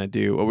were going to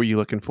do. What were you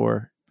looking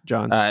for,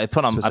 John? I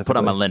put on my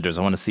Specifically. lenders.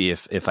 I want to see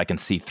if I can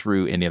see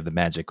through any of the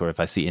magic or if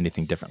I see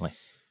anything differently.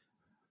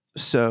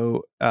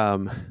 So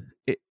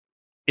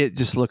it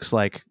just looks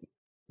like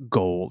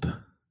gold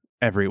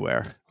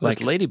everywhere, Like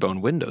like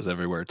Ladybone windows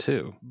everywhere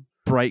too.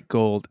 bright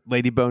gold.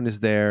 Ladybone is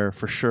there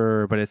for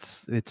sure, but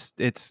it's They're It's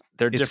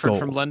different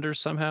from gold. lenders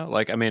somehow.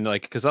 Like I mean,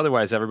 like because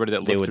otherwise everybody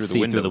that They looked would through see the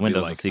window through the would be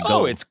windows like, and see "Oh,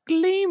 gold." it's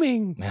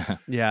gleaming."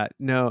 Yeah,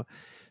 no.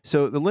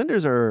 So the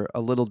lenders are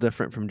a little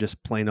different from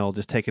just plain old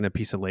just taking a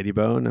piece of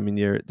ladybone. I mean,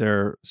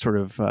 they're sort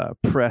of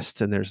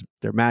pressed and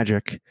they're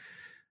magic.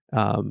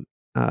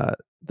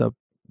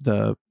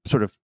 The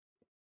sort of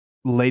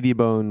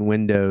Ladybone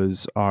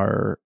windows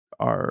are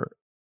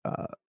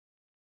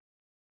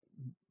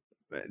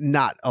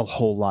not a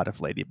whole lot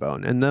of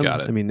Ladybone in them.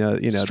 Got it. I mean, they're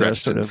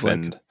Stretched sort and of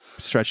thinned. like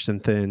stretched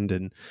and thinned,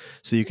 and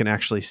so you can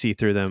actually see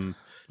through them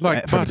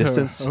Like from a butter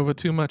distance. over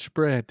too much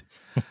bread.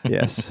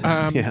 Yes,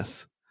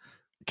 yes,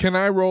 Can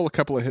I roll a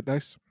couple of hit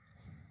dice?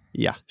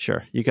 yeah,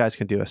 sure. You guys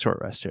can do a short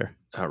rest here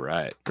All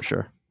right. for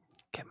sure.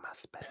 Get my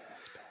spell.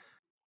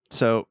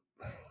 So,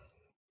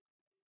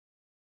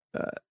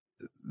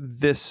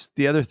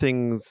 the other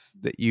things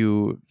that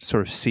you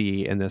sort of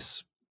see in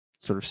this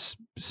sort of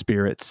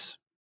spirits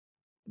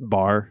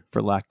bar,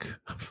 for lack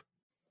of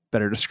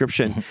better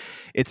description,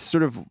 it's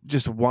sort of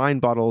just wine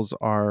bottles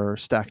are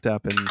stacked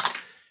up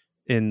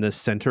in the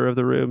center of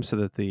the room, so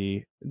that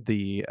the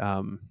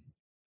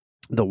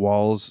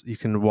walls, you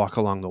can walk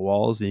along the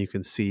walls and you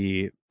can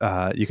see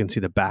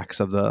the backs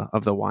of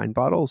the wine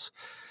bottles,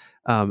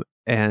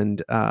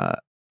 and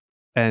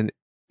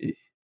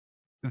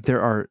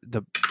there are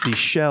these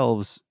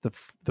shelves.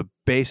 The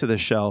base of the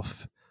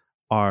shelf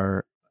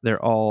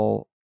they're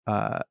all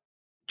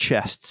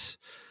chests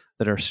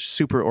that are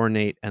super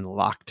ornate and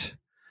locked,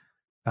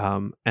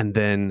 and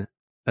then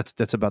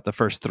that's about the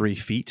first 3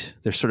 feet.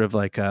 There's sort of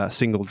like a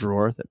single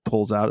drawer that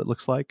pulls out, it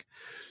looks like,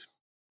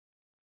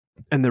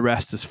 and the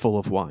rest is full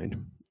of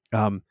wine.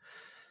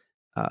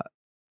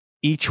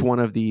 Each one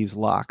of these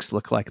locks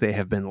look like they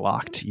have been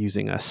locked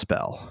using a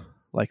spell.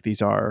 Like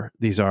these are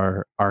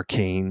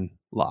arcane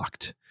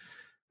locked.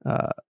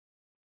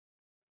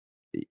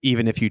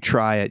 Even if you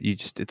try it,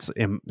 it's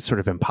sort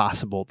of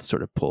impossible to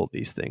sort of pull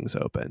these things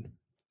open.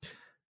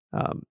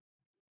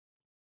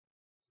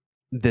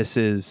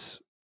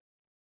 This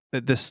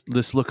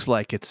looks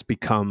like it's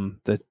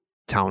become the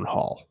town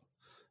hall.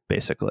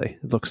 Basically,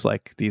 it looks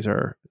like these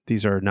are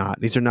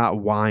not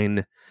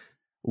wine.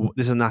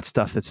 This is not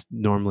stuff that's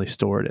normally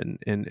stored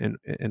in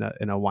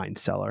a wine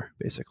cellar.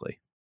 Basically,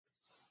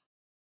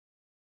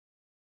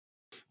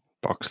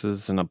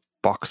 Boxes and a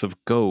box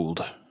of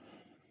gold.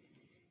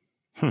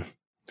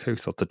 Who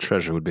thought the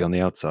treasure would be on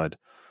the outside?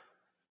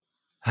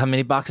 How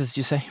many boxes did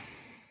you say?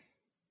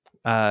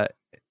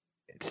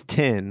 It's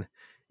 10.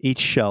 Each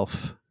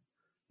shelf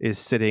is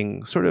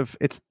sitting sort of.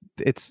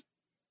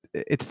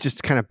 It's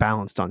just kind of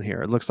balanced on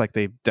here. It looks like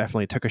they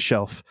definitely took a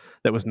shelf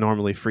that was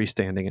normally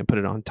freestanding and put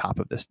it on top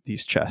of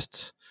these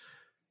chests.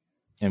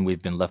 And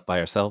we've been left by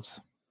ourselves?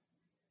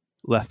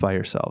 Left by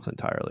yourselves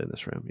entirely in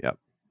this room. Yep.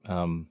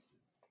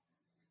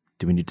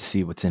 Do we need to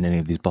see what's in any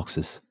of these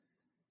boxes?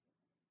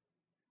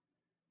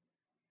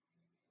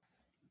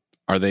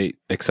 Are they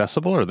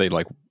accessible, or are they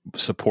like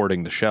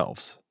supporting the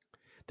shelves?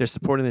 They're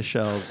supporting the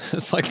shelves.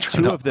 It's like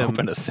trying Two of to them-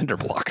 open a cinder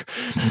block.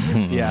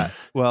 Yeah.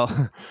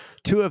 Well,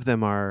 2 of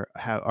them are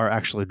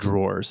actually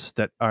drawers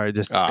that are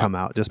just come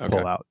out, just pull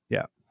okay. out.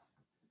 Yeah.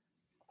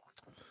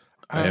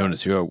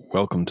 Ionis, you are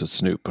welcome to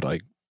snoop, but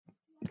I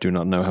do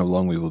not know how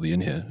long we will be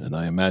in here, and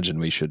I imagine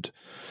we should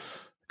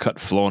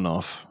cut Florn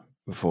off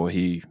before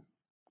he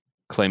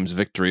claims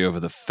victory over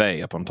the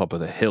Fae up on top of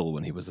the hill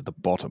when he was at the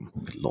bottom.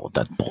 Good Lord,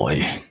 that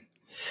boy.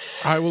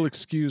 I will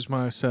excuse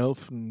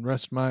myself and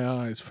rest my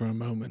eyes for a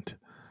moment.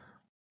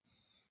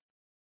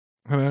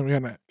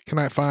 And can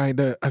I find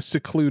a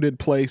secluded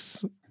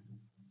place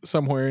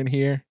somewhere in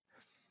here?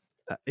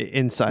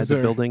 Inside Is the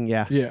there- building.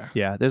 Yeah. Yeah.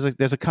 Yeah, there's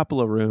a couple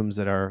of rooms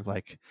that are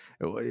like,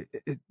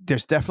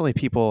 there's definitely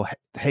people.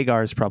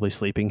 Hagar's probably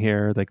sleeping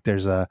here. Like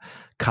there's a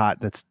cot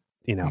that's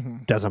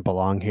Mhm. doesn't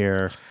belong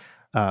here,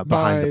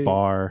 behind the My-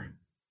 bar.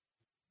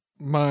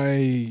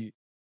 My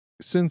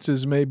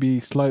senses may be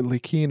slightly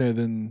keener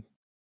than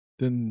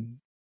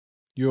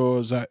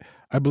yours. I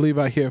believe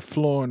I hear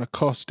Florn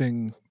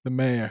accosting the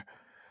mayor.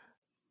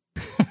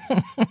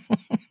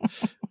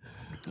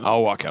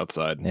 I'll walk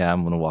outside. Yeah,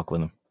 I'm going to walk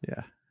with him.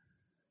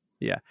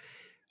 Yeah.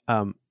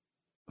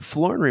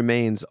 Florn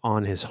remains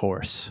on his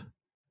horse,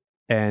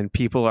 and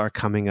people are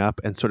coming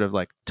up and sort of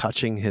like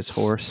touching his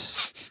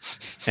horse,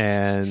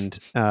 and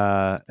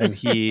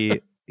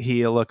he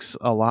looks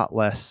a lot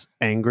less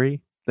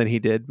angry than he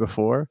did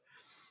before,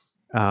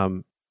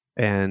 and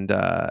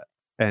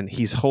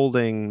he's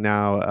holding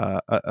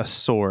now a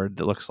sword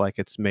that looks like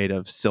it's made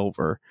of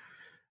silver,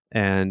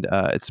 and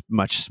it's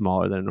much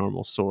smaller than a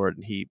normal sword.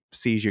 And he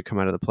sees you come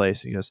out of the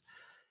place, and he goes,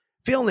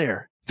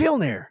 Filnir,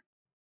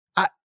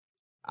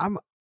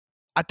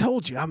 I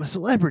told you I'm a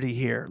celebrity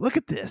here. Look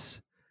at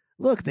this.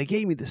 Look, they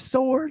gave me the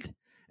sword,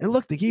 and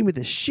look, they gave me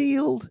the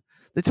shield.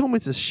 They told me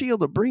it's a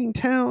shield of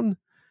Breentown.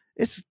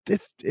 It's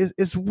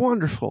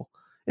wonderful.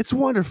 It's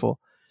wonderful.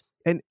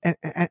 And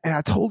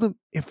I told him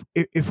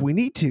if we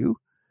need to,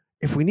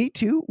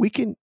 we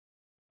can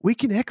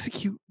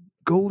execute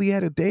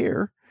Goliath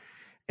Adair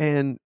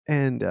and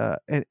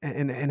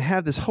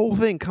have this whole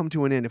thing come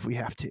to an end if we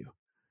have to.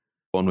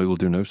 And we will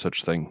do no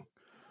such thing.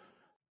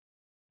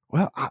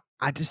 Well,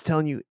 I just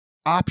telling you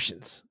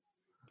options.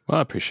 Well,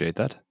 I appreciate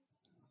that.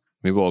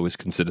 We will always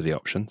consider the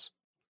options,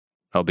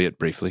 albeit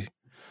briefly.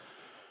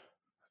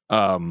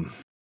 Florn,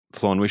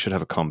 we should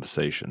have a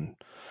conversation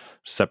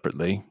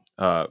separately.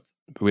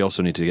 We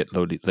also need to get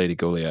Lady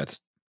Goliath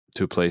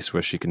to a place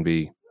where she can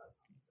be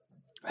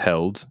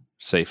held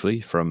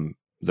safely from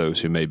those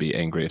who may be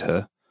angry at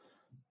her,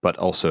 but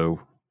also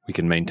we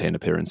can maintain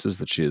appearances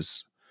that she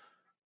is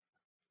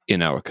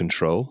in our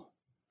control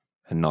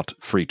and not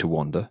free to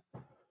wander.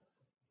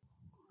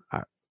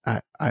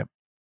 I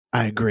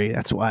agree.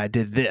 That's why I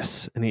did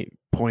this. And he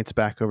points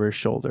back over his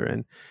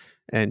shoulder,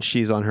 and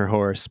she's on her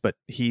horse, but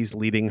he's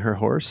leading her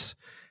horse,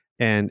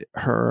 and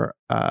her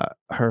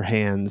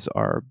hands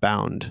are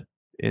bound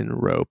in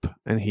rope,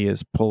 and he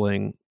is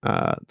pulling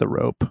the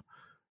rope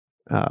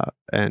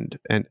and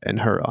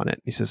her on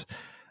it. He says,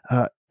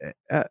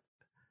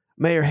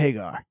 Mayor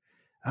Hagar,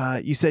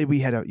 you said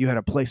you had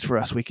a place for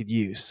us we could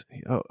use.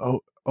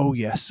 Oh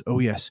yes.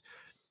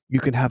 You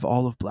can have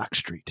all of Black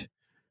Street.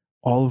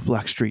 All of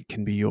Black Street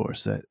can be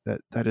yours.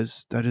 That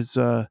is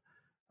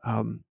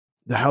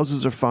the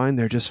houses are fine.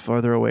 They're just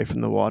farther away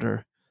from the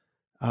water.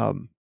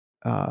 And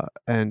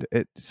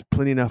it's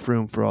plenty enough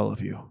room for all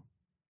of you.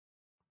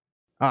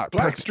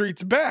 Black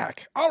Street's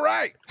back. All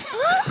right.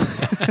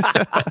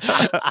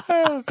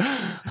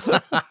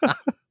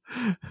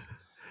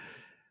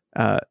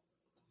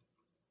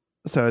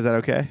 So is that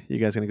okay? You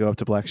guys gonna go up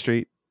to Black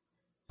Street?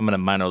 I'm gonna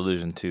minor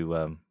illusion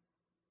to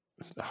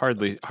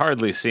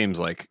Hardly seems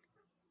like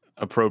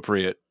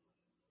appropriate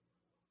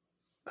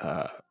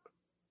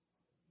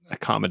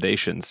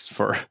accommodations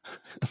for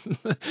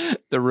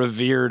the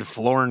revered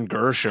Florn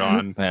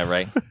Gershon. yeah,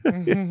 right.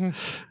 I'm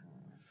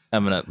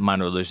gonna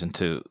minor illusion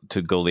to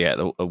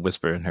Goliath, a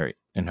whisper in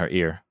her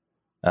ear.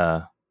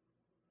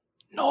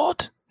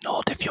 Nod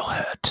if you're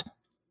hurt.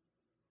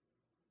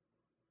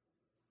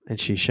 And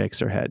she shakes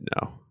her head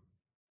no.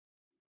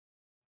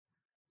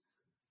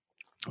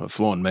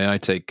 Florn, may I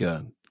take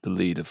the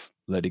lead of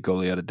Lady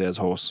Goliath Adair's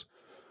horse?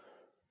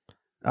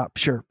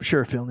 Sure,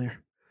 Filnir.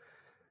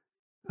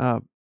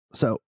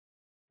 So,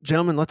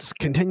 gentlemen, let's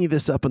continue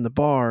this up in the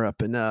bar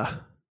up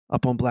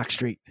on Black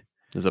Street.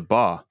 There's a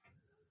bar.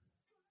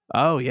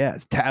 Oh yeah,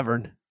 it's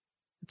tavern.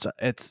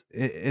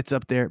 It's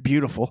up there,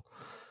 beautiful.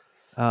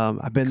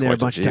 I've been there a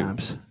bunch of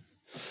times.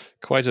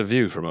 Quite a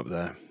view from up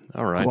there.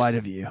 All right. Quite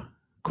a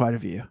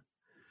view.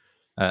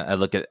 I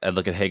look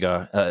at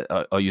Hagar.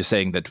 Are you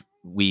saying that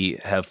we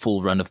have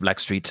full run of Black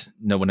Street?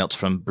 No one else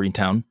from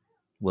Breentown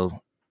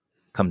will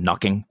come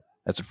knocking,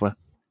 as it were?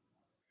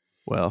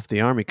 Well, if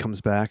the army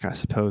comes back, I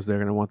suppose they're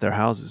going to want their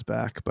houses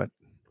back. But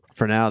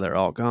for now, they're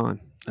all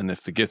gone. And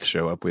if the Gith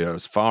show up, we are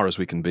as far as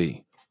we can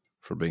be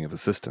for being of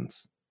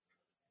assistance.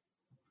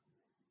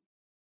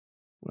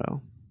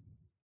 Well,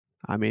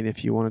 I mean,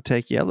 if you want to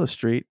take Yellow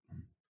Street,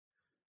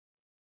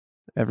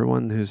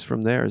 everyone who's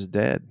from there is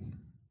dead.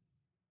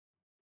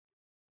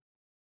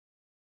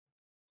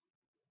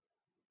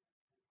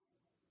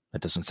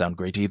 That doesn't sound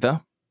great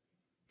either.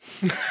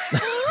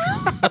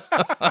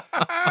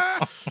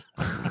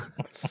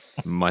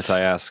 Might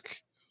I ask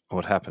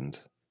what happened?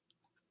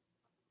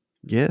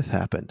 Gith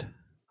happened.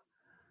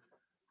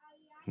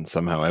 And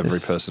somehow every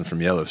person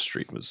from Yellow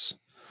Street was...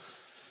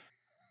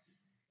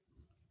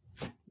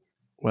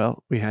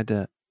 Well, we had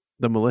to...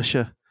 The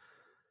militia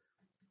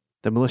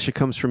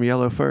comes from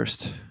Yellow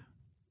first.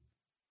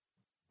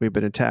 We've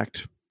been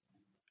attacked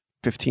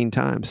 15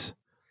 times.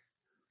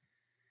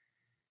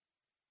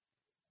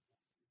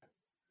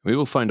 We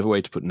will find a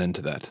way to put an end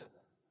to that.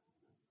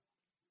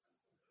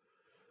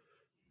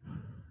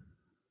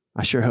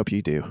 I sure hope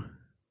you do.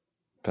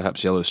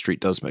 Perhaps Yellow Street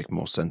does make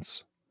more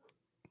sense.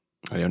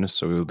 Ionis,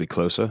 so we will be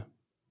closer.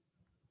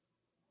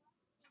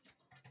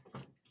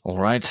 All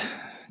right.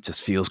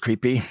 Just feels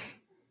creepy.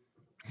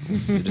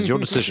 It is your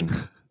decision.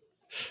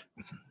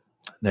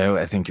 No,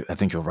 I think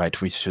you're right.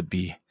 We should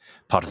be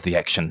part of the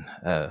action.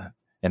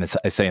 And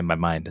I say in my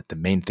mind that the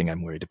main thing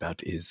I'm worried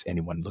about is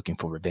anyone looking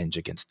for revenge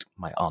against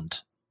my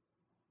aunt.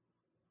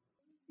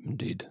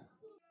 Indeed.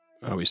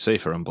 Are we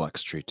safer on Black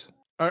Street?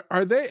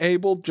 Are they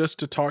able just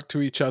to talk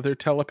to each other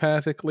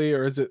telepathically,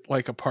 or is it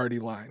like a party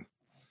line?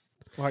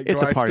 Like,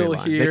 It's do a party I still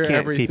line. They hear can't keep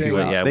everything? you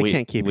out. Yeah, They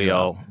can't keep we you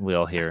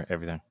all hear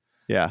everything.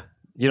 Yeah.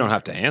 You don't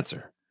have to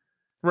answer.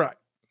 Right.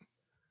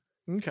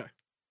 Okay.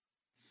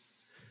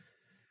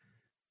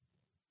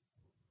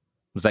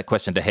 Was that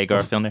question to Hagar,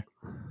 Filner?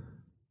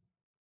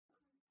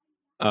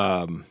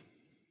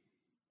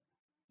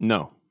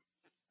 No.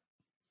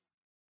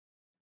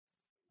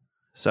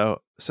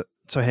 So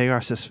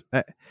Hagar says,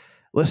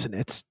 listen,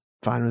 it's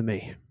fine with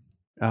me.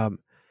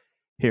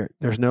 Here,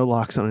 there's no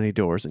locks on any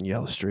doors in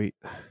Yellow Street.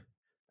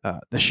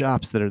 The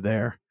shops that are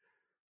there,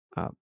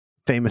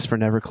 famous for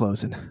never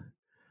closing.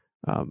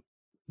 The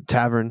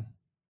tavern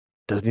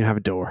doesn't even have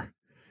a door.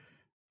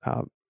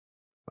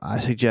 I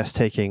suggest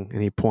taking,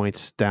 and he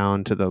points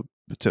down to the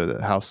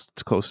house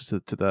that's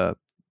closest to the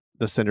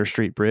Center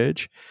Street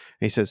Bridge.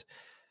 And he says,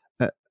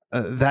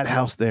 that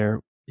house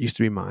there used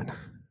to be mine.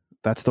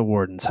 That's the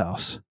warden's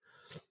house.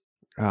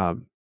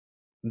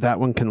 That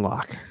one can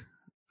lock.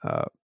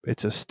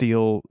 It's a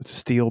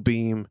steel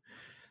beam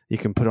you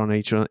can put on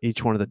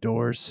each one of the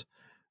doors.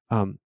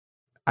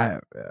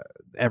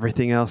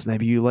 Everything else,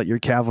 maybe you let your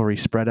cavalry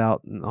spread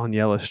out on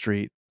Yellow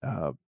Street.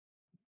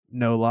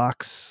 No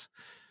locks.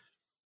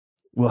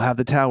 We'll have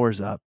the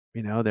towers up.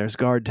 there's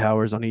guard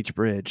towers on each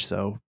bridge,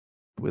 so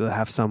we'll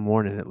have some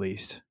warning at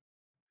least.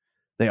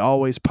 They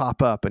always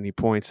pop up, and he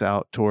points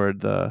out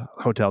toward the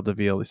Hotel de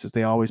Ville. He says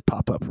they always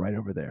pop up right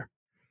over there.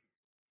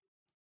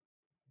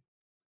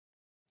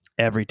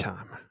 Every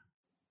time.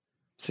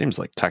 Seems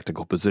like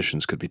tactical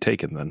positions could be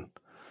taken then.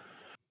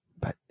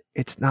 But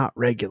it's not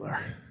regular.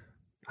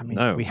 I mean,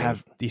 No, we but-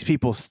 have these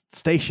people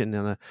stationed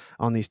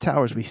on these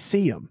towers. We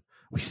see them.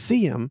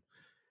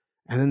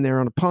 And then they're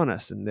upon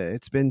us. And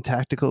it's been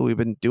tactical. We've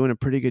been doing a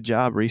pretty good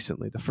job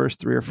recently. The first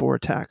 3 or 4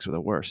 attacks were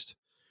the worst.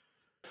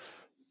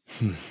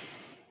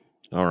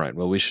 All right.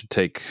 Well, we should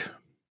take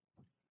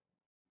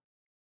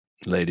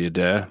Lady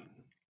Adair,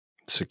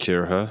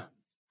 secure her.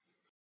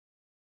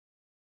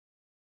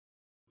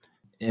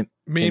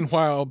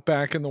 Meanwhile,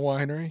 back in the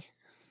winery,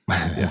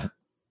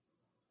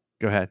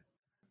 Go ahead.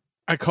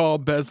 I call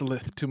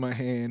Bezalith to my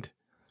hand.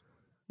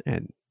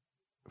 And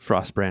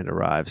Frostbrand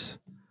arrives.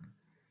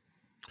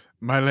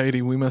 My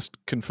lady, we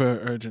must confer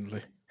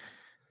urgently.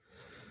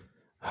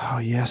 Oh,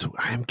 yes.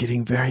 I am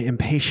getting very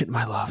impatient,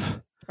 my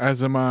love.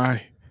 As am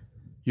I.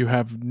 You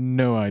have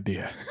no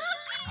idea.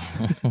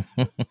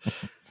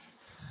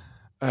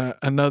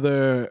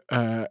 Another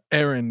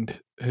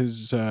errand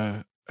has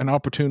an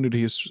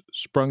opportunity has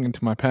sprung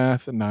into my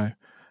path, and I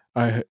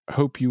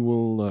hope you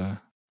will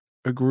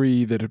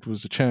agree that it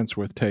was a chance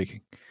worth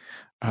taking.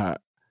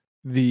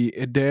 The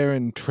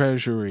Edarin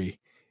treasury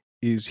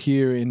is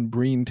here in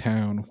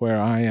Breentown,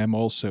 where I am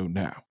also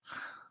now.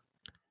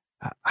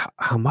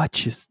 How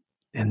much is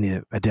in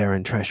the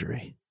Edarin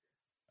treasury?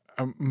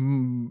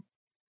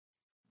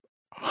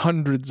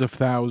 Hundreds of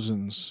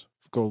thousands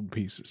of gold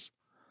pieces.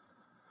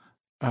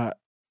 However,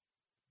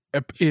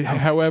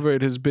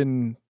 it has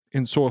been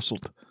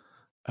ensorcelled.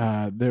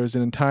 There's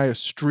an entire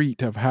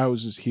street of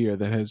houses here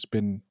that has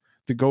been,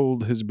 the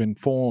gold has been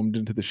formed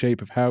into the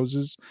shape of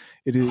houses.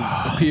 It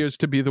appears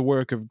to be the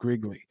work of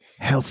Griggly.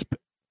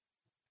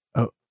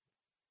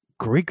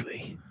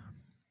 Griggly?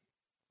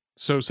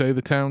 So say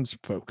the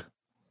townsfolk.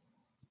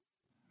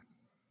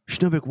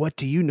 Schnubik, what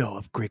do you know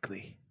of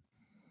Griggly?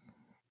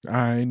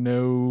 I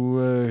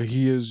know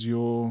he is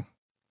your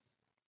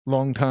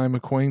longtime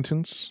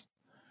acquaintance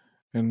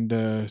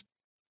and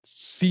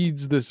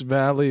seeds this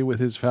valley with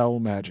his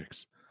foul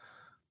magics.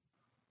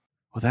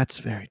 Well, that's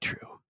very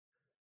true.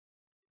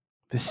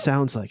 This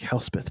sounds like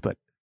Helspeth, but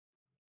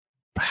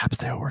perhaps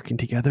they are working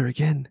together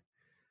again.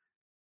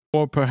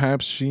 Or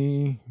perhaps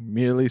she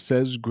merely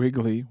says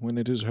Griggly when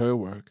it is her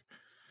work.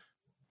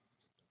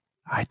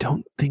 I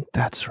don't think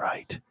that's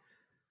right.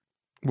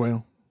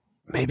 Well,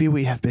 Maybe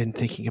we have been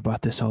thinking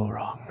about this all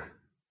wrong.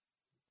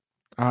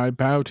 I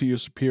bow to your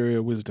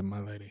superior wisdom, my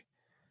lady.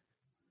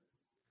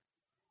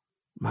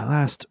 My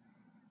last...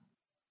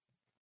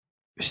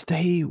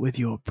 Stay with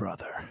your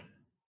brother.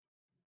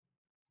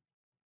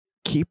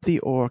 Keep the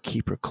Ore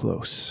Keeper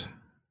close.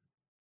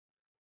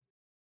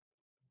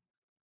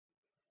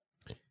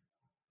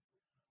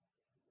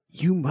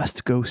 You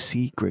must go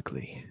see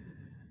Griggly.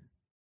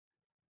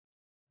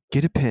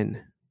 Get a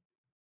pen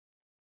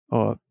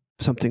or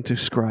something to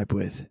scribe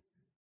with.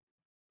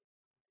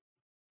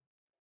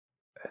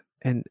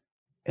 And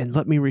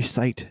let me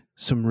recite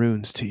some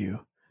runes to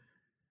you.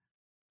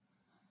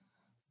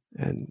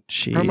 And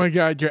she... Oh my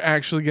God, you're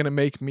actually going to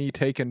make me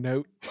take a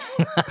note?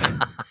 It's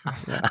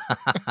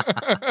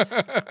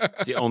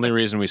the only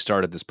reason we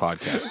started this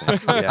podcast.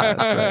 Yeah,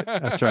 that's right.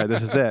 That's right.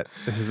 This is it.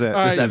 This is it.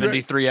 All This right, is-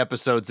 73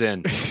 episodes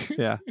in.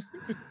 yeah.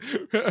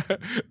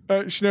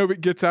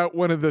 Schnobik gets out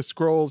one of the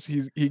scrolls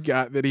he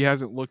got that he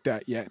hasn't looked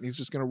at yet, and he's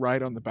just going to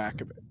write on the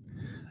back of it.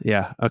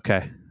 Yeah.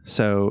 Okay.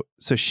 So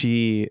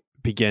she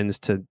begins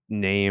to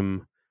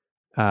name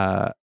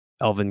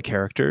elven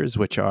characters,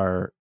 which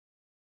are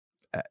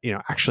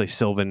actually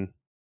Sylvan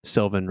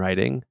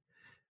writing,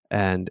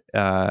 and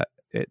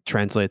it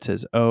translates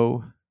as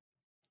O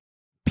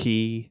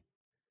P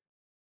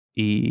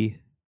E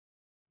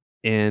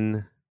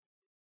N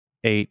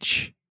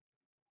H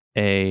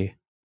A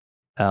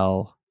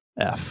L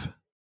F.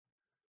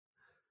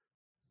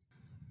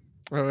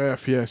 Oh,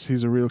 F, yes,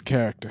 he's a real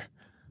character.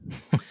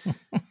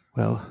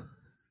 Well,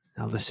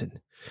 now listen.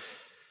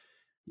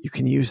 You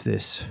can use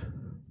this.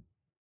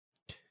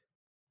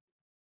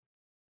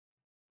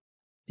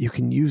 You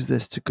can use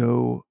this to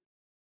go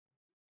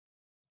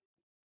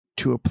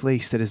to a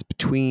place that is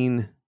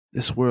between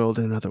this world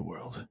and another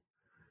world.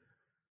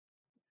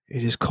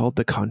 It is called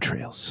the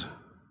Contrails.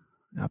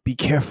 Now be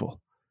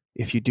careful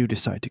if you do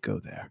decide to go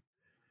there.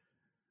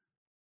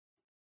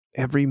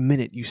 Every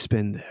minute you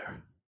spend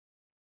there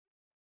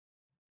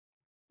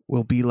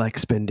will be like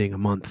spending a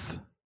month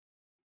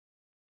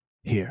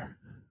here.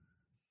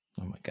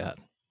 Oh my God.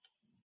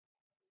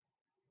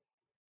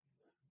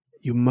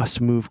 You must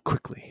move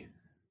quickly.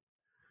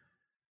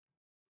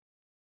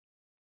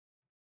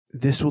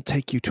 This will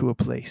take you to a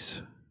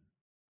place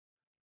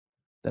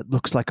that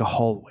looks like a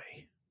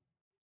hallway.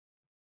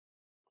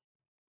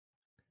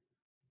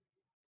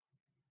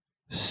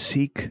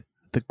 Seek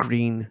the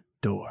green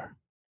door.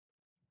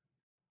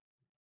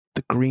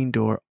 The green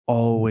door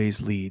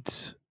always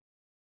leads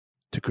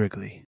to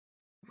Griggly.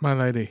 My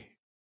lady,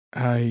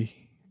 I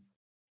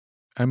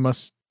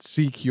must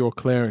seek your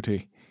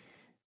clarity.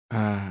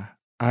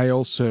 I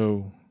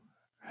also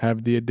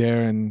have the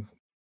Adaran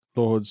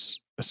Lord's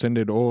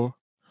ascended ore.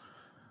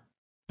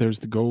 There's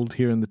the gold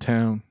here in the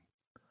town.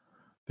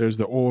 There's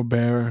the ore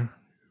bearer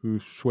who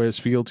swears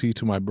fealty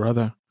to my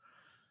brother.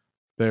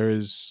 There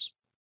is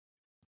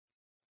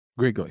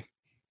Griggly.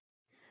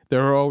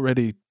 There are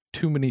already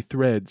too many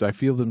threads. I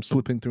feel them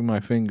slipping through my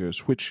fingers.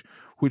 Which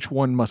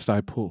one must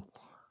I pull?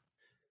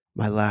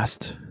 My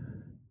last,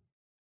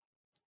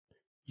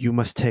 you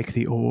must take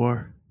the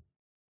ore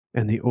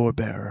and the ore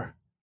bearer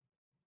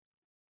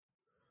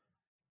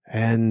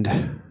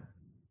and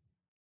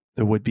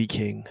the would-be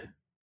king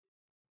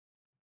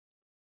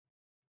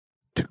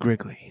to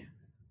Griggly.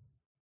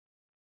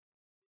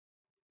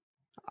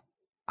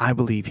 I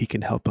believe he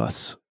can help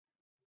us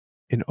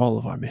in all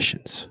of our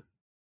missions.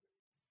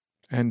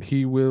 And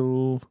he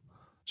will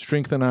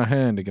strengthen our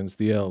hand against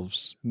the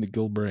elves and the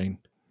Gilbrain.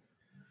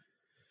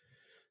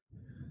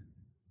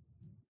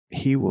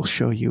 He will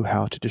show you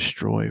how to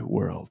destroy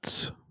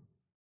worlds.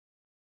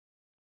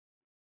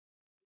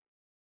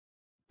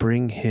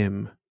 Bring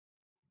him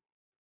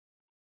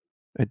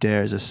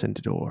Adair's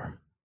ascended ore.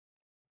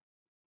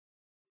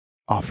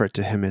 Offer it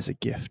to him as a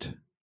gift.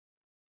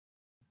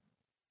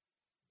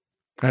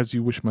 As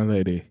you wish, my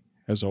lady,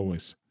 as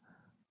always.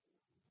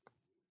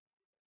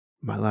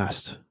 My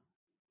last,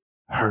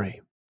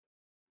 hurry.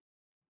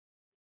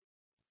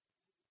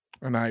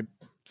 And I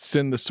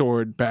send the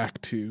sword back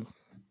to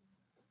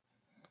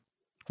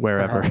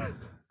Wherever.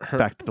 her,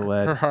 Back to the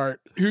lead. her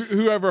heart.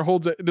 Whoever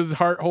holds it. Does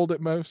heart hold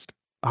it most?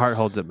 Heart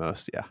holds it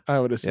most, yeah. I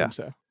would assume Yeah.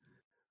 so.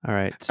 All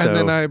right. So And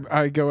then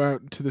I go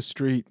out to the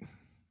street.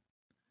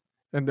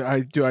 And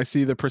I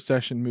see the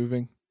procession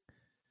moving?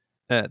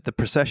 the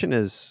procession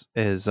is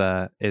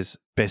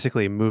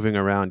basically moving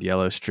around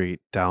Yellow Street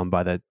down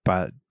by the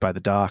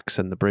docks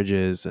and the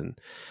bridges, and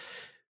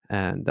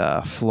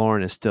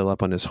Florin is still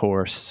up on his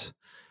horse,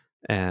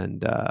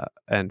 and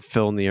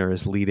Filnir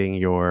is leading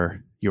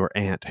your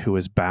aunt, who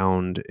is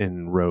bound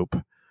in rope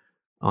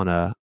on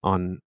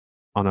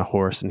a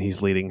horse, and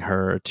he's leading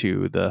her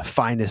to the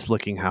finest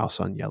looking house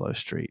on Yellow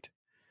Street.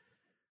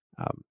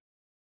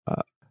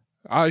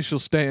 I shall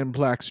stay in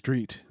Black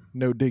Street.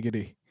 No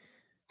diggity.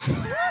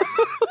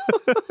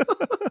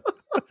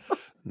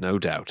 No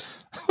doubt.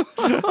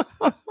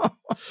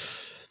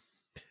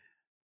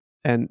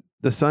 And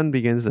the sun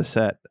begins to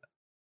set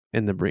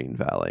in the Breen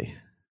Valley.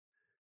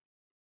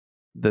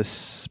 The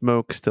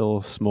smoke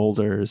still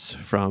smolders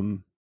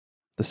from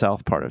the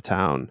south part of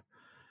town.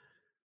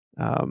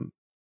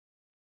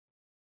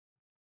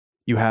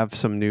 You have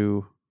some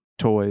new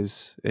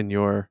toys in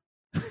your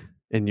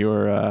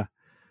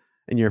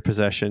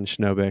possession,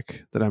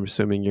 Schnobik, that I'm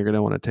assuming you're going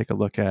to want to take a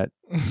look at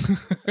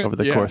over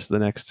the Yeah. course of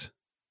the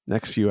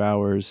next few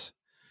hours.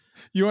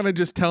 You want to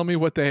just tell me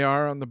what they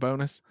are on the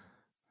bonus?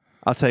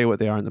 I'll tell you what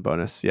they are in the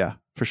bonus. Yeah,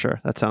 for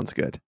sure. That sounds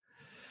good.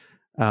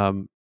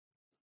 And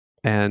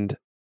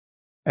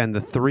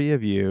the three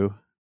of you,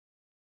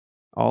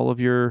 all of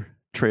your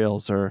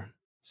trails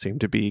seem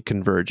to be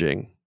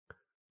converging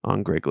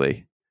on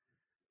Griggly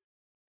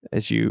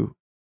as you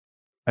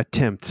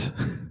attempt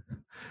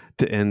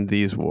to end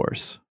these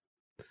wars.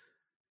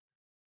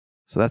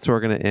 So that's where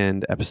we're going to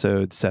end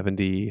episode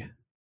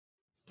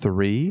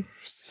 73.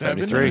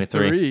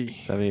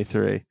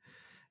 73.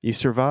 You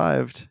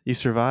survived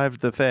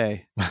the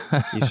Fae.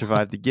 You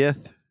survived the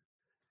Gith,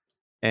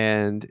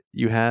 and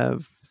you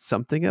have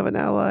something of an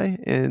ally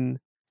in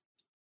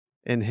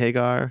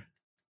Hagar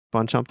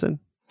von Chumpton.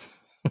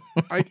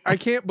 I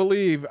can't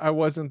believe I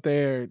wasn't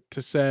there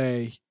to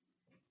say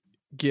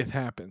Gith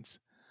happens.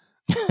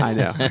 I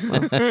know.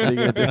 Well, what are you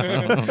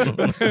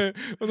gonna do?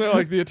 When they're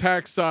like, the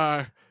attacks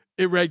are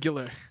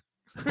irregular.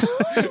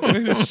 And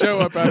they just show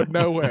up out of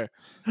nowhere.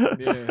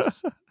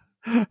 Yes.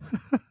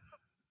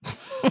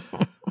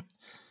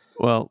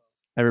 Well,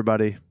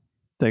 everybody,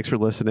 thanks for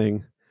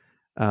listening.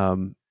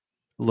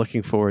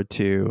 Looking forward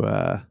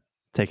to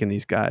taking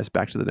these guys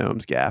back to the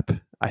Gnomes Gap.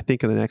 I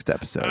think in the next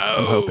episode.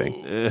 I'm hoping.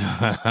 All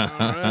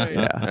right.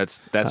 Yeah.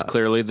 That's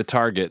clearly the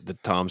target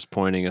that Tom's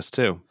pointing us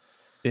to.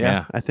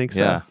 Yeah, I think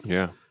so. Yeah.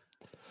 Yeah.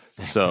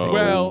 So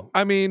Well,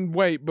 I mean,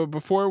 wait, but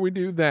before we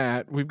do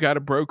that, we've got to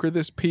broker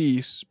this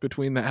peace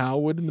between the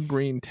Owlwood and the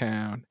Breen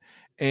Town.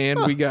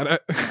 And we got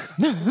to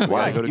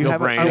Why? go to You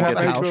have a- Brain you and have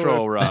get a the house-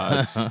 control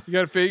rods. you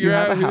got to figure You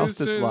have out a house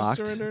who's that's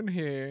locked. surrendering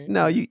here.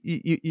 No,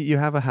 you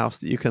have a house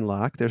that you can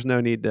lock. There's no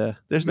need to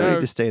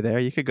stay there.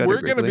 You could go We're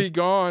to going to Griggly. be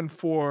gone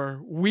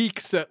for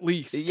weeks at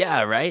least.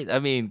 Yeah, right? I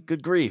mean,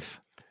 good grief.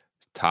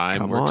 Time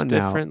Come works on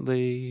now.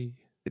 differently.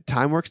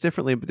 Time works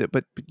differently,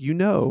 but you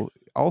know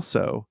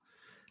also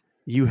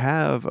you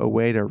have a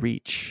way to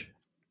reach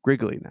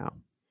Griggly now.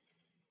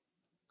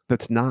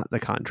 That's not the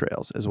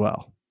contrails as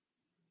well.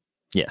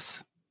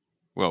 Yes.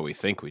 Well, we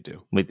think we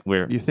do.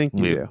 We're You think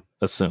you we do.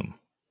 assume.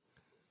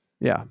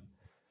 Yeah.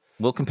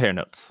 We'll compare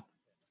notes.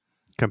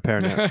 Compare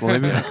notes. Well,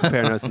 maybe we'll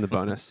compare notes in the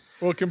bonus.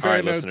 We'll compare All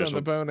right, notes listeners, on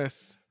the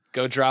bonus.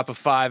 Go drop a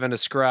 5 and a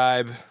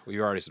scribe. Well,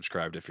 you already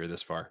subscribed if you're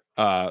this far.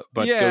 But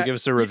Yeah. go give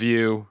us a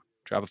review.